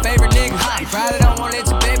 say I'm a favorite nigga. You probably don't wanna let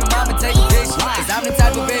your baby mama take a picture. Cause I'm the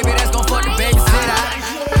type of baby that's gon' fuck the babysitter.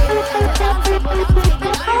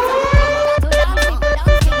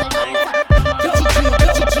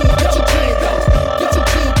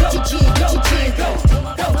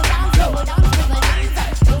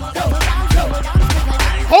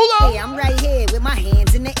 Hold on. Hey, I'm right here with my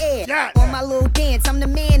hands in the air. Yeah. On my little dance, I'm the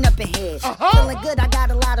man up in here. Feeling good, I got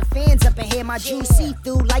a lot of fans up in here. My juice see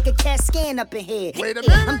through like a CAT scan up in here. Wait a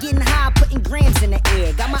minute. I'm getting high, putting grams in the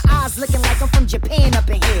air. Got my eyes looking like I'm from Japan up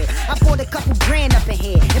in here. I bought a couple grand up in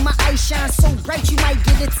here. And my eyes shine so bright, you might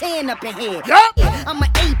get a tan up in here. Yep. Yeah, I'm an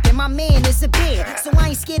ape and my man is a bear. So I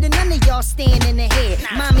ain't scared of none of y'all staying in the head.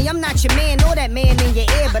 Mommy, I'm not your man or that man in your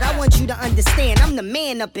ear. But I want you to understand, I'm the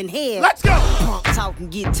man up in here. Let's go. Punk talk and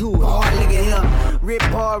get to it. Hard, look at here. Rip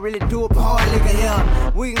hard, really do it hard, look at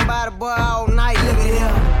here. We can buy the boy all night, look at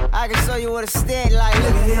here. I can show you what a steady like,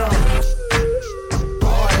 look at here.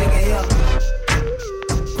 Hard, look at here.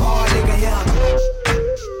 Hard, look at here.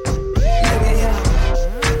 Look at here.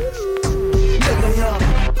 Look at here.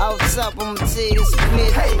 What's up, I'ma tell you this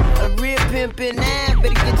Smith. Hey. A real pimpin' now,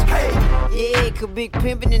 better get your pay. Yeah, cause big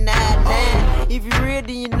pimpin' in the now. If you real,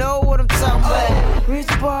 then you know what I'm talking about. Rich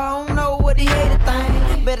boy, I don't know what he hate a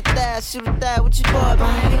thing. Better die, shoot a die with your boy,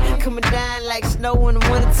 man. Coming down like snow in the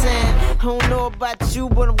wintertime. I don't know about you,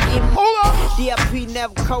 but I'm getting DIP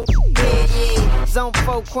never coat. Yeah. Zone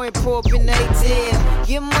 4, coin pour up in the ATL.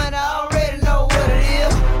 Get money, I already know what it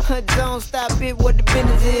is. Don't stop it, what the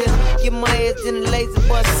business is. Get my ass in the lazy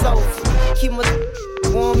boy sofa. Keep my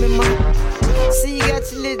warm in my. See, you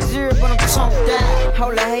got your little jerk, but I'm chunked out.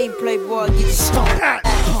 Hold the hate, playboy, get you stoned out.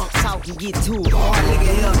 Punk talk and get to it. Hard, look at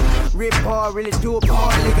here. Rip hard, really do it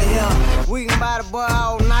hard, look at here. We can buy the boy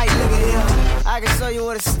all night, look at here. I can show you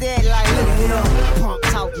what a steady like, look at here. Punk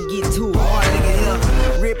talk and get to it. Hard, look at here.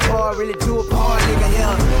 Rip hard, really do it hard, look at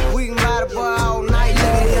here. We can buy the boy all night,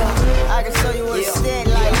 look at here. I can show you what a steady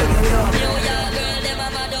like, look at here. New York girl, them a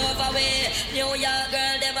mad over way. New York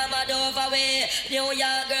girl, them a mad over way. New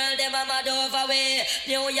York girl, them a mad over way.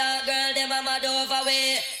 New York girl, them a mad over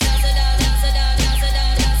way. Dance it down, dance it down, dance it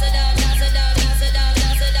down, dance it down, dance it down, dance it down,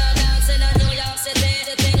 dance it down, dance it down. New York City,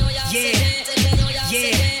 New York City, New York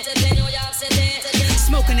City, New York City.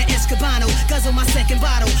 Smoking an Escobano, guzzle my second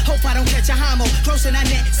bottle. Hope I don't catch a homo. Grossing our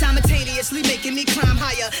net simultaneously, making me climb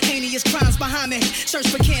higher. Heinous crimes behind me.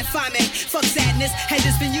 Search but can't find me. Fuck sadness. Had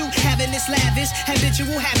this been you having this lavish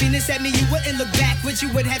habitual happiness at me, you wouldn't look back. But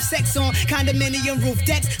you would have sex on condominium roof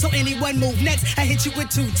decks. So anyone move next, I hit you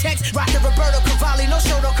with 2 texts. Rock the Roberto Cavalli, no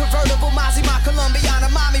show, no convertible. Mozzie, my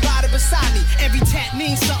Colombiana, mommy riding beside me. Every tap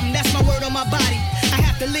means something. That's my word on my body. I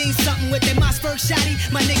have to lean something with that Mossberg shotty.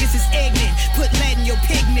 My niggas is ignorant. Put lead in your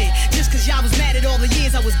pigment. Just cause y'all was mad at all the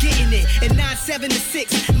years I was getting it. And 9-7 to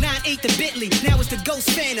 6, 9-8 to Bentley. Now it's the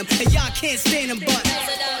Ghost Phantom, and y'all can't stand them, but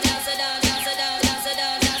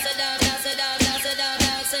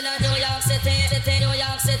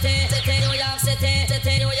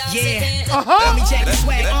Army jacket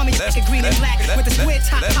swag, army jacket green and black with a square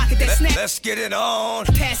top pocket that snap. Let's get it on.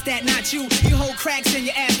 Past that, not you. You hold cracks in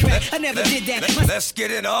your ass crack. I never did that. Let's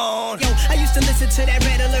get it on. Yo, I used to listen to that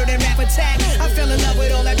Red Alert and Rap Attack. I fell in love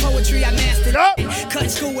with all that poetry I mastered. Cut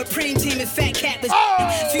school with Preem Team and Fat Cat was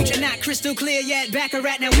Future not crystal clear yet. Back a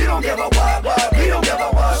rat now. We don't give a what. We don't give a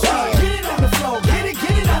what. Get it on the floor. Get it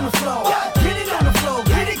on the floor. Get it on the floor.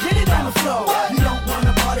 Get it on the floor. You don't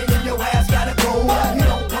wanna party, then your ass gotta go. You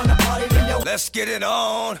don't wanna party, then your. Let's get it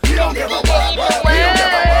on. You don't give a what. We don't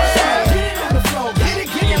give a what. Get it on the floor. Get it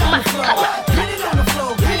on the floor. Get it on the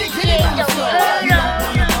floor. Get it on the floor. You don't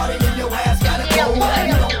wanna party, then your ass gotta go.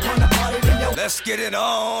 You don't wanna party, then your. Let's get it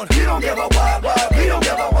on. You don't give a what. We don't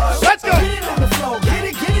give a what. Let's go. Get it on the floor. Get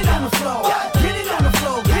it on the floor. Get it on the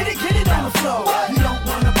floor. Get it on the floor. You don't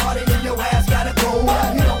wanna party, then your ass gotta go.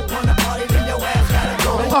 You don't wanna party, then your ass gotta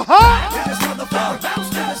go.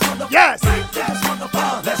 Yes.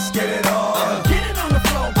 Let's get it on.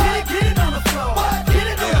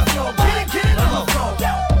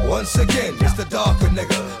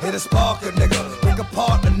 spark a nigga, pick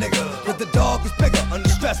apart a nigga. Cause the dog is bigger, under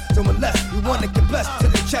stress, doing less. You wanna get blessed to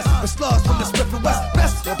the chest, with slugs from the Smith and West.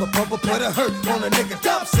 Best never pump put a hurt on a nigga.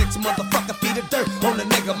 Dump 6 motherfucker feet of dirt on a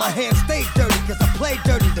nigga. My hands stay dirty, cause I play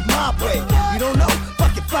dirty the mob way. You don't know?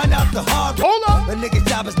 Fuck it, find out the hard way. Hold on. A nigga's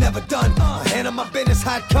job is never done. I handle my business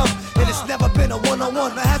how it come, and it's never been a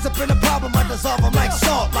one-on-one. There hasn't been a problem, I dissolve them like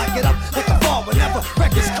salt. Lock it up like a ball whenever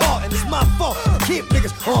records caught, and it's my fault. I keep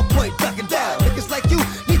niggas on point, ducking down. Niggas like you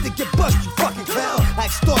need to get bust, you fucking clown. I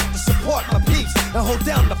extort to support my peeps and hold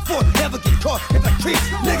down the fort. Never get caught if I creep,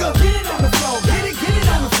 nigga. Get it on the floor, get it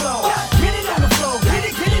on the floor. Get it on the floor, get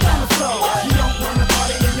it on the floor. You don't wanna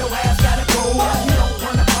party, then your ass gotta go. You don't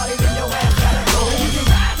wanna party, then your ass gotta go. You can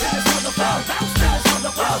ride to this motherfucker, bounce to this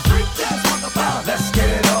motherfucker, freak to this motherfucker. Let's get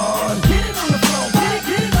it on. Get it on the floor, get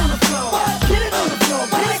it on the floor. Get it on the floor,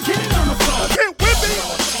 get it on the floor. Get with me.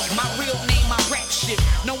 My real name, my rap shit.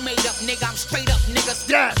 No made up nigga, I'm straight up nigga.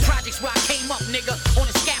 Yes. Projects where I came up nigga. On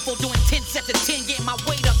a scaffold doing 10 sets of 10, getting my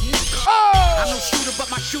weight up nigga. I'm no shooter, but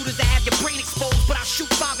my shooters that have your brain exposed. But I'll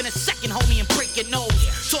shoot 5 in a second, homie, and break your nose.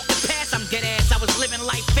 Talking past, I'm dead ass. I was living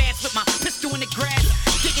life fast with my pistol in the grass.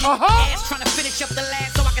 Digging in the ass, trying to finish up the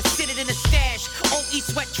last so I can sit it in the stash. OE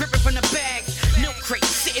sweat dripping from the bag. Milk crate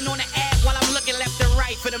sitting on the ad while I'm looking left and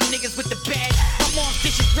right for them niggas with the badge. My mom's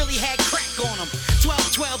dishes really had crack on them.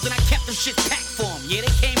 12-12s and I kept them shit packed for them. Yeah,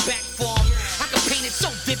 they came back for them. I can paint it so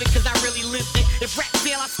vivid cause I really lived it. If rap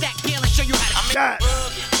fail, I stack bail and show you how to I'm in the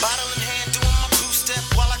rug, bottle in hand, doing my two-step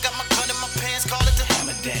while I got my gun in my pants, call it the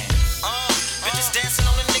hammer dance. Bitches dancing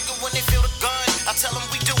on a nigga when they feel the gun. I tell them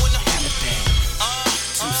we doing the hammer dance.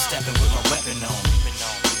 Two-stepping with my weapon on me.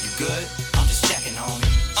 You good? I'm just checking, homie.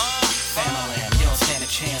 Family, you don't stand a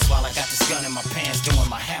chance while I got this gun in my pants doing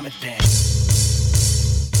my hammer dance.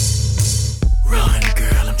 Run,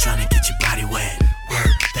 girl, I'm trying to get your body wet.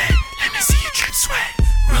 Work that, let me see you drip sweat.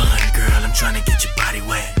 Run, girl, I'm trying to get your body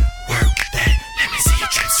wet. Work that, let me see you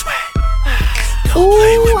drip sweat. Don't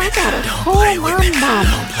play with me, don't play with me,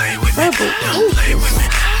 don't play with me, don't play with me,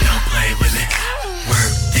 don't play with me.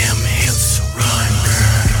 Work them hips, run,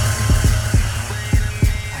 girl.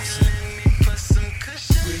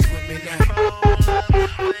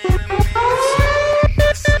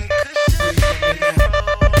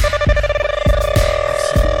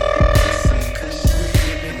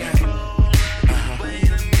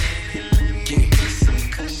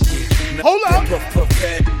 Hold up.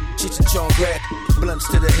 John Grad, blunts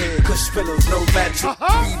to the head, cush pillows, no magic.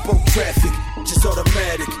 We both traffic, just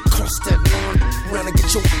automatic. Cross that line, round and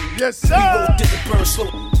get your. Yes, sir. We roll dip and burn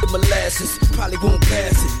slow, the molasses. Probably won't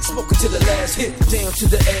pass it. Smoking to the last hit, down to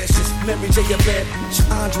the ashes. Memory J. Bad,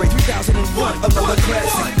 Andre 3001, another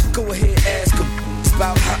classic. Go ahead, ask him.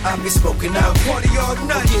 About how I be smoking out. Party all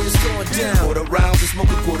night, yeah, it's going down. Quarter rounds, we smoke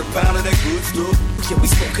a quarter pound of that good stuff. Yeah, we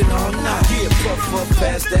smoking all night. Yeah, puff up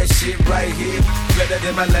past that shit right here. Better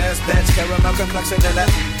than my last batch. Caramel complexion and that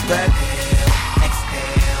bad.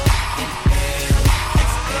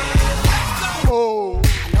 Oh.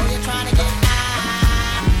 I know you're trying to get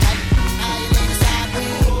high. How you leave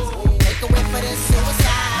sideways. Take a whip for this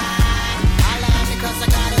suicide. I laugh because I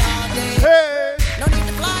got it all day. Hey. No need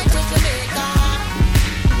to fly to Jamaica.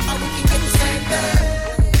 Or we can get the same thing.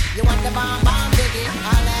 You want the bomb, biggie?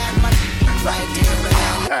 I'll have money right here and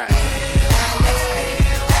now.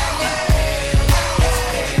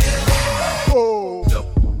 Oh. No,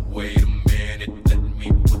 wait a minute, let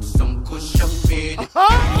me put some kush up in it.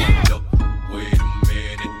 No, wait a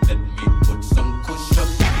minute, let me put some kush up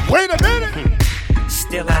in it. Wait a minute.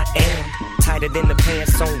 Still I am tighter than the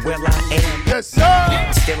pants on where I am. Yes,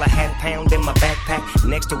 sir. Still a £1/2 in my backpack.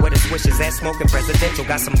 Next to where the swishes at, smoking presidential.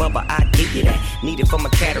 Got some bubba, I give you that. Need it for my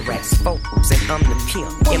cataracts. FORBES and I'm the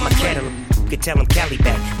pimp in my catalog. Could tell them Cali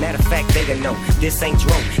back. Matter of fact, they gon' know this ain't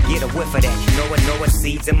dro. Get a whiff of that. Know it,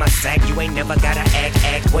 seeds in my sack. You ain't never gotta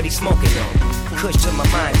act. What he smoking on? Kush to my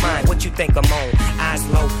mind. What you think I'm on? Eyes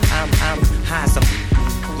low, I'm high. Some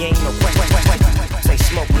you ain't no question. Say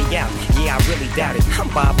smoke me out. Yeah, I really doubt it. I'm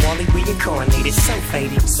Bob Marley, reincarnated, so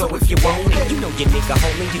faded. So if you want it, you know your nigga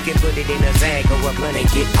homie. You can put it in a zag or a blunt and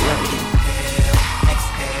get blunted.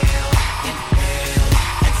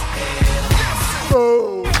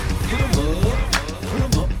 Oh.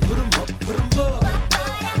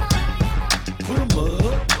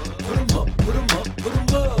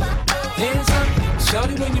 Hands up,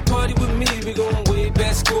 shawty, when you party with me, we going way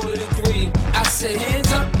back, score to 3. I say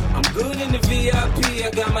hands up, I'm good in the VIP,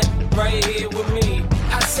 I got my right here with me.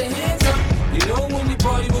 I say hands up, you know when you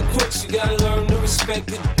party with crooks, you gotta learn to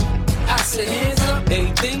respect it. I say hands up,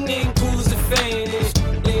 everything ain't cool as the fan is,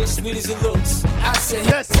 ain't sweet as it looks. I say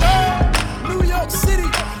yes, sir. New York City,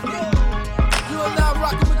 you are now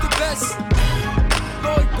rocking with the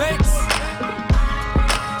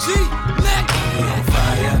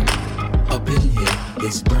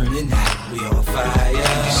It's burning hot, we on fire.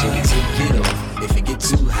 Shit, take it off if it get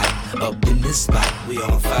too hot. Up in this spot, we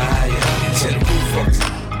on fire. Set the roof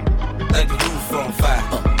up, like the roof on fire.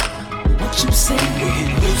 What you say? We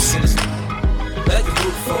get loose in this, like the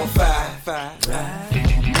roof on fire.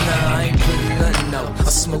 Nah, I ain't putting nothing out. I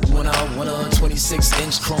smoke when I wanna.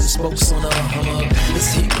 26-inch chrome spokes on a Hummer.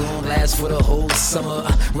 This heat gon' last for the whole summer.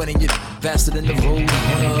 Running it faster than the road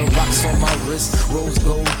runner. Rocks on my wrist, rose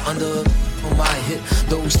gold under. On my hip,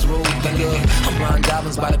 those throw thunder. I'm riding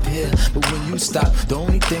diamonds by the pier, but when you stop, the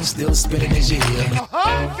only thing still spinning is your ear.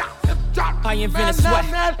 I invented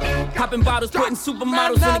sweat, popping bottles, putting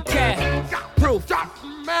supermodels in the cab. Proof.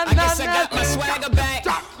 I guess I got my swagger back.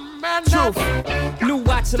 Truth. New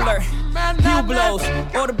watch alert. View blows.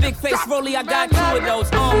 Or the big face rollie, I got 2 of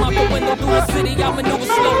those. Arm up a window through the city, I maneuver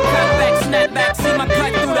slow. Cut back, snap back, see my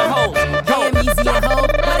cut through the hole. Damn easy at home, where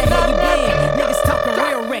the hell you been? Niggas talking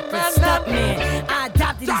real reckless, stuck man. I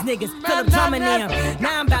adopted these niggas, Philip drumming them.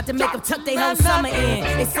 Now I'm about to make them tuck they whole summer in.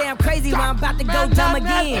 They say I'm crazy when I'm about to go dumb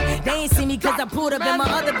again. They ain't see me cause I pulled up in my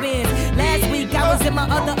other bins. Last week I was in my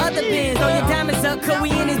other bins. Throw your diamonds up, cause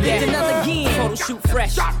we in this bitch another again. Photo shoot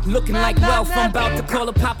fresh, looking like wealth. I'm about to call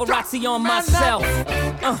a paparazzi on myself.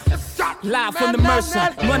 Live from the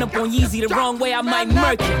Mercer. Run up on Yeezy the wrong way, I might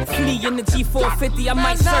murk it. Flee in the G450, I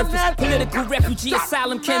might surface. Political refugee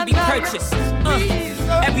asylum can be purchased.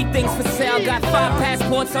 Everything's for sale. Got 5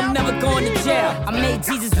 passports, I'm never going to jail. I made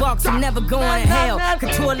Jesus walks, I'm never going to hell.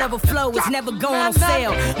 Couture level flow is never going on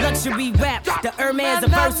sale. Luxury rap, the Hermes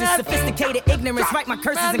of verses. Sophisticated ignorance, write my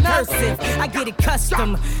curses in cursive. I get it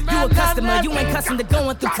custom. You a customer, you ain't custom to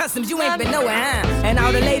going through customs. You ain't been nowhere, huh? And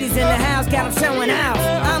all the ladies in the house got them showing out.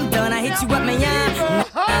 I'm done, I hit you up, man.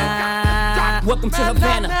 Welcome to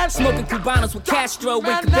Havana, smoking Cubanos with Castro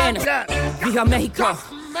and Cabana. Via Mexico,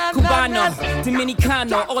 Cubano,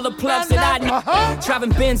 Dominicano, all the plugs that I know.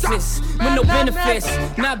 Driving Benzes with no benefits,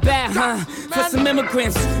 not bad, huh? For some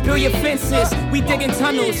immigrants, build your fences, we digging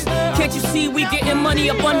tunnels. Can't you see we getting money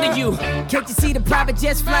up under you? Can't you see the private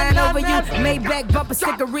jets flying over you? Maybach bumper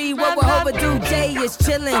stickery, what we're overdue. Jay is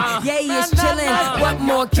chillin', Yay is chillin'. What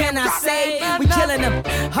more can I say? We killin' them.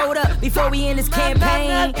 Hold up, before we end this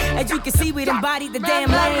campaign. As you can see, we embodied the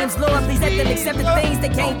damn lames. Lord, please let them accept the things they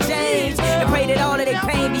can't change. And pray that all of their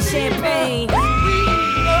pain be champagne.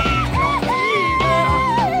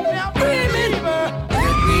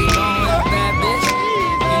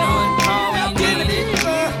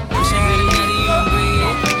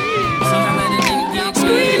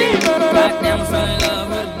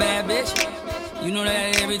 You know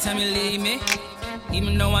that every time you leave me,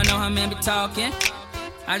 even though I know how men be talking,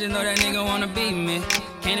 I just know that nigga wanna be me.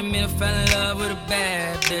 Can't admit I fell in love with a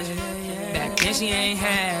bad bitch. Back then she ain't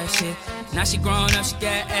had shit. Now she grown up, she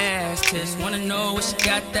got ass tits. Wanna know where she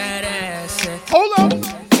got that ass at. Hold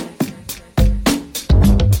up.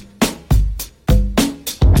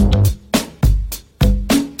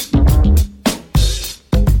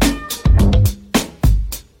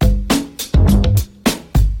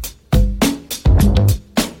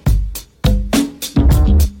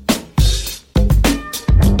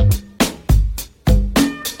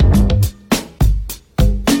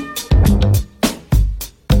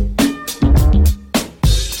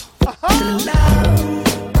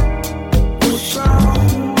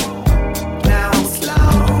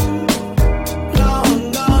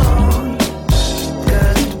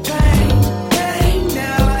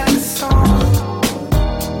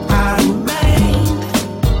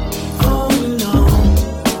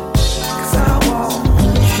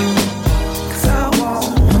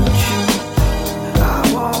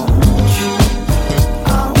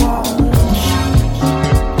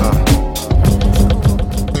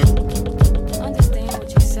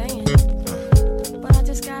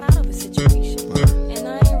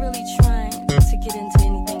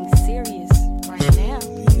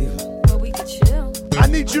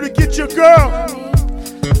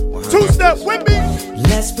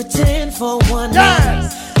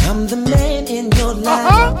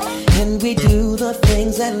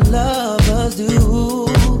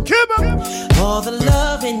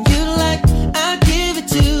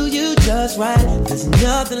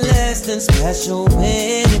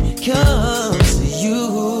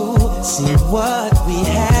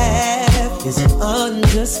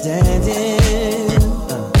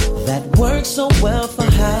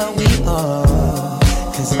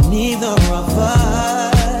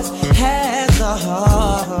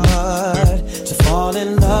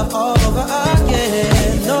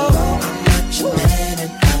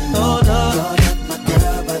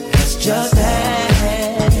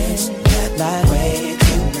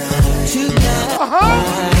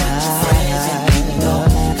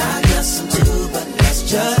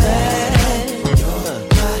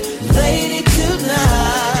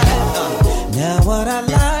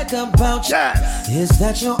 is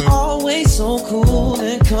that you're always so cool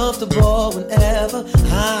and comfortable whenever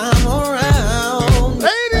I'm around.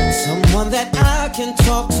 Ladies. Someone that I can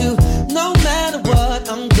talk to no matter what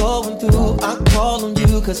I'm going through. I call on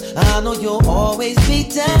you cause I know you'll always be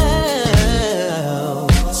down.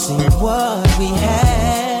 See what we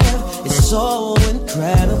have is so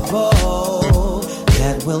incredible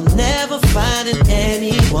that we'll never find in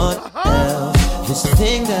anyone else. This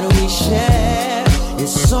thing that we share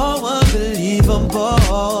is so unbelievable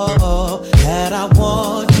that I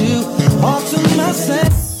want you all to myself.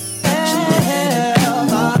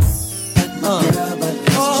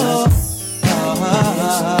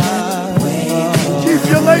 Keep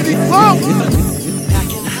your lady close.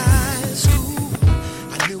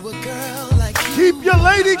 Keep your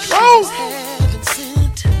lady close.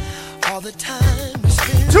 All the time we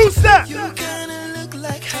spent. 2 steps. You kinda look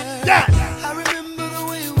like her. Yes. I remember the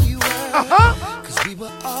way we were. Cause we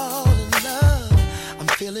were all in love. I'm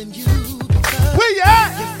feeling you because where you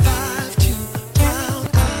at? Your 5'2" brown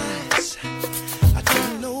eyes. I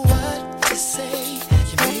don't know what to say.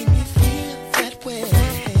 You made me feel that way.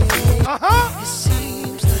 It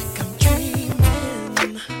seems like I'm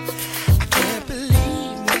dreaming. I can't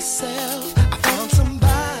believe myself. I found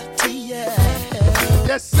somebody else.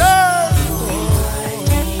 Yes, sir.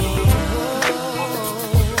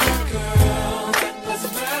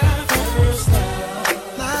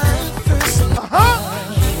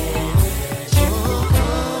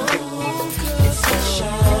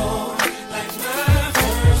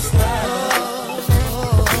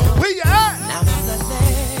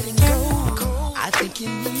 You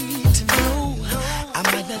need to know I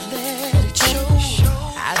might not let it show.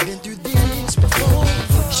 I've been through this before.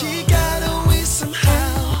 She got away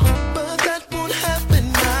somehow, but that won't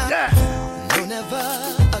happen now. No, never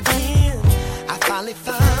again. I finally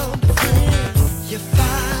found a friend. Your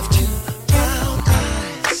 5'2" brown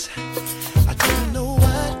eyes. I don't know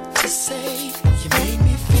what to say. You made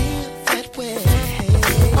me feel that way.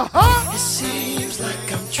 It seems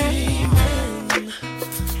like I'm dreaming.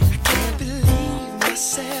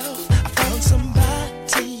 Myself, I found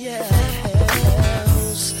somebody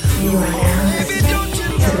else. You are now listening to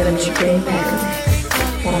the Midday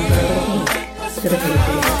Fixx on the Midday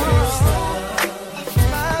Fixx.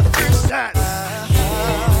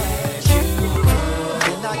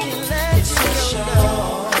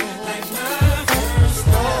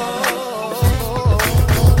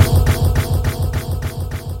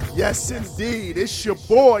 Yes, indeed. It's your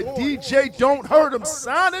boy, DJ Don't Hurt Him,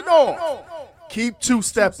 signing off. Keep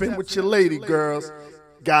two-stepping with your lady, girls.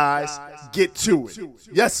 Guys, get to it.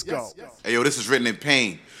 Yes, go. Hey, yo, this is Written in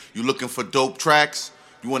Pain. You looking for dope tracks?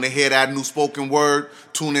 You want to hear that new spoken word?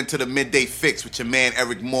 Tune into the Midday Fixx with your man,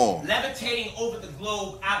 Eryk Moore. Levitating over the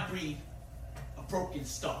globe, I breathe a broken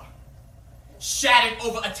star. Shattered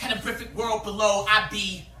over a tenebrific world below, I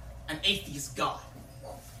be an atheist god.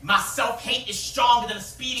 My self-hate is stronger than a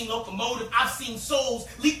speeding locomotive. I've seen souls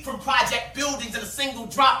leap from project buildings in a single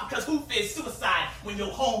drop because who fears suicide when your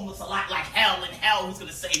home looks a lot like hell, and hell, who's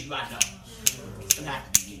gonna save you? I know. It's gonna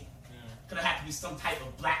have to be me. It's gonna have to be some type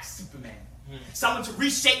of black Superman. Someone to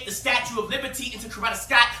reshape the Statue of Liberty into Coretta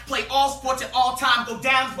Scott, play all sports at all time, go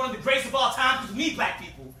down as one of the greatest of all time, because me, black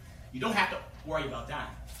people, you don't have to worry about dying.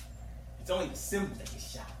 It's only the symbols that get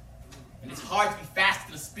shot. And it's hard to be faster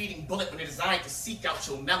than a speeding bullet when they're designed to seek out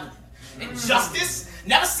your melanin. And justice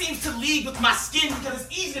never seems to lead with my skin because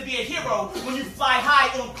it's easy to be a hero when you fly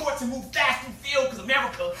high on courts and move fast through field because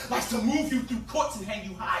America likes to move you through courts and hang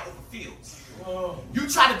you high over fields. You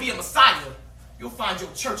try to be a messiah, you'll find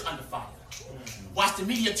your church under fire. Watch the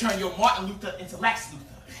media turn your Martin Luther into Lex Luthor.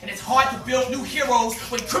 And it's hard to build new heroes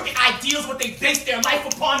when crooked ideals, what they base their life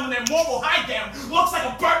upon, when their moral high down looks like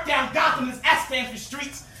a burnt down Gotham. This S stands for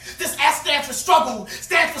streets. This S stands for struggle,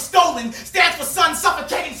 stands for stolen, stands for sun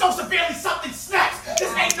suffocating so severely something snaps.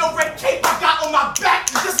 This ain't no red cape I got on my back.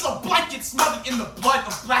 This is a blanket smothered in the blood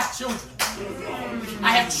of black children.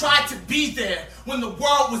 I have tried to be there when the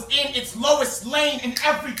world was in its lowest lane, and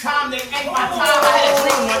every time they end my time, I had a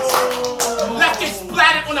dream once. Left it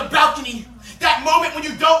splattered on a balcony. That moment when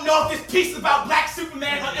you don't know if this piece is about black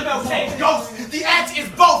Superman or MLK's ghost. The answer is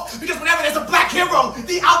both, because whenever there's a black hero,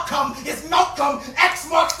 the outcome is Malcolm. X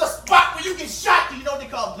marks the spot where you get shot. Do you know what they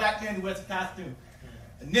call a black man who wears a costume?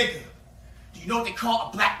 A nigga. Do you know what they call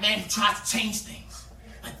a black man who tries to change things?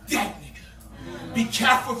 A dead nigga. Be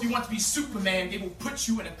careful if you want to be Superman, they will put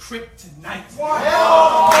you in a crypt tonight.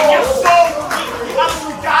 And your soul will be others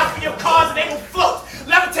who die for your cause, and they will float,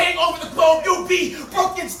 levitating over the globe. You'll be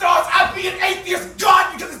broken stars. I'll be an atheist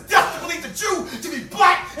god because it's death to believe the Jew to be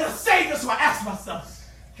black and a savior. So I ask myself,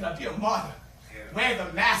 can I be a martyr Wear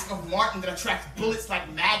the mask of Martin that attracts bullets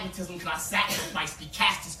like magnetism, cause I sacrifice, be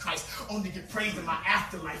cast as Christ, only to get praised in my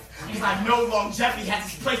afterlife. Cause I know longevity has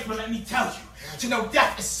its place, but let me tell you, to know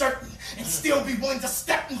death is certain, and still be willing to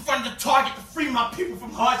step in front of the target to free my people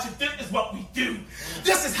from hardship. This is what we do.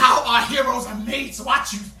 This is how our heroes are made, so I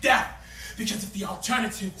choose death. Because if the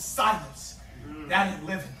alternative is silence, that ain't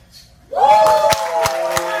living.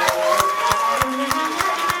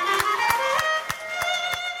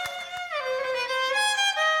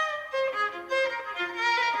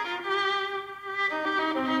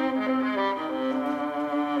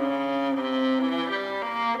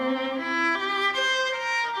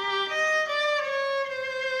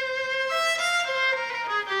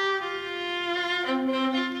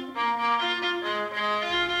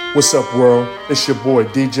 What's up, world? It's your boy,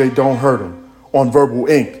 DJ Don't Hurt Him, on Verbal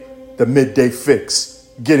Inc., the Midday Fixx.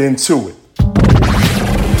 Get into it.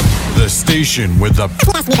 The station with the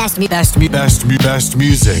best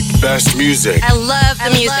music. Best music. I love the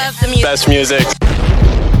music. Best music.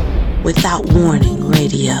 Without Warning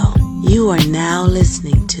Radio. You are now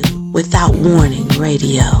listening to Without Warning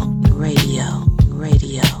Radio. Radio.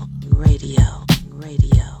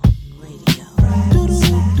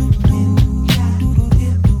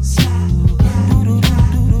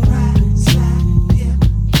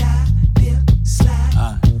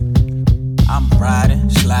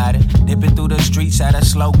 Dipping through the streets at a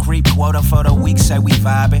slow creep. Quota for the week, say we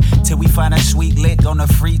vibing till we find a sweet lick on the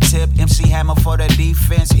free tip. MC Hammer for the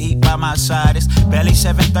defense, heat by my side. It's barely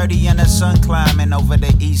 7:30 and the sun climbing over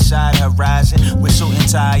the east side horizon. With suit and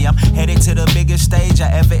tie, I'm headed to the biggest stage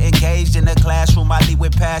I ever engaged. In the classroom, I lead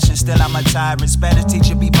with passion. Still, I'm a tyrant. Spanish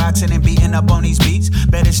teacher be boxing and beating up on these beats.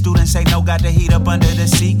 Better students say no, got the heat up under the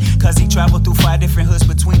seat. Cause he traveled through 5 different hoods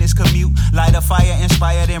between his commute. Light a fire,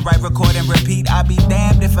 inspired, and write, record, and repeat. I be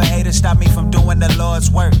damned if a hater stop me from doing the Lord's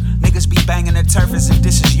work. Niggas be banging the turf as if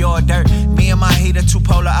this is your dirt. Me and my heater, two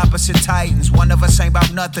polar opposite titans. One of us ain't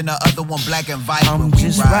about nothing, the other one black and white. I'm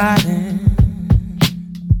just riding,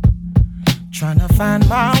 trying to find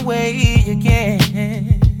my way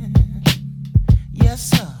again.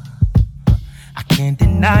 Yes, sir, I can't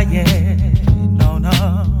deny it. No.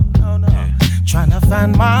 Trying to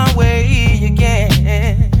find my way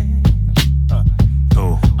again.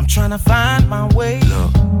 I'm trying to find my way.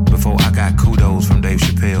 Look, before I got kudos from Dave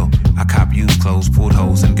Chappelle, I copped used clothes, pulled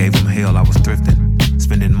hoes, and gave them hell. I was thrifting,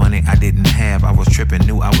 spending money I didn't have. I was tripping,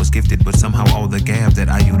 knew I was gifted, but somehow all the gab that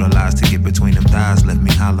I utilized to get between them thighs left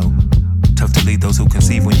me hollow. Tough to lead those who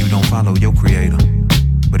conceive when you don't follow your creator.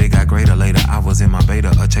 But it got greater later. I was in my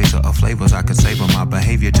beta, a chaser of flavors I could savor. My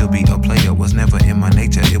behavior to be a player was never in my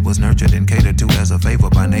nature. It was nurtured and catered to as a favor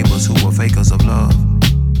by neighbors who were fakers of love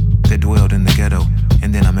that dwelled in the ghetto.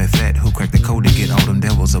 And then I met Fat, who cracked the code to get all them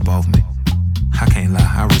devils above me. I can't lie,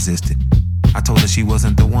 I resisted. I told her she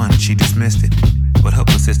wasn't the one, she dismissed it. But her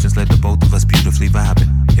persistence led to both of us beautifully vibing.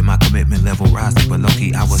 And my commitment level rising, but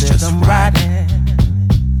low-key I was just riding.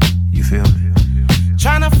 You feel me?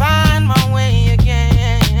 Trying to find my way again.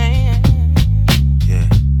 Yeah.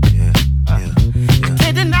 I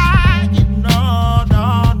can't deny it, no.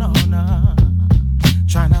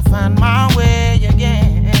 Trying to find my way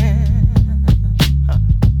again.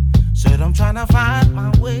 Said I'm trying to find my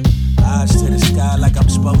way. Eyes to the sky like I'm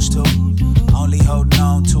supposed to. Only holding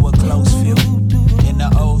on to a close view. In the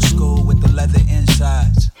old school with the leather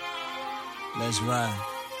insides. Let's ride.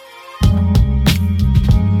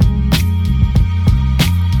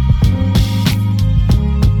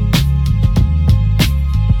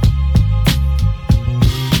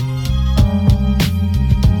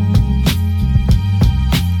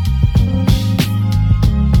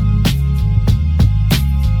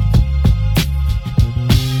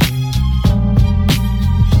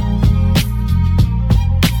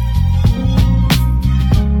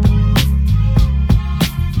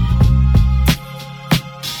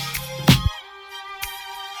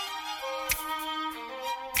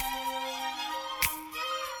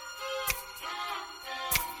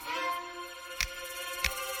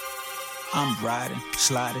 I'm riding,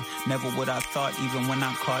 sliding, never would I thought even when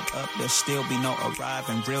I'm caught up there'll still be no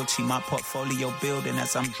arriving. Realty, my portfolio building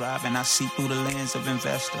as I'm driving. I see through the lens of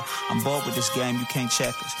investor. I'm bored with this game, you can't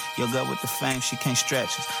check us. Your girl with the fame, she can't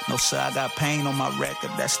stretch us. No sir, I got pain on my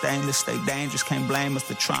record. That stainless, stay dangerous, can't blame us.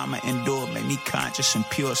 The trauma endured made me conscious and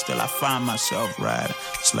pure. Still I find myself riding,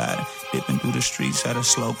 sliding, dipping through the streets at a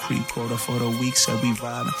slow creep. Quarter for the week, so we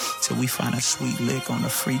vibing till we find a sweet lick on the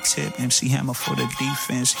free tip. MC Hammer for the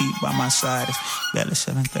defense, heat by my side. riders. Bella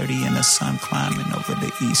 7:30 and the sun climbing over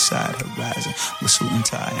the east side horizon. With suit and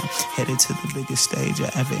tie, I'm headed to the biggest stage I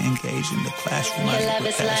ever engaged in the classroom. I love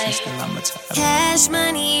with passion, still I'm a type. Cash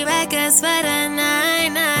money records for the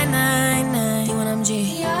 999. D1MG.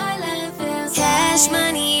 Cash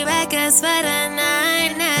money records for the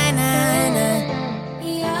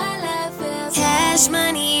 999. Cash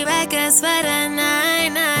money records for the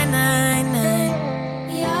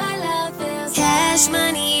 999. Cash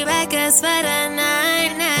money records for the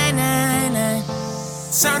 999.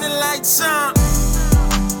 Sounding like some.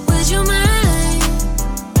 Would you mind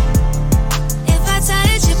if I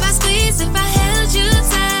touch, if I squeeze, if I held you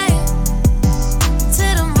tight to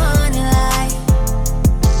the morning light?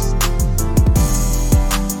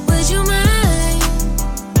 Would you mind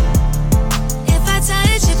if I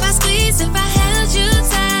touch, if I squeeze, if I held you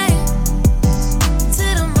tight to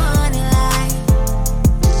the morning light?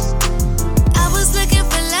 I was looking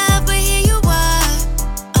for love, but here you are.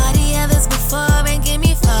 All the others before ain't give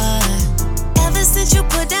me far. Ever since you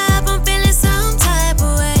put up, I'm feeling some type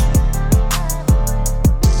of way.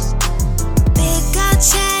 Big gold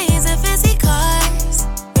chains and fancy cars.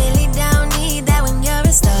 Really don't need that when you're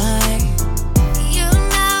a star. You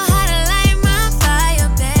know how to light my fire,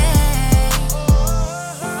 babe.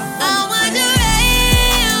 I wonder,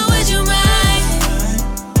 would you mind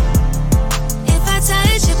if I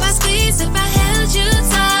touch, if I squeeze, if I held you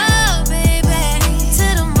tight, baby, to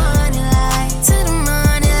the morning light, to the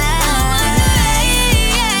morning light. I wonder,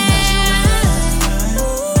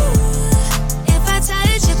 if I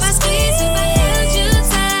touch, if I squeeze, if I held you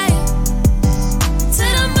tight to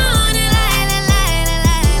the morning light,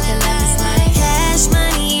 Your love is like cash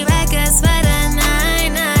money records for the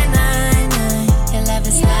 999. Your love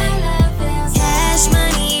is like cash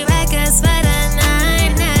money records for the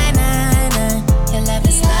 999. Your love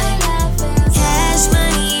is like cash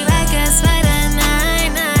money records for the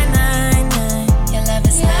 999. Your love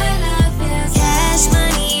is like cash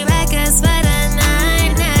money records for the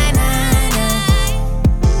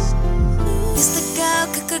 999. Used to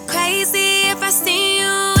go crazy if I see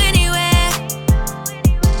you anywhere.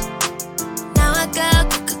 Now I go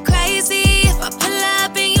crazy if I pull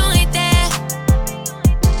up and you ain't there.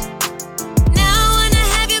 Now I wanna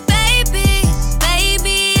have you, baby,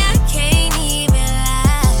 baby, I can't even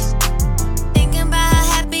lie. Thinking about how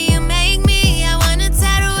happy you make me, I wanna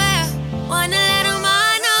tell the world, wanna let them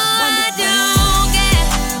all know I don't care.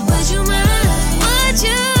 Would you mind? Would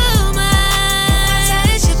you mind? If I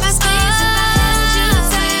touch, if I squeeze, if I held you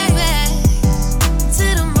tight, to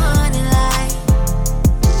the morning light.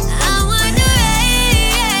 I wonder,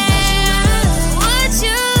 would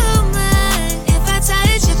you mind if I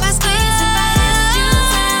touch, if I squeeze, if I held you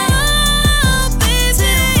tight, to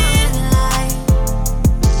the morning light?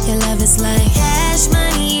 Your love is like cash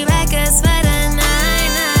money records for the 999.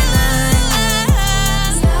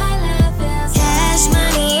 Cash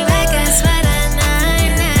money records for the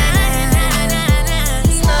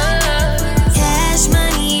 999. Cash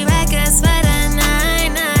money records for the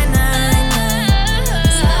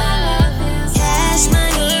 999. Cash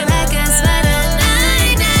money records for the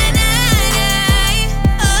 999.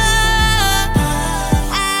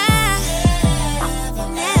 I've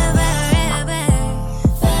never ever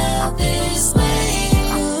felt this way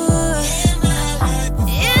in my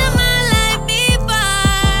life before. I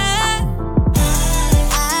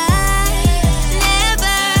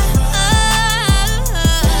never felt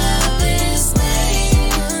this way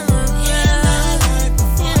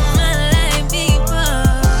in my life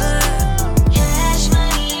before. Cash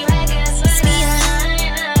money records for the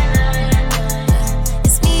 999.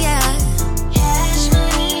 It's me, cash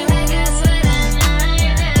money records for the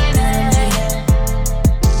 999.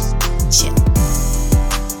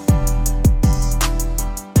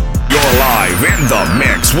 You're live in the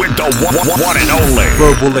mix with the one and only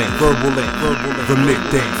Verbal Ink, the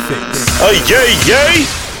Midday Fixx. Yay, yay!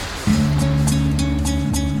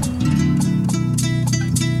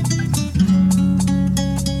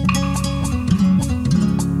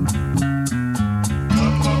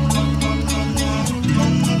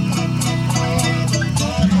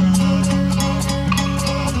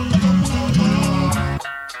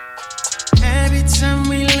 Every time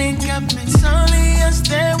we link up, it's only us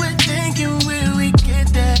that we're thinking, will we get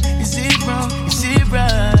there? Is it wrong? Is it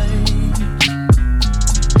right?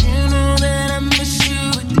 You know that I miss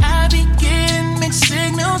you, but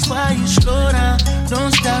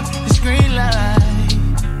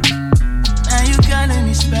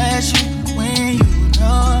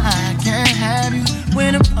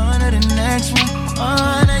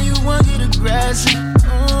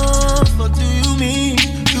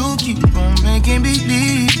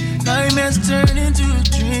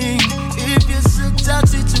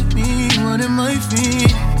am I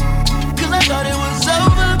feeling? Cause I thought it was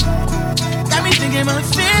over. Got me thinking my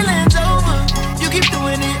feelings over. You keep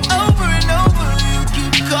doing it over and over. You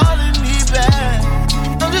keep calling me back.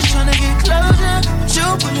 I'm just trying to get closure, but you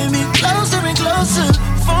pulling me closer and closer.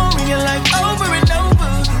 Phone ringing like over and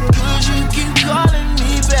over. Cause you keep calling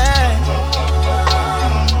me back.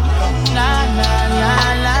 La la la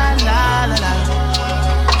la la la la.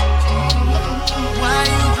 Why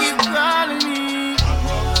you keep calling me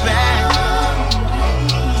back?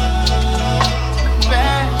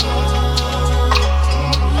 Back.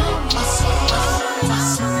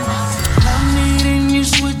 I'm needing you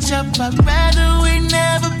switch up. I'd rather we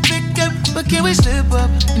never pick up, but can we slip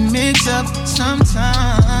up and mix up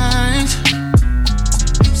sometimes?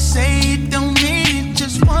 You say you don't need it,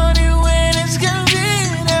 just want it when it's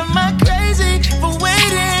convenient. Am I crazy for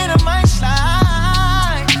waiting on my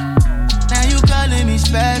slide? Now you calling me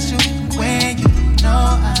special when you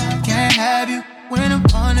know I can't have you. When I'm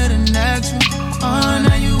on to the next one, oh,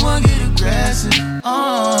 now you won't get aggressive.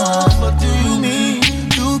 Oh, what do you mean?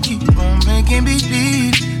 You keep on making me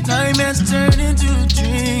believe nightmares turn into a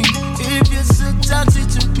dream. If you're so toxic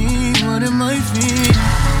to me, what am I feeling?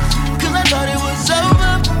 Cause I thought it was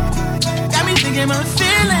over. Got me thinking my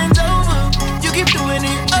feelings over. You keep doing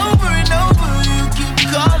it over and over. You keep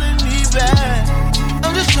calling me back.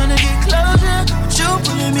 I'm just trying to get closure, but you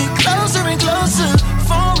pulling me closer and closer.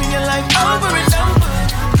 Phone ringing like over and over.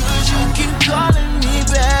 Cause you keep calling me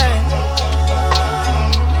back.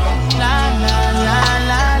 La la la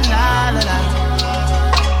la la la la.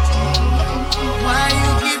 Why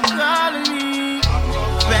you keep calling me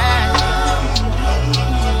back?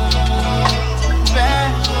 Back.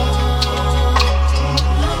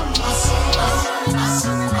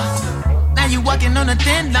 Now you walking on a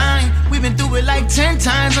thin line. We've been through it like 10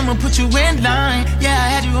 times. I'ma put you in line. Yeah, I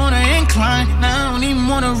had you on an incline. Now I don't even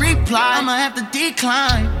wanna reply. I'ma have to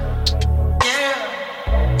decline.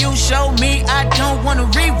 Yeah. You showed me I don't wanna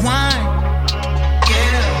rewind.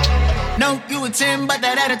 Yeah. No, you a 10, but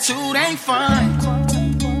that attitude ain't fine.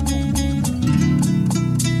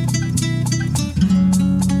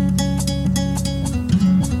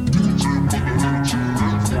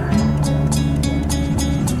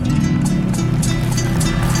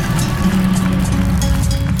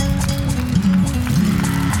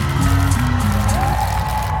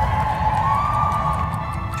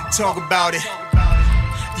 Talk about it.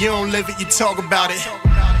 You don't live it, you talk about it.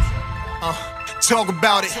 Talk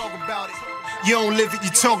about it. You don't live it,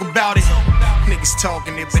 you talk about it. Niggas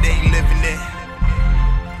talking it, but they ain't living it.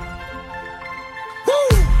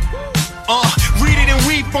 Woo! Read it and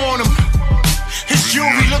weep on him. His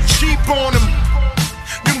jewelry look cheap on him.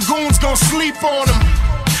 Them goons gon' sleep on him.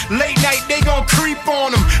 Late night, they gon' creep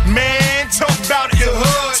on him. Man, talk about it.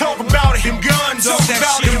 Talk about it. Them guns. Talk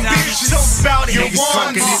about it. Them bitches. Talk about it. Them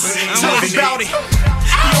ones. Talk about it.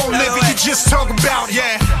 You don't live it, you just talk about it.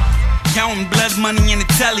 Yeah. Counting blood money in the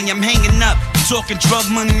telly. I'm hanging up. Talking drug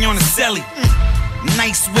money on the celly.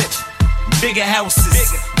 Nice whip. Bigger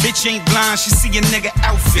houses. Bitch ain't blind. She see a nigga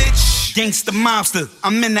outfit. Gangsta mobster.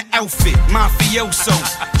 I'm in the outfit. Mafioso.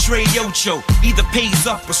 Trey Ocho. Either pays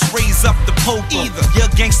up or sprays up the poker. Either. Your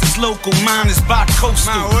gangsters local. Mine is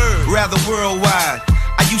bi-coastal. Rather worldwide.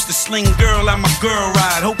 I used to sling girl out my girl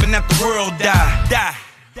ride. Hoping that the world die.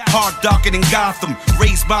 Heart darker than Gotham,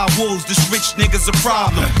 raised by wolves, this rich nigga's a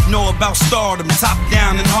problem. Know about stardom, top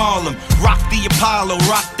down in Harlem. Rock the Apollo,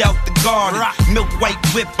 rocked out the garden. Milk white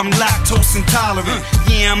whip, I'm lactose intolerant.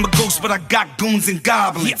 Yeah, I'm a ghost, but I got goons and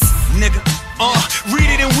goblins. Nigga, read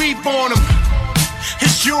it and weep on him.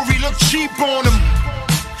 His jewelry look cheap on him.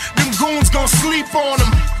 Them goons gon' sleep on him.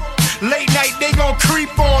 Late night, they gon'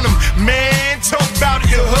 creep on him. Man, talk about it.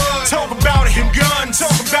 Talk about it. Them guns.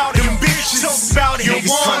 Talk about it. Them bitches. Talk about it. Them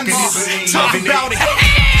ones. Talk about it.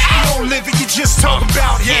 You don't live it, you just talk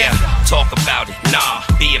about it. Yeah, talk about it. Nah,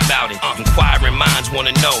 be about it. Inquiring minds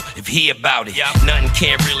wanna know if he about it. Nothing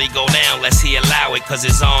can't really go down unless he allow it. Cause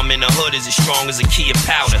his arm in the hood is as strong as a key of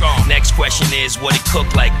powder. Next question is what it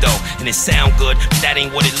cook like though. And it sound good, but that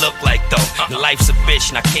ain't what it look like though. Life's a bitch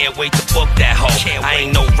and I can't wait to book that hoe. I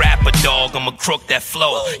ain't no rapper dog, I'm a crook that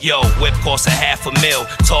flow. Yo, whip costs $500,000,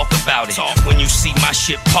 talk about it. When you see my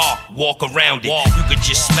shit park, walk around it. You could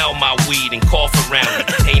just smell my weed and cough around it.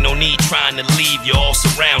 Ain't no need trying to leave, you're all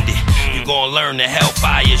surrounded. You gon' learn that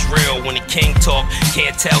hellfire is real. When the king talk,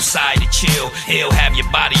 can't tell side to chill. He'll have your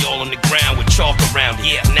body all on the ground with chalk around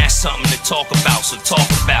it. And that's something to talk about, so talk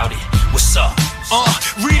about it. What's up?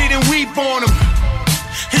 Read it and weep on him.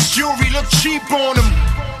 His jewelry look cheap on him.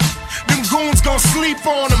 Them goons gon' sleep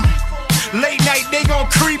on him. Late night, they gon'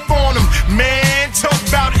 creep on him. Man, talk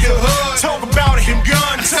about it. Talk about it. Them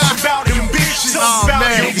guns. Talk about it. Them bitches.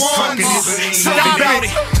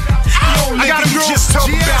 talk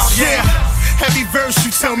about it. Yeah. Heavy verse,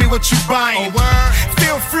 you tell me what you buying.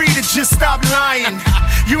 Feel free to just stop lying.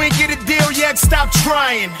 You ain't get a deal yet, stop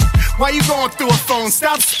trying. Why you going through a phone?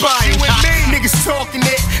 Stop spying. Niggas talking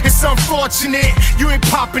it, it's unfortunate. You ain't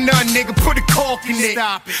popping none, nigga, put a cork in it.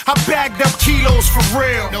 I bagged up kilos for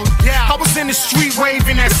real. No doubt. I was in the street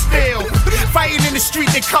waving that steel. Fighting in the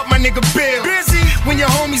street, they cut my nigga bill. Busy. When your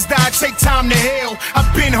homies die, take time to heal.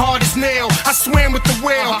 I've been hard as nail, I swam with the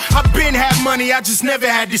whale. I've been had money, I just never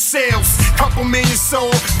had the sales. Couple million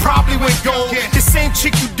sold, probably went gold. The same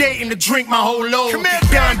chick you dating to drink my whole load.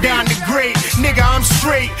 Down the grade, nigga, I'm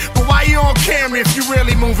straight. But why you on camera if you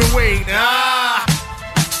really moving weight?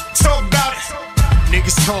 Talk about it.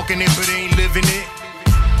 Niggas talking it, but ain't living it.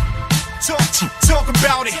 Talk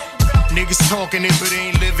about it. Niggas talking it, but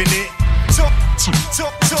ain't living it. Talk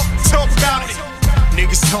about it.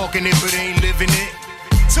 Niggas talking it, but ain't living it.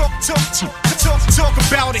 Talk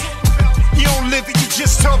about it. You don't live it, you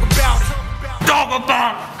just talk about it. Talk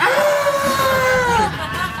about it.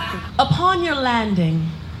 Upon your landing,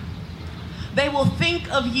 they will think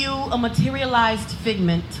of you a materialized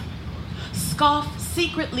figment, scoff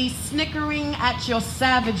secretly snickering at your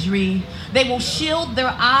savagery. They will shield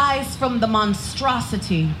their eyes from the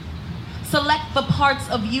monstrosity, select the parts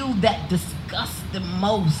of you that disgust them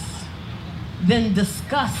most, then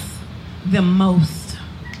discuss them most,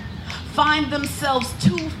 find themselves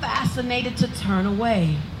too fascinated to turn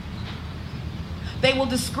away. They will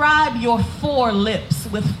describe your four lips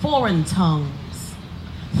with foreign tongues,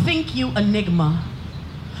 think you enigma,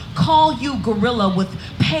 call you gorilla with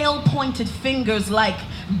pale pointed fingers like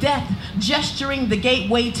death gesturing the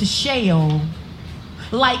gateway to Sheol,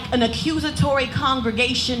 like an accusatory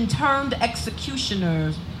congregation turned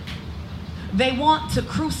executioners. They want to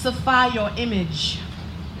crucify your image,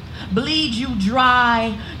 bleed you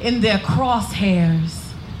dry in their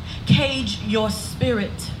crosshairs, cage your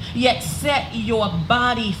spirit, yet set your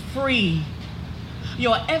body free.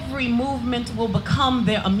 Your every movement will become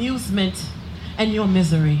their amusement and your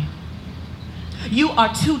misery. You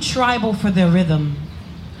are too tribal for their rhythm.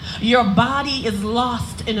 Your body is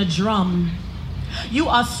lost in a drum. You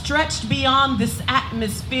are stretched beyond this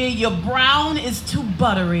atmosphere. Your brown is too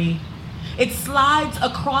buttery. It slides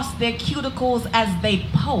across their cuticles as they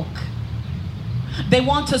poke. They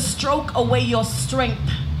want to stroke away your strength,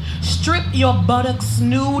 strip your buttocks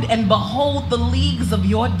nude and behold the leagues of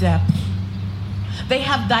your depth. They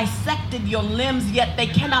have dissected your limbs, yet they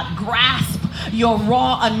cannot grasp your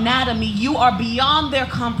raw anatomy. You are beyond their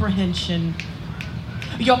comprehension.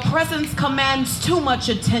 Your presence commands too much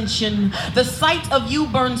attention. The sight of you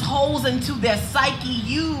burns holes into their psyche.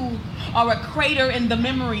 You are a crater in the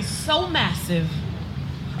memory so massive.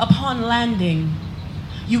 Upon landing,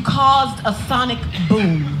 you caused a sonic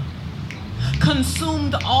boom,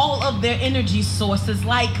 consumed all of their energy sources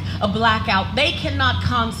like a blackout. They cannot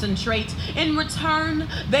concentrate. In return,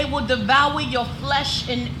 they will devour your flesh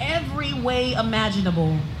in every way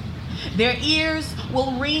imaginable. Their ears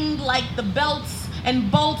will ring like the belts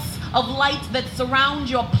and bolts of light that surround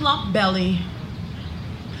your plump belly.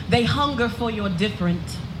 They hunger for your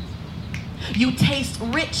different. You taste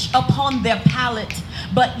rich upon their palate,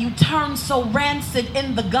 but you turn so rancid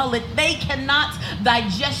in the gullet, they cannot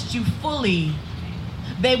digest you fully.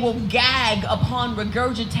 They will gag upon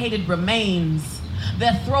regurgitated remains.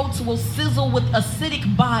 Their throats will sizzle with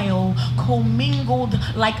acidic bile, commingled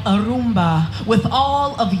like a Roomba with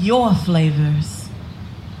all of your flavors.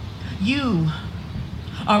 You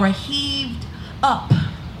are a heaved up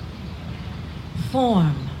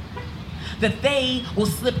form that they will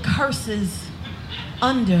slip curses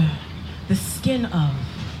under the skin of.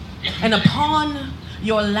 And upon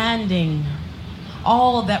your landing,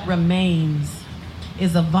 all that remains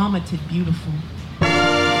is a vomited beautiful.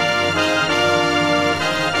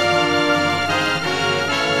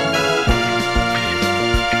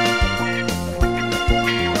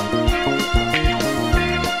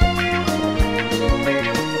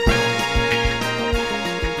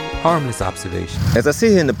 Harmless observation. As I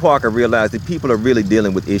sit here in the park, I realize that people are really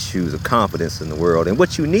dealing with issues of confidence in the world. And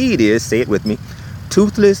what you need is, say it with me,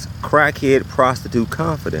 toothless, crackhead, prostitute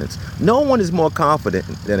confidence. No one is more confident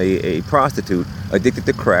than a prostitute addicted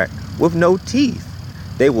to crack with no teeth.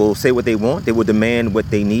 They will say what they want. They will demand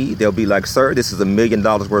what they need. They'll be like, sir, this is $1 million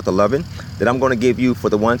worth of loving that I'm going to give you for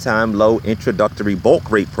the one-time low introductory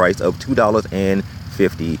bulk rate price of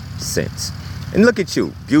 $2.50. And look at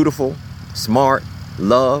you, beautiful, smart,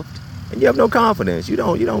 loved, and you have no confidence. You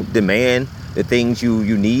don't demand the things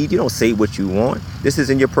you need. You don't say what you want. This is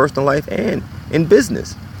in your personal life and in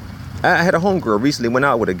business. I had a homegirl recently went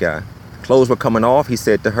out with a guy. Clothes were coming off. He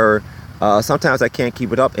said to her, Sometimes I can't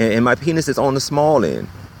keep it up, and my penis is on the small end.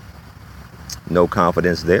 No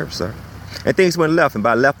confidence there, sir. And things went left, and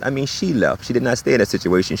by left, I mean she left. She did not stay in that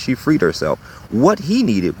situation. She freed herself. What he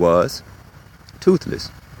needed was toothless,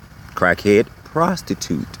 crackhead,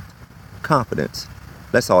 prostitute, confidence.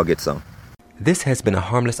 Let's all get some. This has been a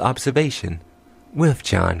harmless observation with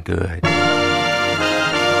John Good.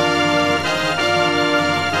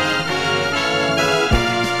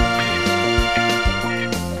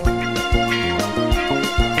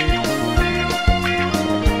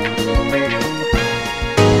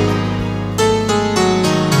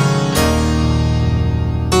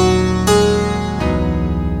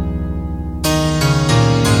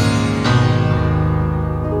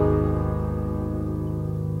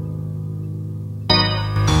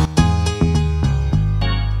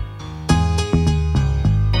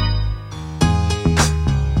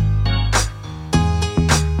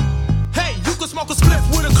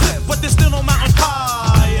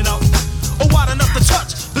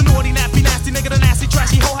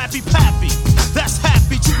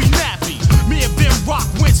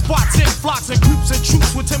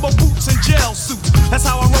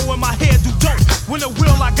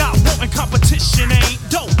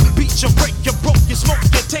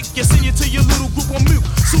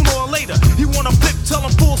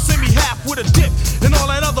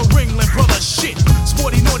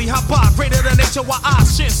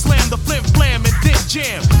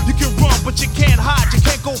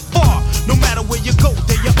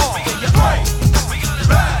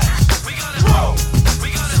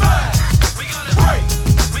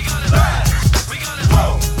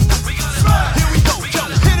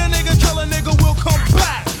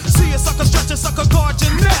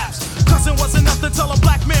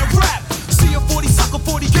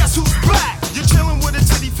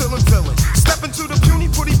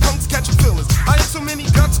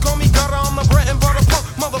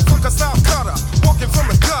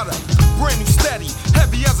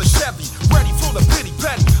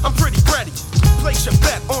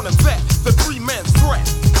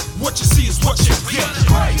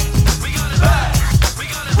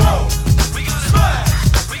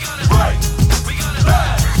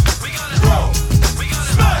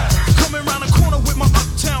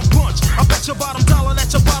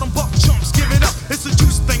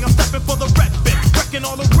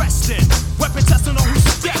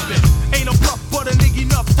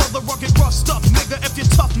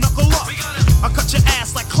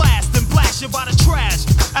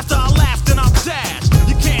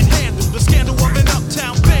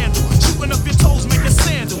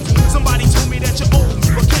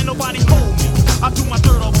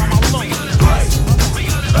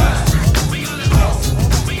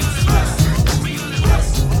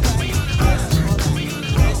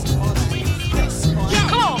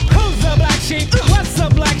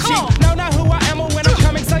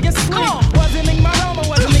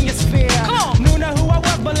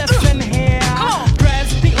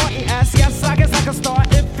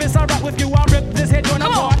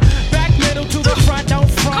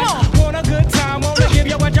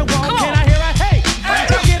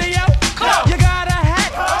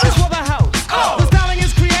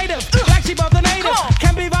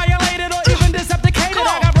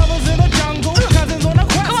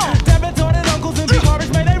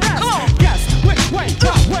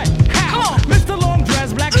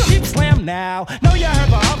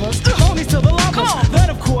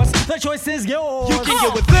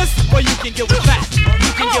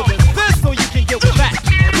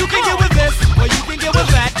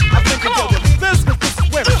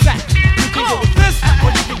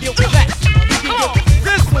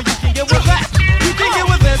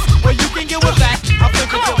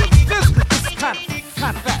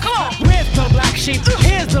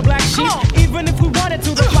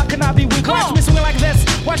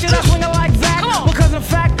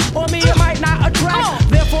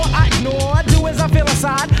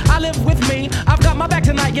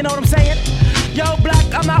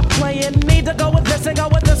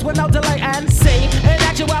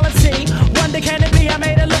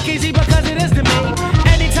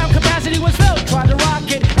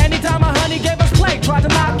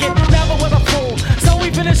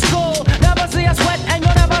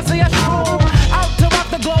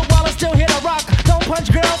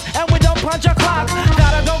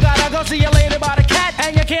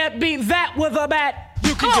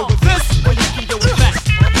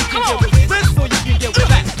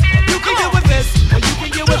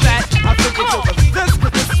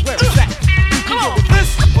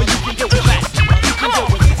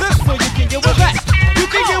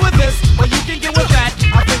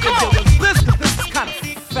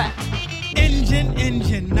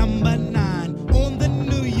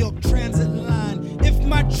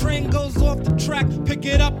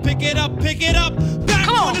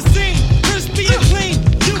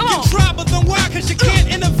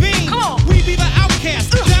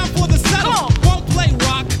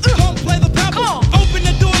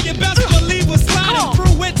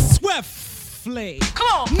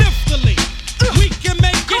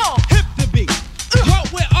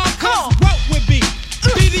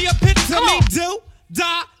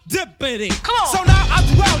 dippity. So now I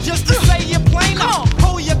dwell just to say you're plainer.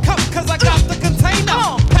 Hold your cup, cause I got the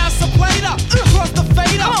container. Pass the plate up, cross the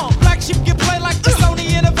fader. Black sheep get played like the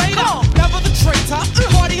Sony Innovator. Never the traitor,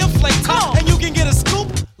 party inflator. And you can get a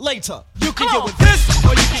scoop later. You can get with this,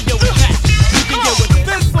 or you can get with that. You can get with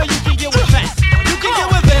this, or you can get with that. You can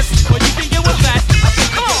get with this, or you can get with that. I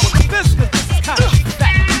think you can get with this, cause this is kind of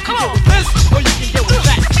fat. You can get with this, or you can get with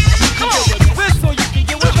that. You can get with this, or you can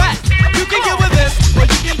get with that. You can get with this, or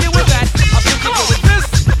you can get with that. I think you get with this,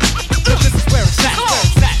 cause this is where it's at.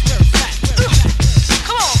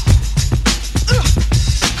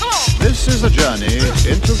 This is a journey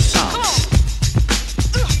into sound.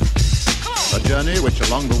 A journey which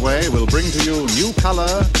along the way will bring to you new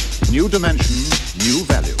color, new dimension, new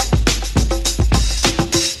value.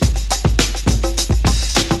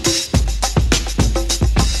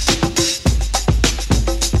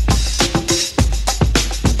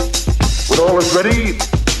 When all is ready,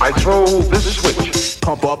 I throw this switch.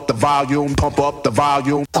 Pump up the volume, pump up the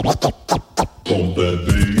volume. Pump that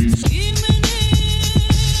bass.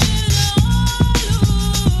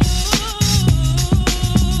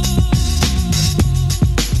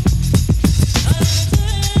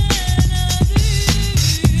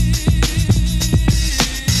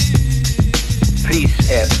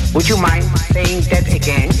 Please, would you mind saying that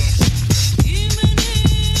again?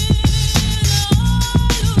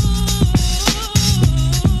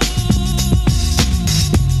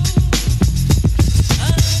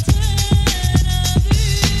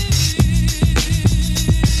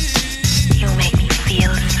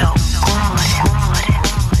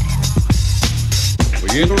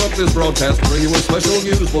 We interrupt this broadcast to bring you a special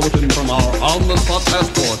news bulletin from our on-the-spot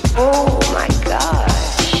passport. Oh my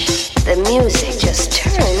gosh, the music just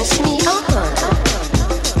turns me on.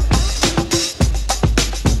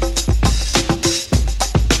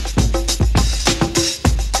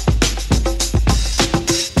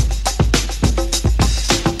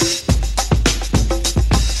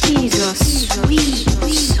 He's a sweet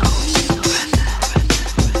soul.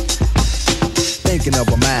 Thinking of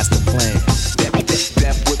a master plan.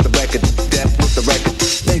 Depth with the record. Depth with the record.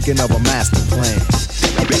 Thinking of a master plan.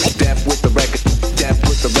 Depth with the record. Depth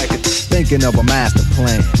with the record. Thinking of a master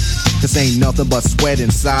plan. This ain't nothing but sweat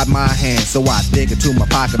inside my hands. So I dig into my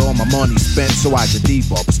pocket, all my money spent. So I get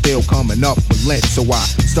deeper, but still coming up with lint. So I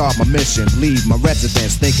start my mission, leave my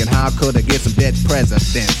residence. Thinking how could I get some dead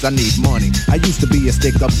presidents? I need money. I used to be a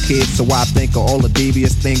stick-up kid, so I think of all the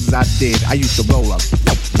devious things I did. I used to roll up,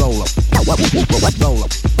 roll up, roll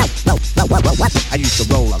up. I used to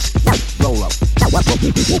roll up, roll up,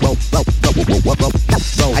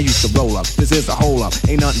 roll. I used to roll up. This is a hole up.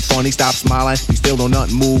 Ain't nothing funny. Stop smiling. You still don't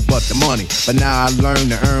nothing move but the money. But now I learn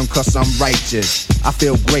to earn cause I'm righteous. I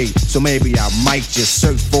feel great, so maybe I might just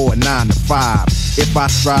search for a 9 to 5. If I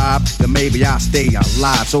strive, then maybe I'll stay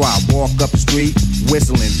alive. So I walk up the street,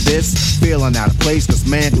 whistling this, feeling out of place, cause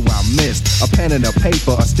man do I miss a pen and a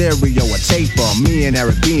paper, a stereo, a taper. Me and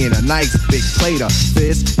Eryk being a nice big plate of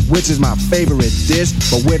fish, which is my favorite dish.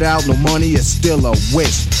 But without no money, it's still a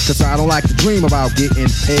wish. Cause I don't like to dream about getting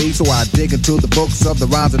paid. So I dig into the books of the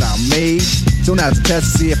rhymes that I made. So now it's a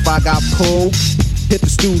test to see if I got pulled. Hit the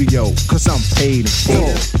studio, cause I'm paid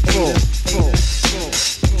in full.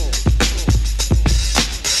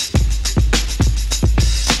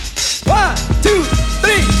 One, two,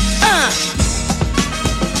 three,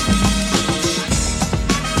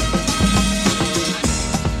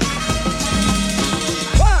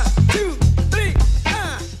 One, two, three,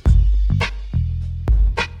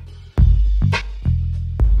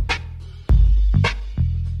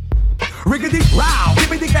 Riggedy, wow,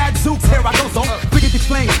 riggedy bad zooks, here I go, so riggedy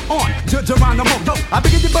flame on, Geronimo, yo, I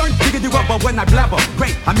biggity burn, biggity rubber when I blabber,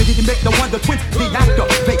 great, I biggity make the wonder twins, the actor,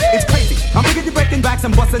 fake, it's crazy, I'm biggity breaking backs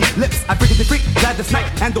and busting lips, I biggity freak, glad this night,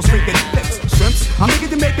 and those freaking lips, shrimps, I'm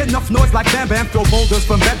biggity make enough noise like Bam Bam, throw boulders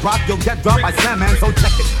from bedrock, you'll get dropped by Slam Man, so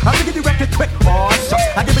check it, I biggity wreck it quick, oh shucks,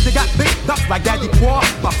 I give it to got big ducks like Daddy Quar,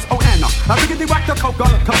 Bucks, oh Anna, I biggity rock the Coca,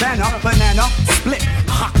 Cabana, banana, split,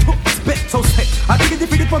 hot, spit, so sick, I biggity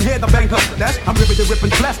freak it from here, the bang up, dash, I'm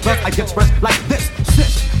ripping flesh, plus I get fresh like this,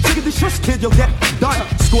 shish, chickity shush, kid, you'll get done,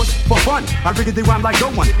 scorch for fun, I riggedy rhyme like no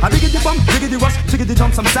one, I riggedy bum, riggedy rush, chickity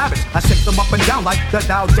jumps, I'm savage, I shake them up and down like the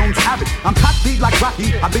Dow Jones average, I'm cocky like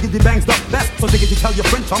Rocky, I riggedy bangs the best, so diggity tell your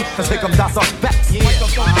friend Tom, cause here comes that's a best. Yeah,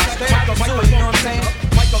 microphone, you know what I'm saying?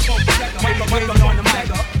 Microphone, on the mic.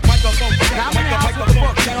 Microphone, now I'm in the house with the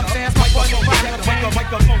book, you know what I'm saying? It's my voice on fire,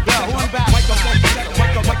 microphone, who in back?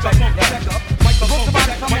 Microphone,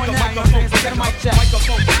 somebody come on now, you know what I'm saying? So get a mic check.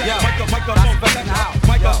 Yo, that's the best in the house.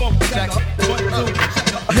 Microphone, check.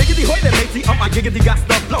 Niggity hoy, that makes giggity, I giggity got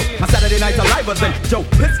stuff flow. My Saturday nights are liver than Joe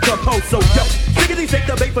Pitts the post. So yo, giggity take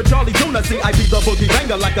the bait for Charlie Tuna. See, I beat the boogie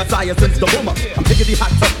banger like a sire since the boomer. I'm giggity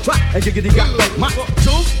hot to track, and giggity got the mic.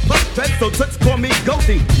 Jules, plus Fred, so toots call me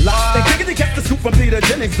Goldie. And giggity catch the scoop from Peter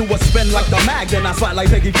Jennings. Do a spin like the mag, then I slide like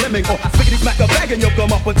Peggy Fleming. Or giggity smack a bag and you'll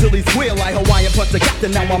come up until he squeal. Like Hawaiian punch the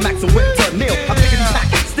captain, now I'm Max Whip to Neil. I'm giggity pack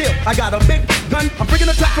still, I got a big gun. I'm bringing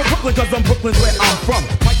a track from Brooklyn, cause I'm Brooklyn's where I'm from.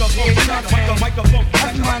 Microphone, microphone, microphone,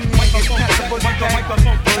 microphone,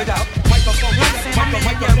 microphone, pull it out. Microphone,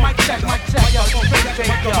 microphone, mic check, mic check,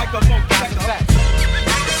 microphone,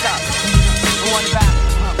 stop. One back.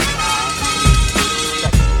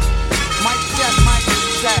 Mic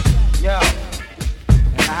check, yo.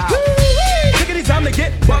 Tickety time to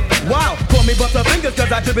get buck wild. Call me Butterfingers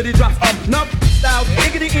cause I dribbity drops numb styles.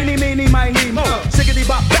 Iggity eeny meeny miny mo. Shiggity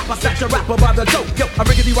bop bap, I snatch a rapper by the dope. Yo, I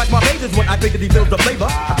riggedy wipe my pages when I biggity feels the flavor.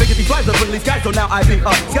 I biggity flies the friendly sky, so now I be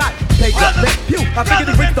a sky. Take up, let pew. I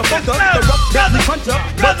biggity reach the bunker, the rough deadly puncher,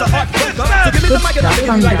 but the heart bunker. So give me the mic and I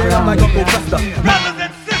biggity like it, I'm like Uncle Fester. Brothers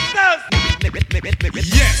and sisters!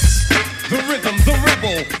 Yes, the rhythm, the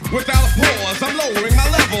rebel. Without a pause, I'm lowering my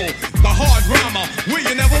level. The hard drama, where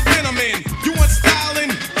you never been, I'm in. You want styling?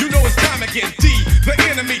 You know it's time again. D, the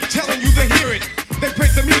enemy, telling you to hear it. They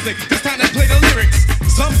praise the music, this time they play the lyrics.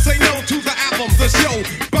 Some say no to the album, the show.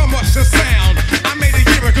 Bum rush the sound, I made a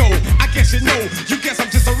year ago. I guess you know, you guess I'm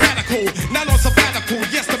just a radical. Not on sabbatical,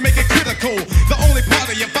 yes, to make it critical. The only part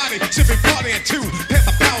of your body should be partying too. Pass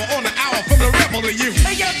the power on the hour from the rebel to you.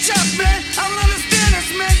 Hey, yo, Chuck, man, I don't understand this,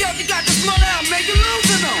 man. Yo, you got this money out, man, you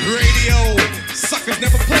losing them. Radio, suckers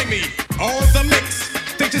never play me. On the mix,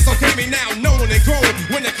 they just okay me now, known and grown.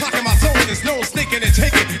 When they're clocking my zone, there's no sneaking and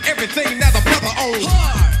taking everything that the brother owns.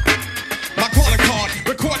 My calling card,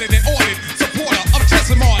 recorded and ordered. Supporter of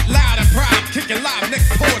Jessamard, loud and proud, kicking live,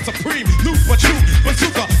 next poet supreme. Loose but true,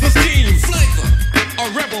 bazooka, the scheme. Flavor, a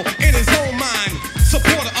rebel in his own mind.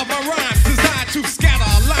 Supporter of my rhymes, designed to scatter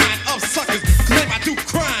a line of suckers. Claim I do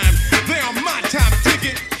crime, they are my time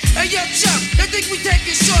ticket. Hey, yo, Chuck, they think we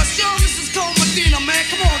taking shots. Yo, this is Cole Medina, man.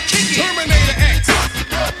 Come on, kick it. Terminator X.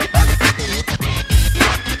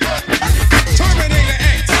 Terminator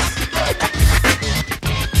X.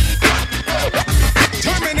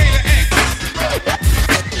 Terminator X.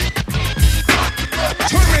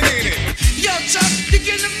 Terminator. Yo, Chuck, you're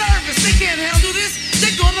getting them nervous. They can't handle this.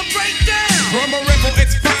 They're gonna break down. From a rebel,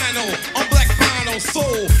 it's final. On black final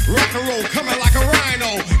soul. Rock and roll coming like a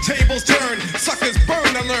rhino. Tables turn, suckers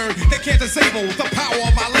burn to learn. They can't disable the power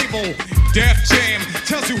of my label. Def Jam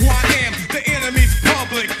tells you who I am. The enemy's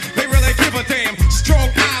public. They really give a damn. Strong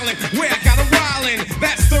Island, where I got a wildin'.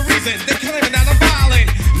 That's the reason they're claiming that I'm violent.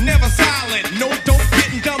 Never silent. No dope,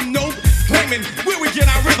 getting dumb. Nope. Claiming where we get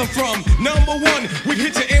our rhythm from. Number one, we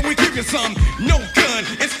hit you and we give you some. No gun,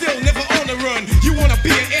 it's still never on the run. You wanna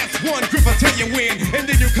be an S1, Griff, I tell you when, and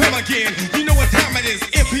then you come again. You know what time it is.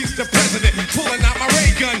 Impeach the president, pulling out my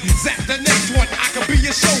ray gun. Zap the next one, I can be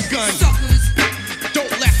your shogun. Suckers,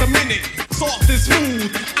 don't last a minute. Soft and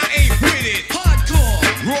smooth, I ain't with it. Hardcore,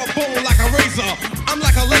 raw bone like a razor. I'm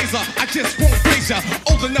like a laser, I just won't face ya.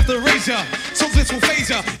 Old enough to raise ya, so this will phase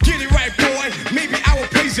ya. Get it right, boy, maybe I will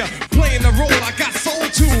praise ya. Playing the role I got soul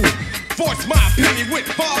to. Voice my opinion with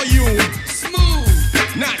volume. Smooth,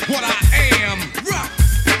 not what I am. Rock,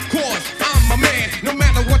 cause I'm a man, no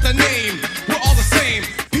matter what the name. We're all the same,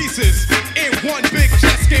 pieces in one big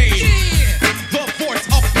chess game. Yeah. The voice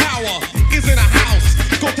of power is in a house.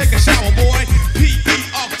 Go take a shower, boy. P.E.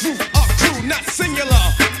 a crew, not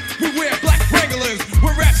singular. We wear black Wranglers,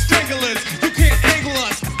 we're rap stranglers. You can't angle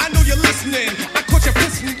us, I know you're listening. I caught you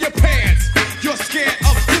pissing in your pants. You're scared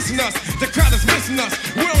of dissing us, the crowd is missing us.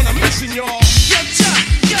 We're on a mission, y'all. Yo, Chuck,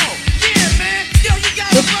 yo, yeah, man. Yo, you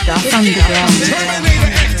got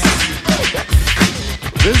Terminator X.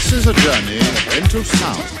 This is a journey into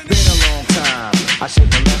sound. Been a long time, I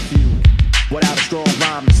shouldn't have left you without a strong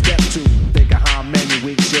rhyme to step to. Think of how many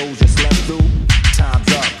week shows you slept through.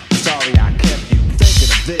 Time's up, sorry I kept you.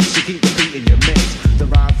 Thinking of this, you keep repeating your mix. The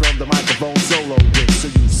rhyme from the microphone solo with. So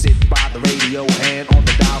you sit by the radio and on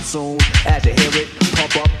the dial soon. As you hear it,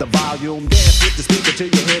 pump up the volume. Dance with the speaker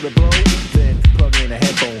till you hear it blow. Then plug in a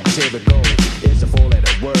headphone, cause here it go. It's a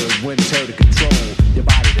 4-letter word when it's heard to control your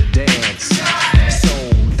body to dance. So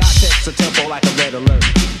dissect the tempo like a red alert.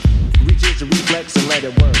 Reaches the reflex and let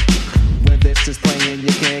it work. When this is playing,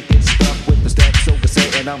 you can't get stuck with the steps. So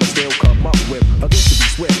cassette and I'ma still come up with a bit to be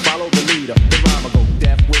swift. Follow the leader, the rhyme will go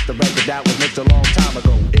deaf with the record that was mixed a long time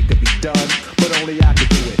ago. It could be done, but only I could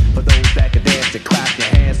do it. For those that can dance and clap your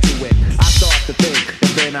hands to it. I start to think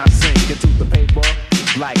and then I sink into the paper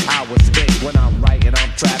like I was ink. When I'm writing,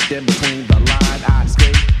 I'm trapped in between the line I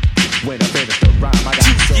skate. when I finish the rhyme. I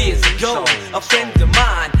got 2 years ago, a friend of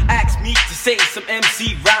mine asked me to say some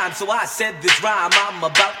MC rhyme. So I said this rhyme I'm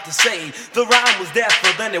about to say. The rhyme was there,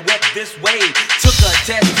 but then it went this way. Took a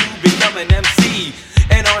test to become an MC.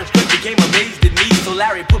 And Orange Cliff became amazed at me. So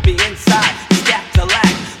Larry put me inside, scat to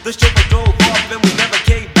lack. The chauffeur drove off and we never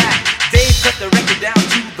came back. Dave cut the record down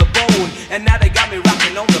to the bone. And now they got me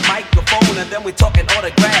rocking on the microphone. And then we talking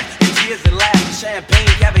autographs and tears and laughs.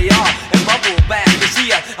 Champagne, caviar, and bubble bath. You see,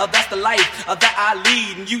 that's the life that I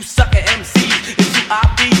lead. And you sucker MCs, it's who I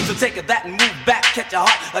feed. So take that and move back, catch a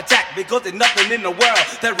heart attack. Because there's nothing in the world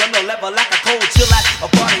that run the level like a cold chill at a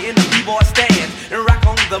party in the b-boy stand. And rock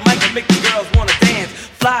on the mic and make the girls wanna dance.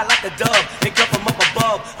 Fly like a dove and come from up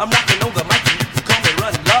above. I'm knocking on the mic and you can call me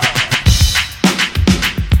Run Love.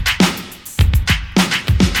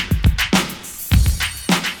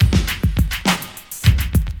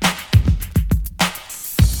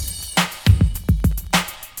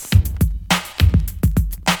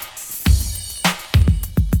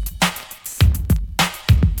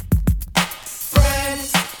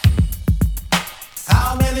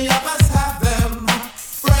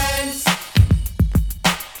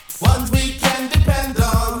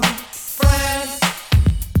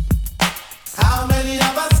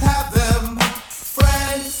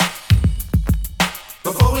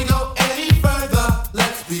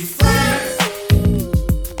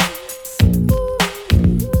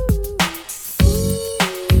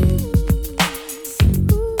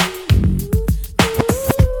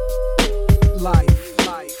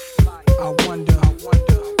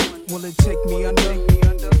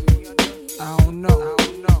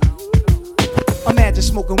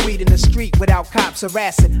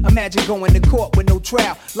 Harassing. Imagine going to court with no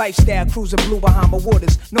trial. Lifestyle cruising blue Bahama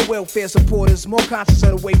waters. No welfare supporters. More conscious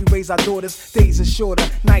of the way we raise our daughters. Days are shorter,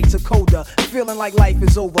 nights are colder. Feeling like life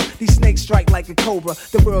is over. These snakes strike like a cobra.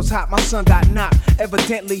 The world's hot, my son got knocked.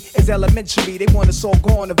 Evidently, it's elementary. They want us all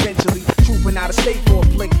gone eventually. Trooping out of state for a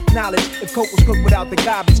flick. Knowledge, if coke was cooked without the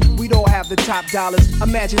garbage, we'd all have the top dollars.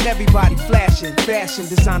 Imagine everybody flashing. Fashion,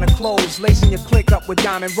 designer clothes. Lacing your click up with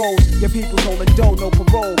diamond rolls. Your people's holding dough, no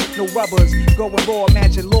parole, no rubbers. Going raw,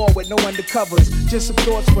 imagine law with no undercovers. Just some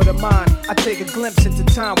thoughts for the mind. I take a glimpse into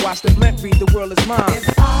time, watch the blimp read, the world is mine.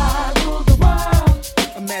 If I rule the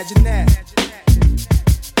world, imagine that.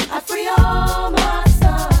 I free all my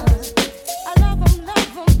sons. I love them,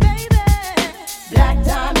 baby. Black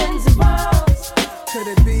diamonds and pearls. Could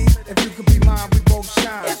it be, if you could be mine, we both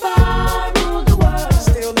shine. If I rule the world,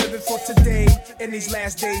 still living for today, in these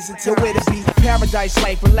last days of time. Where to be, paradise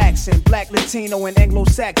life relaxing. Black, Latino, and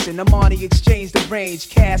Anglo-Saxon. Amani exchange the range.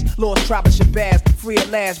 Cash, lost tribe of Shabazz. Free at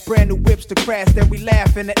last, brand new whips to crash. Then we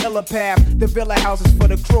laugh in the illa path. The villa houses for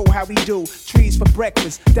the crew, how we do. Trees for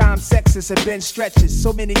breakfast, dime sexes and bench stretches.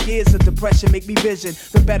 So many years of depression make me vision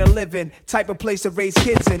the better living. Type of place to raise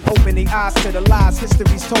kids in. Opening eyes to the lies,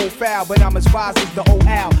 history's told foul. But I'm as wise as the old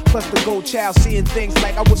owl. Plus the gold child, seeing things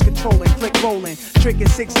like I was controlling. Click rolling, tricking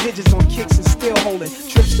 6 digits on kicks and still holding.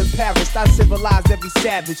 Trips to Paris, I civilized every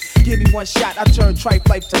savage. Give me one shot, I turn tripe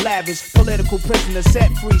life to lavish. Political prisoner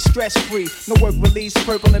set free, stress free. No work release,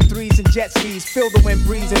 purple M3s and jet skis. Feel the wind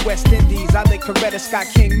breeze in West Indies. I lick Coretta Scott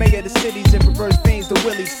King, mayor of the cities. In reverse veins, the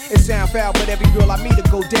willies. It sound foul, but every girl I meet to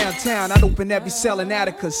go downtown. I'd open every cell in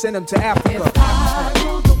Attica, send them to Africa. if I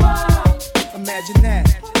rule the world, imagine that.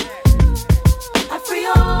 I free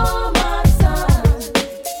all my sons.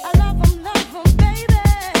 I love them, baby.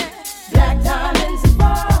 Black diamonds and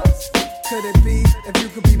pearls. Could it be, if you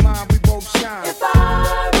could be mine, we both shine. If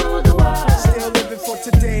I rule the world, still living for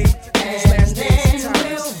today, in these last days of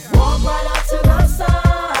times. we'll walk right up to the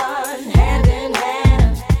sun, hand in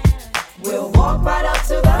hand. We'll walk right up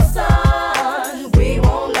to the sun, we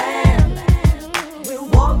won't land. We'll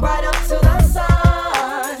walk right up to the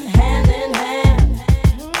sun, hand in hand.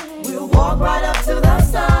 We'll walk right up to the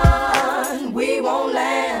sun, we won't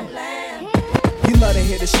land. You love to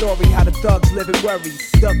hear the story, how the thugs live in worry.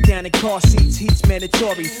 Duck down in car seats, heat's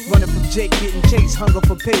mandatory. Running from Jake, getting chased, hunger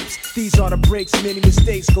for papes. These are the breaks, many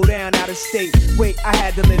mistakes, go down out of state. Wait, I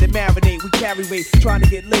had to let it marinate, we carry weight. Trying to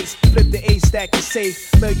get laced, flip the A stack to safe.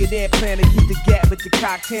 Millionaire plan to keep the gap with the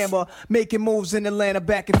cocked hammer. Making moves in Atlanta,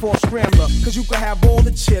 back and forth scrambler. Cause you can have all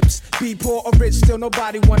the chips, be poor or rich, still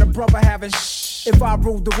nobody want a brother having If I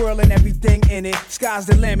ruled the world and everything in it, sky's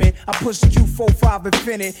the limit. I push the Q45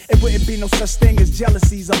 infinite. It wouldn't be no such thing as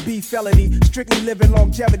jealousies or beef felony. Strictly living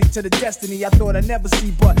longevity to the destiny I thought I'd never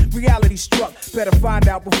see, but reality struck. Better find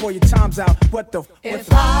out before your time's out. What the? If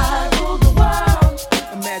I rule the world,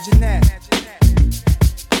 imagine that.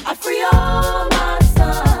 I free all my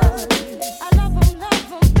sons. I love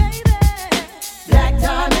them, baby. Black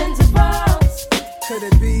diamonds and pearls. Could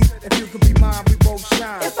it be if you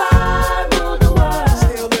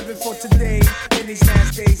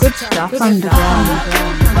underground.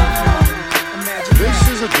 This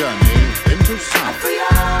is a journey into sound.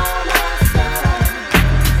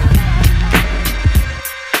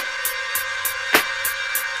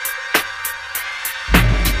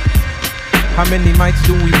 How many mics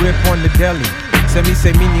do we rip on the deli? Send me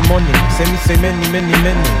say mini money, send me say many.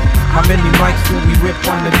 How many mics do we rip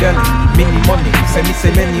on the deli? Mini money, send me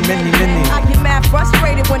say many. I get mad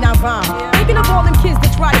frustrated when I rhyme, thinking of all them kids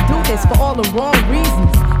that try to do this for all the wrong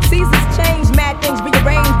reasons. Seasons change, mad things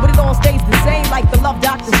rearrange, but it all stays the same like the Love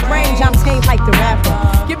Doctor Strange. I'm tamed like the rapper,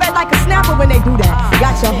 get red like a snapper when they do that.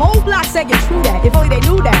 Got your whole block saying true that, if only they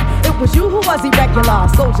knew that. It was you who was irregular,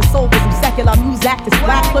 soldier, some secular music actors,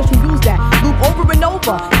 black plus you use that. Loop over and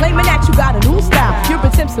over, claiming that you got a new style. Your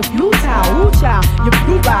attempts are futile, ooh child, you're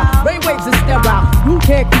futile. Brainwaves are sterile, you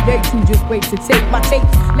can't create, you just wait to take my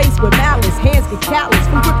tapes. Laced with malice, hands get callous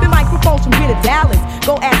from gripping microphones from here to Dallas.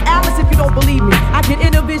 Go ask Alice if you don't believe me. I get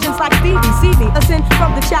inner visions like Phoebe, see me. Listen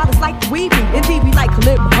from the child is like the weeby, indeed we like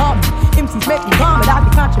Khalid Muhammad. MCs make me vomit, I be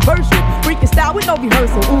controversial, freaking style with no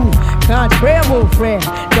rehearsal. Ooh, contrary move, friend,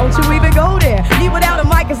 don't you even go there. Me without a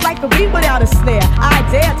mic is like a beat without a snare. I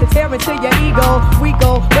dare to tear into your ego. We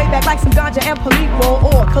go way back like some ganja and Palico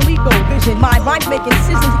or Calico vision. My rhymes make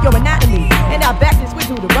incisions in your anatomy, and I back this with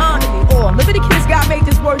Deuteronomy. Or Leviticus, God made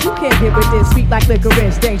this word, you can't get with this. Sweet like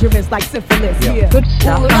licorice, dangerous like syphilis. Yeah, good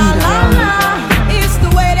stuff. Ooh la la la, it's the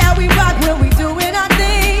way that we rock when we doing our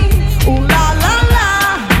thing. Ooh la la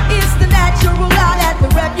la, it's the natural law that the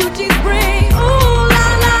refugees bring. Ooh la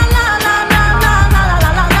la la la la la la la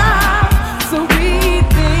la la. So we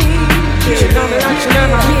think.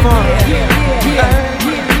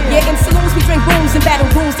 Yeah, in saloons we drink booze and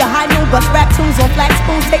battle rules. The high noon bust rap tunes on flat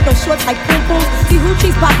spoons. Take no shorts like pum pums. See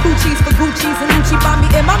hoochies pop coochies for Gucci's and Gucci buy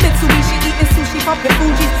me in my Mitsubishi eating sushi pumping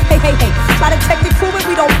Fuji's. Hey, try to take the crew and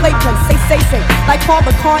we don't play. Say. Like Paul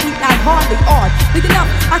McCartney, not hardly odd. Big enough,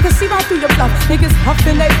 I can see right through your bluff. Niggas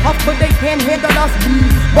huffing they puff, but they can't handle us.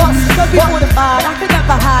 Bust, cause we mortified. I could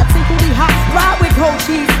never hide. Tinkly hot, ride with cold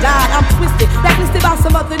cheese. Died, I'm twisted, blacklisted by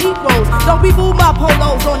some other Negroes. Don't remove my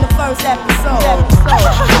polos on the first episode.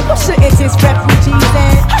 You shouldn't diss refugees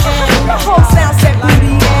and the whole sound set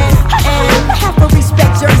booty and I have to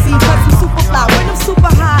respect Jersey cause I'm super fly when I'm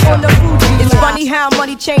super high on the Fuji. It's funny how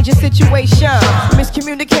money changes situation.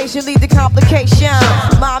 Miscommunication lead to complication.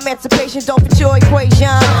 My emancipation don't fit your equation.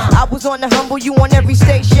 I was on the humble, you on every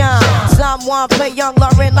station. Someone play young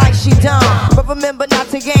Lauren like she done, but remember not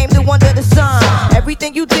to game the under the sun.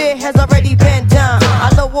 Everything you did has already been done.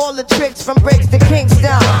 I know all the tricks from bricks to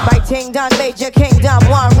Kingston. My ting done Major Kingdom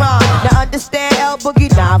one run. Now understand L Boogie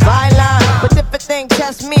not violent, but if a thing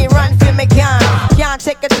test me, run for me gun. Can't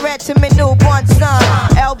take a threat to me newborn son.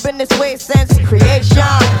 L been this way since creation.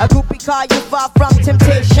 A groupie call you far from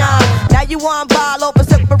temptation. Now you want ball over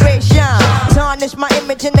separation. Tarnish my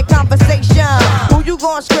image in the conversation. Who you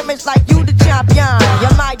gon' scrimmage like you the champion? You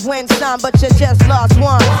might win some, but you just lost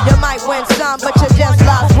one. You might win some, but you just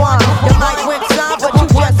lost one. You might win some, but you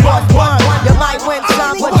just lost one. You might win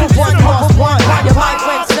some, but you just lost one. You might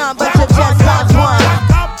win some, but you just lost one.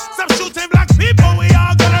 Stop shooting black people, we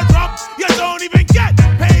all gonna drop. You don't even get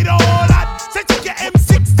paid a whole lot. Say take your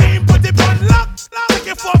M16, put it on lock. Take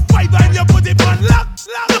it for a fight and you put it on lock.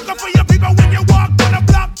 Looking for your people when you walk on the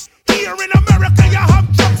block. Here in America, you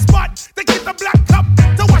have drug spot. They get the black cop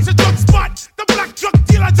to watch the drug spot. The black drug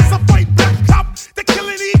dealer just a fight black cop. They're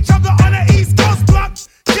killing each other on the East Coast block,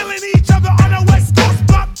 killing each other on the West Coast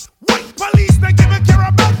block. White police, they give a care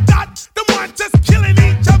about that. The one just killing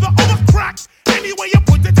each other over crack. Anyway you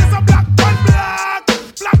put it, it's a black on black.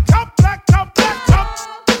 Black cop, black cop, black cop.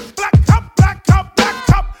 Black cop, black cop, black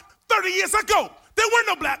cop. 30 years ago, there were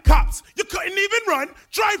no black cops. You couldn't even run,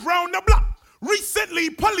 drive round the block. Recently,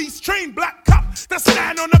 police trained black cops that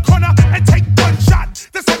stand on the corner and take one shot.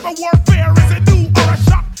 This type of warfare is a new or a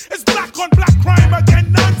shock. It's black on black crime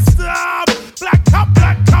again non-stop. Black cop,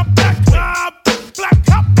 black cop, black cop. Black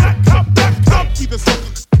cop, black cop, black cop. Don't be the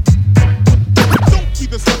sucker. Don't be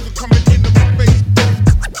the sucker coming into my face.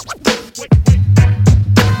 Wait.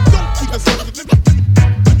 Don't be the sucker.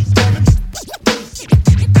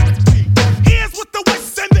 Here's what the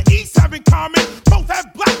West and the East have in common. Both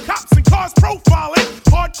have black cops and cars profiling.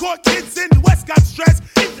 Hardcore kids in the West got stressed.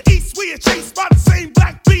 In the East we are chased by the same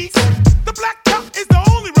black beast. The black cop is the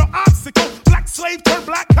only real obstacle. Black slave turned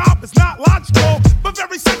black cop is not logical, but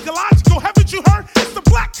very psychological. Haven't you heard? It's the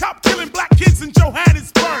black cop killing black kids in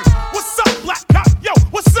Johannesburg. What's up, black cop? Yo,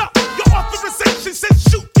 what's up? Your authorization says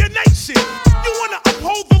shoot your nation. You wanna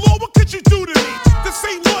uphold the law? What could you do to me? This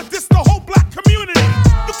ain't law, this the whole black community.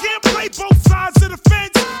 You can't play both sides of the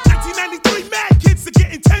fence. 1993 mad kids are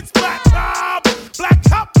getting tense. Black cop, black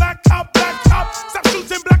cop, black cop.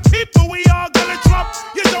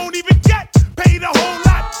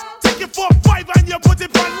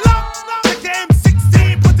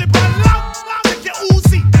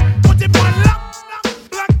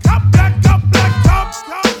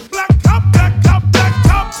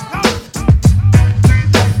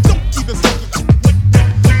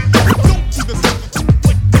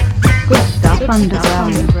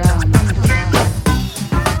 underground.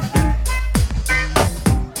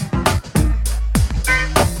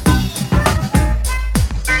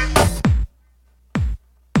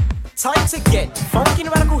 Time to get funky and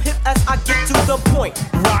radical hip as I get to the point.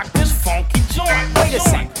 Rock this funky joint. Wait a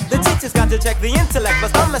sec, the teacher's got to check the intellect.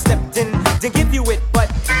 But I'm a step, didn't give you it, but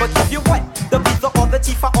give you what? The beat, the or the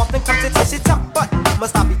chief, I often come to dish it up. But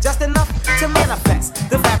must not be just enough to manifest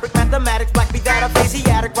the fabric, mathematics, black be that of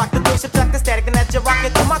Asiatic. Rock the doing, subtract the static, and that you rock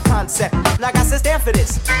it through my concept. Now I got to stand for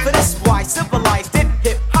this why civilized it,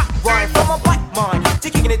 hip hop rhyme from a black mind. To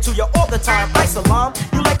kicking it to you all the time, Islam,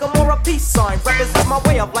 you like a more a peace sign. Represents my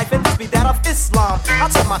way of life and this be that of Islam. I'll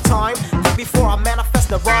take my time, think before I manifest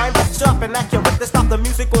the rhyme. Sharp and accurate to stop the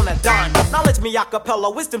music on a dime. Knowledge me a cappella,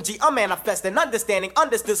 wisdom G, I'm manifesting, understanding,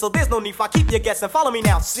 understood, so there's no need for I keep you guessing. Follow me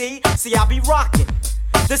now, see I be rocking.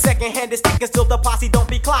 The second hand is ticking, still the posse don't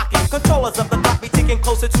be clocking. Controllers of the clock be ticking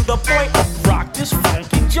closer to the point. Rock this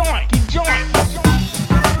funky joint.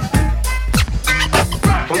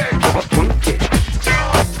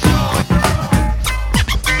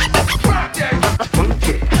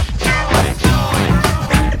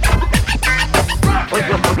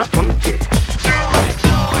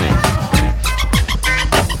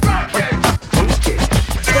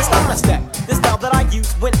 The style that I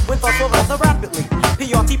use when thoughts flow rather rapidly.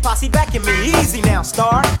 PRT posse backing me, easy now,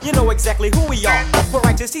 star. You know exactly who we are. We're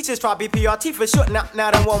righteous teachers, try BPRT for short. Now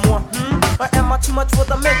then one more. Or am I too much for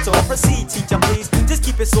the mentor? Proceed, teacher, please. Just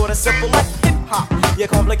keep it sorta simple like hip hop. Yeah,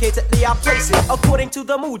 complicatedly I place it according to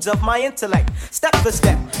the moods of my intellect. Step for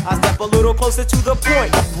step, I step a little closer to the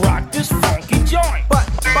point. Rock this funky joint. But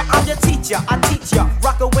I'm your teacher, I teach ya.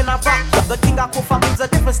 Rocker when I rock ya. The king I profile means a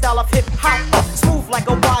different style of hip hop. Smooth like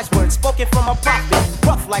a wise word, spoken from a prophet.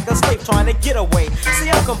 Rough like a slave trying to get away. See,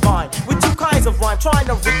 I'm combined with two kinds of rhyme trying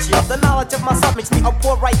to reach ya. The knowledge of myself makes me a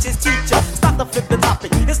poor righteous teacher. Stop the flip the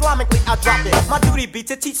topic, Islamically I drop it. My duty be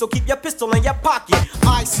to teach, so keep your pistol in your pocket.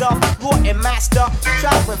 I self, lord and master,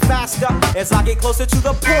 traveling faster as I get closer to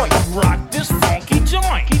the point. Rock this funky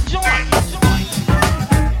joint.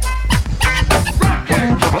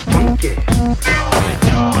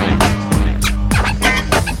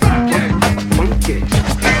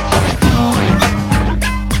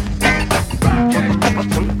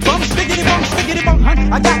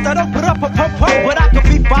 I got that up, but I could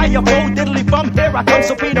be fireball, diddly bum. Here I come,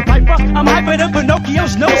 so Peter Piper. I'm hyper than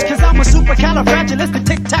Pinocchio's nose, cause I'm a supercalifragilistic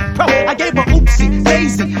tic-tac-pro. I gave a oopsie,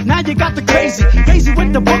 daisy, now you got the crazy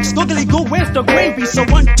with the books, googly goo, where's the gravy? So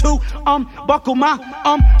 1, 2, buckle my,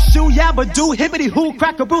 shoe, yabba do, hibbity hoo,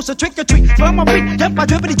 crack a bruise, a trick or treat. From my beat, yep, I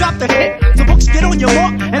dribbity drop the hit. The books get on your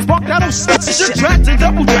mark, and spark that old stuff. Shit, tracks and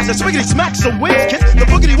double dresses, swiggity smack some wins, kids. The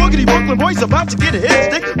boogity woogity Brooklyn boys about to get a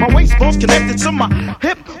hit stick. My waist bone's connected to my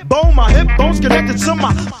hip bone, my hip bone's connected to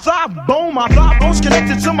my thigh bone, my thigh bone's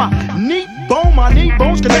connected to my knee bone, my knee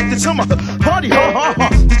bone's connected to my party,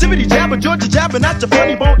 The jibbity jabber, Georgia jabbing at the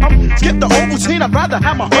funny bone. Skip the Ovaltine, I'd rather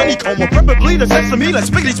have my honeycomb, or preferably the sesame. Let's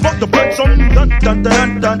spiggity spark the blood, so dun dun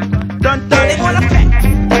dun dun dun dun. They wanna pack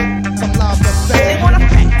some love for They wanna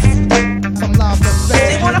pack some love for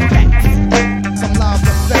They wanna pack some love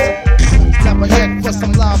for Clap my head for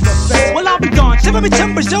some love for Well, I'll be gone, shiver me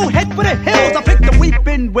timbers, yo, head for the hills. I picked the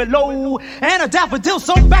weeping willow and a daffodil,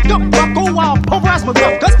 so back up, Rocco, I'll pulverize my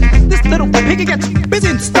rough, cause this little piggy gets busy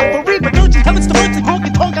and stuffery, but don't you heavens to birds and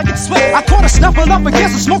honky tonk, I get sweat. I caught a snuffle up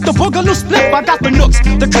against and smoked a boogaloo split. I got the nooks,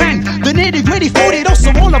 the cran, the nitty gritty, 40, those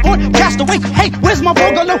so all aboard, cast away. Hey, where's my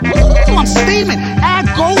boogaloo? Ooh, I'm steaming,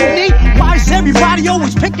 agony. Why is everybody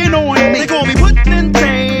always picking on me? They call me putting in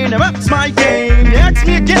pain, and that's my game. You ask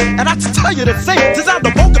me again, and I tell you the same. Since I'm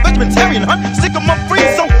the vocal vegetarian hunt, stick 'em up free,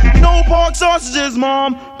 so no pork sausages,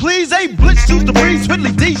 mom. Please, A blitz, choose the breeze,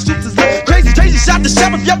 Whitley D shoots his lip. Crazy shot the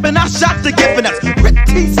sheriff, yup, and I shot the gift, and that's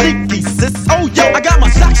pretty sneaky, sis. Oh, yo, I got my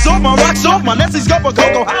socks off, my rocks off, my Nessie's got a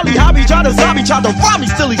Coco Holly hobby, try to zombie, try to rob me,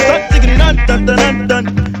 silly son. Diggity dun dun dun dun dun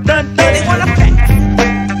dun dun. They wanna pack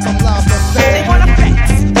some love for They wanna pack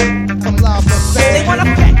some love for They wanna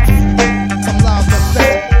pack some love for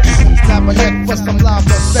Clap my head for some love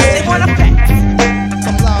for They wanna pack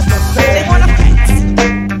some love for They wanna pack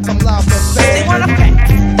some love for They wanna pack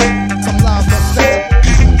some love for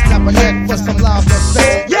Clap my head for some love for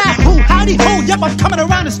Yeah, who, howdy ho, yep, I'm coming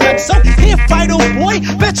around and stretch. So here, fight, old boy,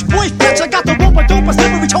 bitch, I got the rope, I dope, a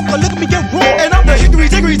slippery choker, look at me get raw. And I'm the hickory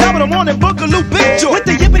dickory top of the morning boogaloo big joy. With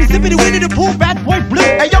the yippity zippity winnie the pool, bad boy blue.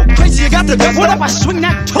 Hey yo, crazy, you got the dust. What up, I swing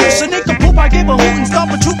that toast, and nigga poop, I give a hoot and stop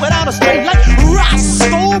a troop without a strain like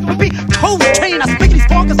Roscoe, baby, cold train. I spiggity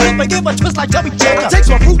spark a slip, I give a twist like Chubby Checker. I take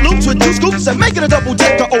some Fruit Loops with 2 scoops and make it a double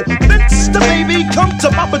decker. Oh, Vince the baby, come to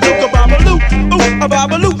Papa Duke, a babaloo, ooh, a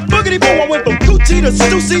babaloo, boogity boo, I went from to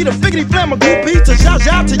Stussy to Figgity Flamma Goopy to Zha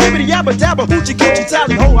Zha to Yibbity Yabba Dabba Hoochie Coochie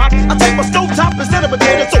Tally Ho Hop. I take my stove top instead of a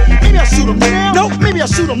gator, so maybe I shoot him now. No, maybe I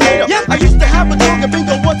shoot him later. Yeah. I used to have a dog and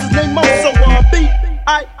bingo, what's his name? Mo, so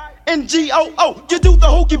B-I-N-G-O-O. You do the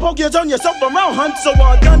hokey pokey, you turn yourself around, hun. So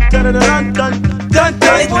dun dun dun dun dun dun.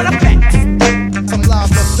 They wanna pack some love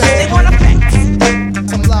for sex. They wanna pack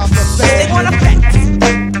some love for sex. They wanna pack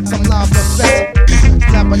some love for sex.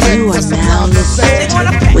 You are now listening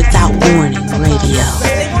to Without Warning Radio.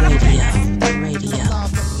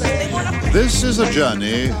 This is a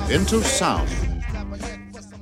journey into sound.